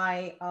have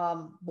my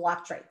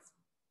block trades.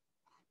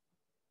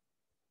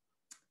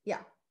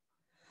 Yeah.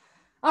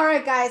 All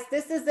right, guys,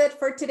 this is it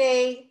for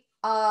today.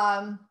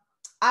 I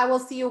will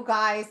see you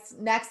guys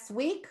next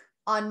week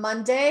on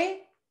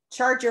Monday.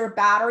 Charge your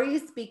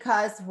batteries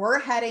because we're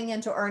heading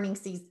into earnings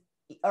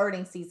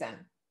season.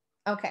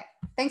 Okay.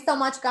 Thanks so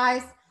much,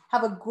 guys.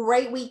 Have a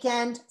great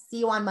weekend. See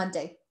you on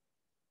Monday.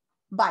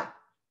 Bye.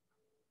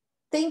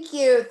 Thank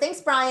you.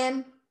 Thanks,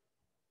 Brian.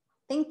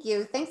 Thank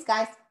you. Thanks,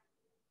 guys.